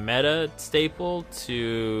from meta staple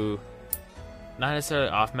to not necessarily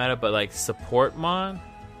off meta, but like support mon,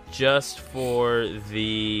 just for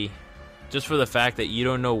the fact that you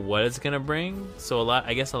don't know what it's gonna bring. So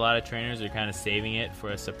I guess a lot of trainers are kind of saving it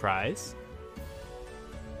for a surprise.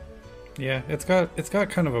 Yeah, it's got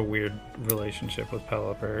kind of a weird relationship with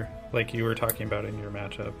Pelipper, like you were talking about in your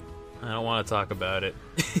matchup. I don't want to talk about it.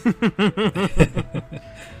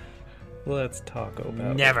 Let's talk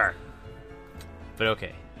about Never. it. But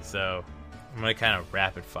okay, so I'm gonna kind of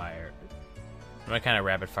rapid fire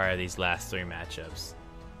these last 3 matchups.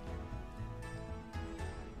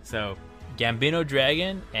 So Gambino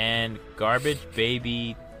Dragon and Garbage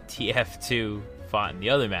Baby TF2 fought in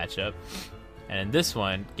the other matchup. And in this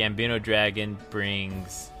one, Gambino Dragon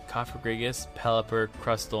brings Cofagrigus, Pelipper,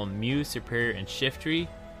 Crustle, Mew, Superior, and Shiftry.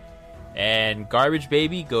 And Garbage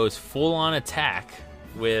Baby goes full on attack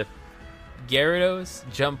with Gyarados,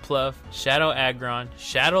 Jumpluff, Shadow Aggron,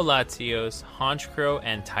 Shadow Latios, Honchkrow,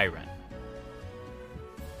 and Tyrant.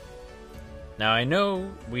 Now I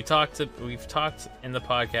know we've talked in the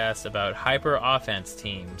podcast about hyper offense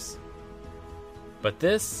teams, but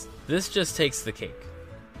this just takes the cake.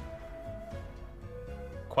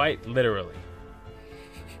 Quite literally.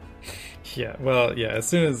 Yeah, well, yeah. As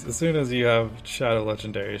soon as you have Shadow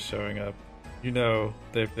Legendaries showing up, you know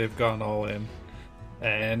they've gone all in,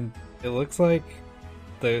 and it looks like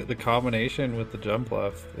the combination with the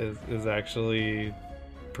Jumpluff is actually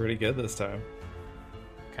pretty good this time.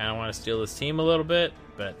 Kind of want to steal this team a little bit,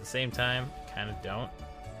 but at the same time, kind of don't.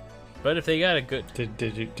 But if they got a good,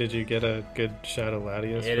 did you get a good Shadow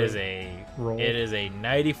Latios? It is a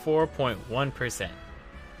 94.1%.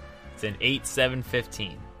 It's an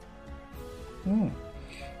 8/7/15.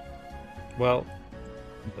 Well,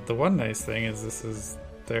 but the one nice thing is this is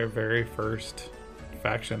their very first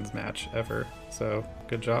factions match ever. So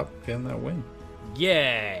good job getting that win.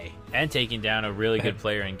 Yay! And taking down a really good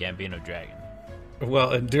player in Gambino Dragon.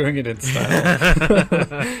 Well, and doing it in style.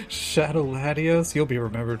 Shadow Latios, you'll be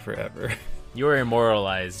remembered forever. You're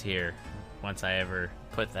immortalized here once I ever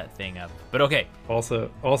put that thing up. But okay.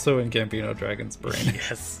 Also in Gambino Dragon's brain.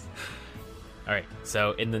 Yes. Alright,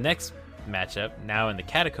 so in the next matchup, now in the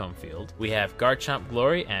Catacomb field, we have Garchomp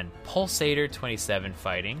Glory and Pulsator 27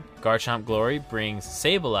 fighting. Garchomp Glory brings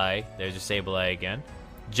Sableye, there's your Sableye again,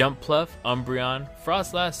 Jumpluff, Umbreon,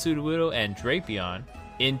 Frostlass, Sudowoodo, and Drapion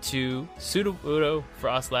into Sudowoodo,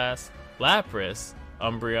 Frostlass, Lapras,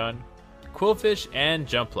 Umbreon, Quillfish, and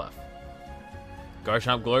Jumpluff.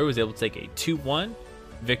 Garchomp Glory was able to take a 2-1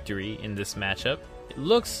 victory in this matchup. It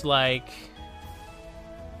looks like...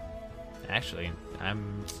 Actually,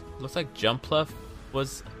 looks like Jumpluff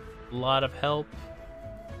was a lot of help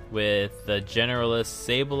with the Generalist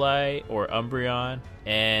Sableye or Umbreon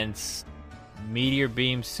and Meteor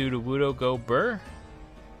Beam Sudowoodo go Burr.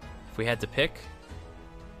 If we had to pick.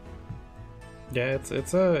 Yeah,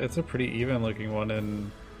 it's a pretty even looking one, and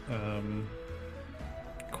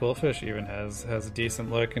Quillfish even has a decent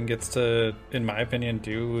look and gets to, in my opinion,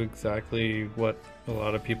 do exactly what a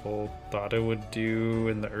lot of people thought it would do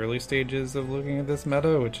in the early stages of looking at this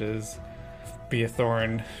meta, which is be a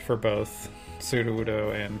thorn for both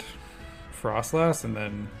Sudowoodo and Frostlass, and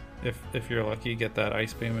then if you're lucky, get that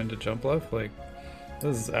Ice Beam into Jumpluff. Like,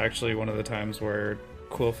 this is actually one of the times where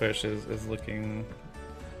Quillfish is looking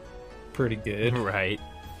pretty good. Right.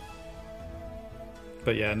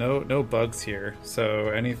 But yeah, no bugs here. So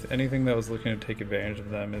anything that was looking to take advantage of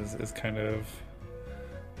them is kind of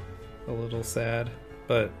a little sad.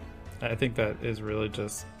 But I think that is really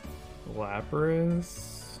just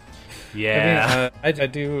Lapras. Yeah. I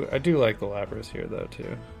do like the Lapras here though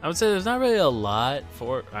too. I would say there's not really a lot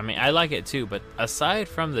for... I mean, I like it too, but aside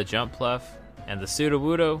from the Jumpluff and the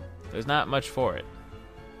Sudowoodo, there's not much for it.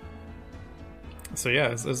 So yeah,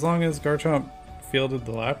 as long as Garchomp fielded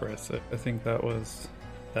the Lapras, I think that was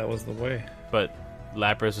the way. But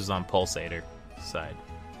Lapras was on Pulsator side.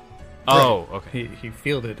 Right. Oh, okay. He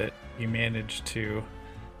fielded it. He managed to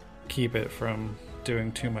keep it from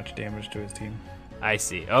doing too much damage to his team. I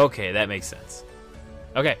see. Okay, that makes sense.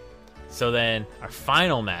 Okay, so then our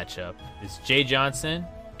final matchup is Jay Johnson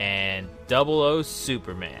and 00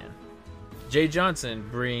 Superman. Jay Johnson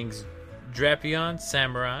brings Drapion,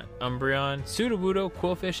 Samurott, Umbreon, Sudowoodo,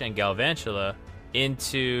 Quillfish, and Galvantula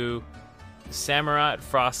into Samurott,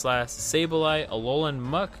 Frostlass, Sableye, Alolan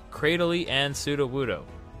Muck, Cradily, and Sudowoodo.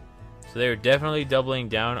 So they're definitely doubling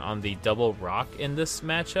down on the double rock in this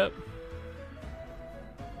matchup.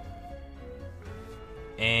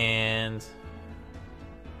 And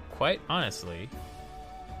quite honestly,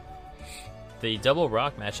 the double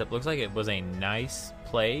rock matchup looks like it was a nice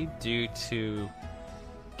play due to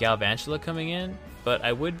Galvantula coming in, but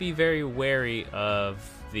I would be very wary of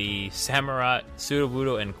the Samurott,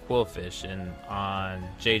 Sudowoodo, and Quillfish on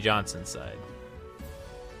Jay Johnson's side.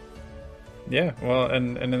 Yeah, well,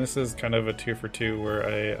 and this is kind of a 2 for 2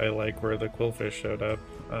 where I like where the Quillfish showed up.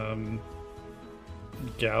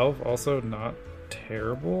 Galv also not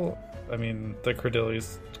terrible. I mean, the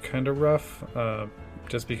Credily's kind of rough,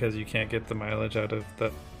 just because you can't get the mileage out of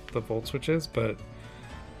the Volt Switches, but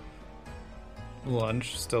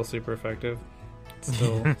Lunge still super effective.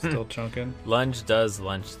 Still chunking. Lunge does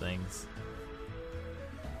lunge things.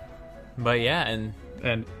 But yeah,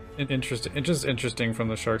 and interesting from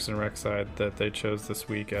the Sharks and Rex side that they chose this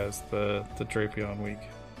week as the Drapion week.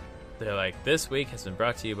 They're like, this week has been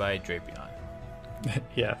brought to you by Drapion.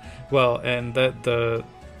 Yeah. Well, and that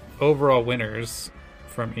overall winners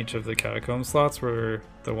from each of the Catacomb slots were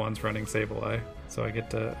the ones running Sableye. So I get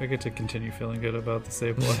to continue feeling good about the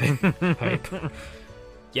Sableye hype.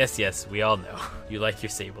 Yes, we all know you like your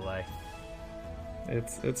Sableye.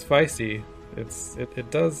 It's feisty.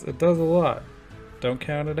 It does a lot. Don't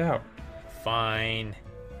count it out. Fine.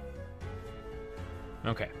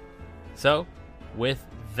 Okay. So, with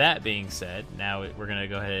that being said, now we're going to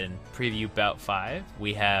go ahead and preview Bout 5.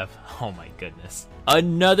 We have, oh my goodness,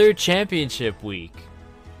 another championship week.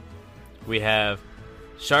 We have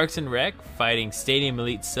Sharks and Rec fighting Stadium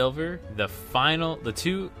Elite Silver, the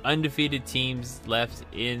two undefeated teams left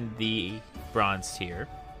in the bronze tier.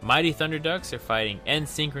 Mighty Thunder Ducks are fighting N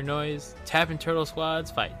Synchronoise. Tappin' Turtle Squads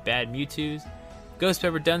fight Bad Mewtwo's. Ghost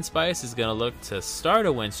Pepper Dunspice is going to look to start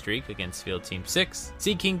a win streak against Field Team 6.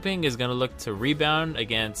 Sea Kingpin is going to look to rebound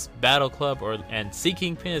against Battle Club, and Sea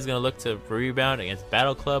Kingpin is going to look to rebound against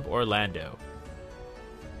Battle Club Orlando.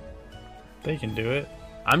 They can do it.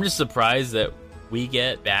 I'm just surprised that we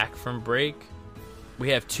get back from break. We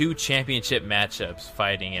have 2 championship matchups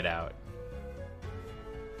fighting it out.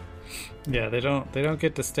 Yeah, they don't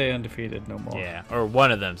get to stay undefeated no more. Yeah, or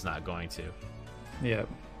one of them's not going to. Yeah.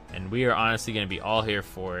 And we are honestly going to be all here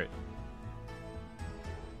for it.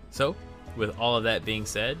 So, with all of that being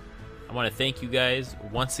said, I want to thank you guys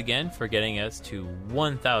once again for getting us to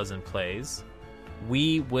 1,000 plays.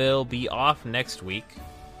 We will be off next week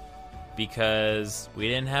because we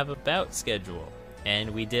didn't have a bout schedule. And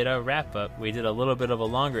we did a wrap-up. We did a little bit of a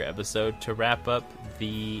longer episode to wrap up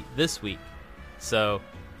this week. So,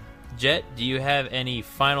 Jet, do you have any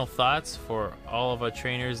final thoughts for all of our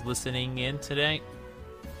trainers listening in today?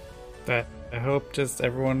 I hope just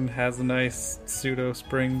everyone has a nice pseudo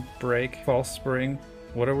spring break, false spring.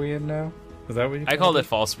 What are we in now? Is that what you? I called it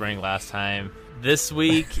false spring last time. This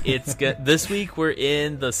week it's good. This week we're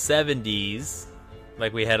in the 70s,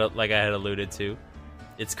 like I had alluded to.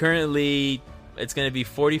 It's going to be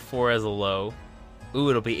 44 as a low. Ooh,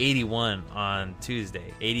 it'll be 81 on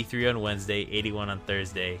Tuesday, 83 on Wednesday, 81 on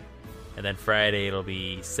Thursday, and then Friday it'll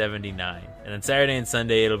be 79, and then Saturday and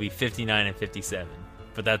Sunday it'll be 59 and 57.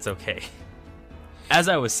 But that's okay. As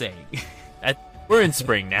I was saying, we're in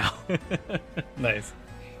spring now. Nice.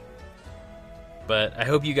 But I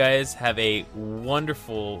hope you guys have a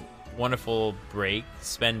wonderful, wonderful break.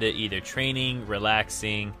 Spend it either training,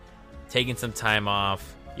 relaxing, taking some time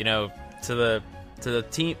off. You know, to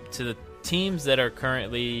the teams that are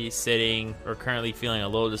currently sitting or currently feeling a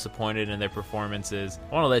little disappointed in their performances,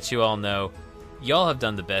 I want to let you all know, y'all have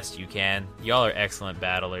done the best you can. Y'all are excellent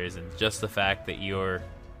battlers, and just the fact that you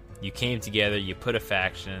came together, you put a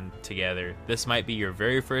faction together. This might be your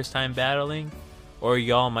very first time battling, or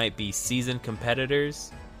y'all might be seasoned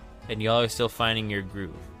competitors, and y'all are still finding your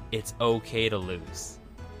groove. It's okay to lose.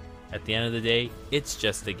 At the end of the day, it's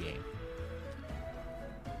just a game.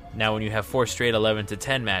 Now, when you have 4 straight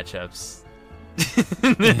 11-10 matchups,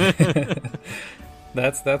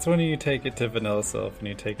 That's when you take it to Vanilla Sylph and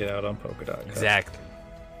you take it out on Polkadot. Exactly.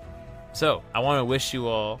 So, I want to wish you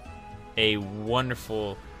all a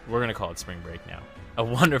wonderful, we're going to call it spring break now, a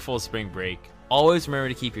wonderful spring break. Always remember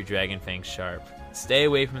to keep your Dragon Fangs sharp. Stay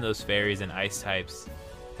away from those fairies and ice types.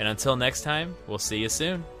 And until next time, we'll see you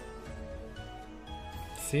soon.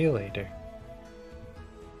 See you later.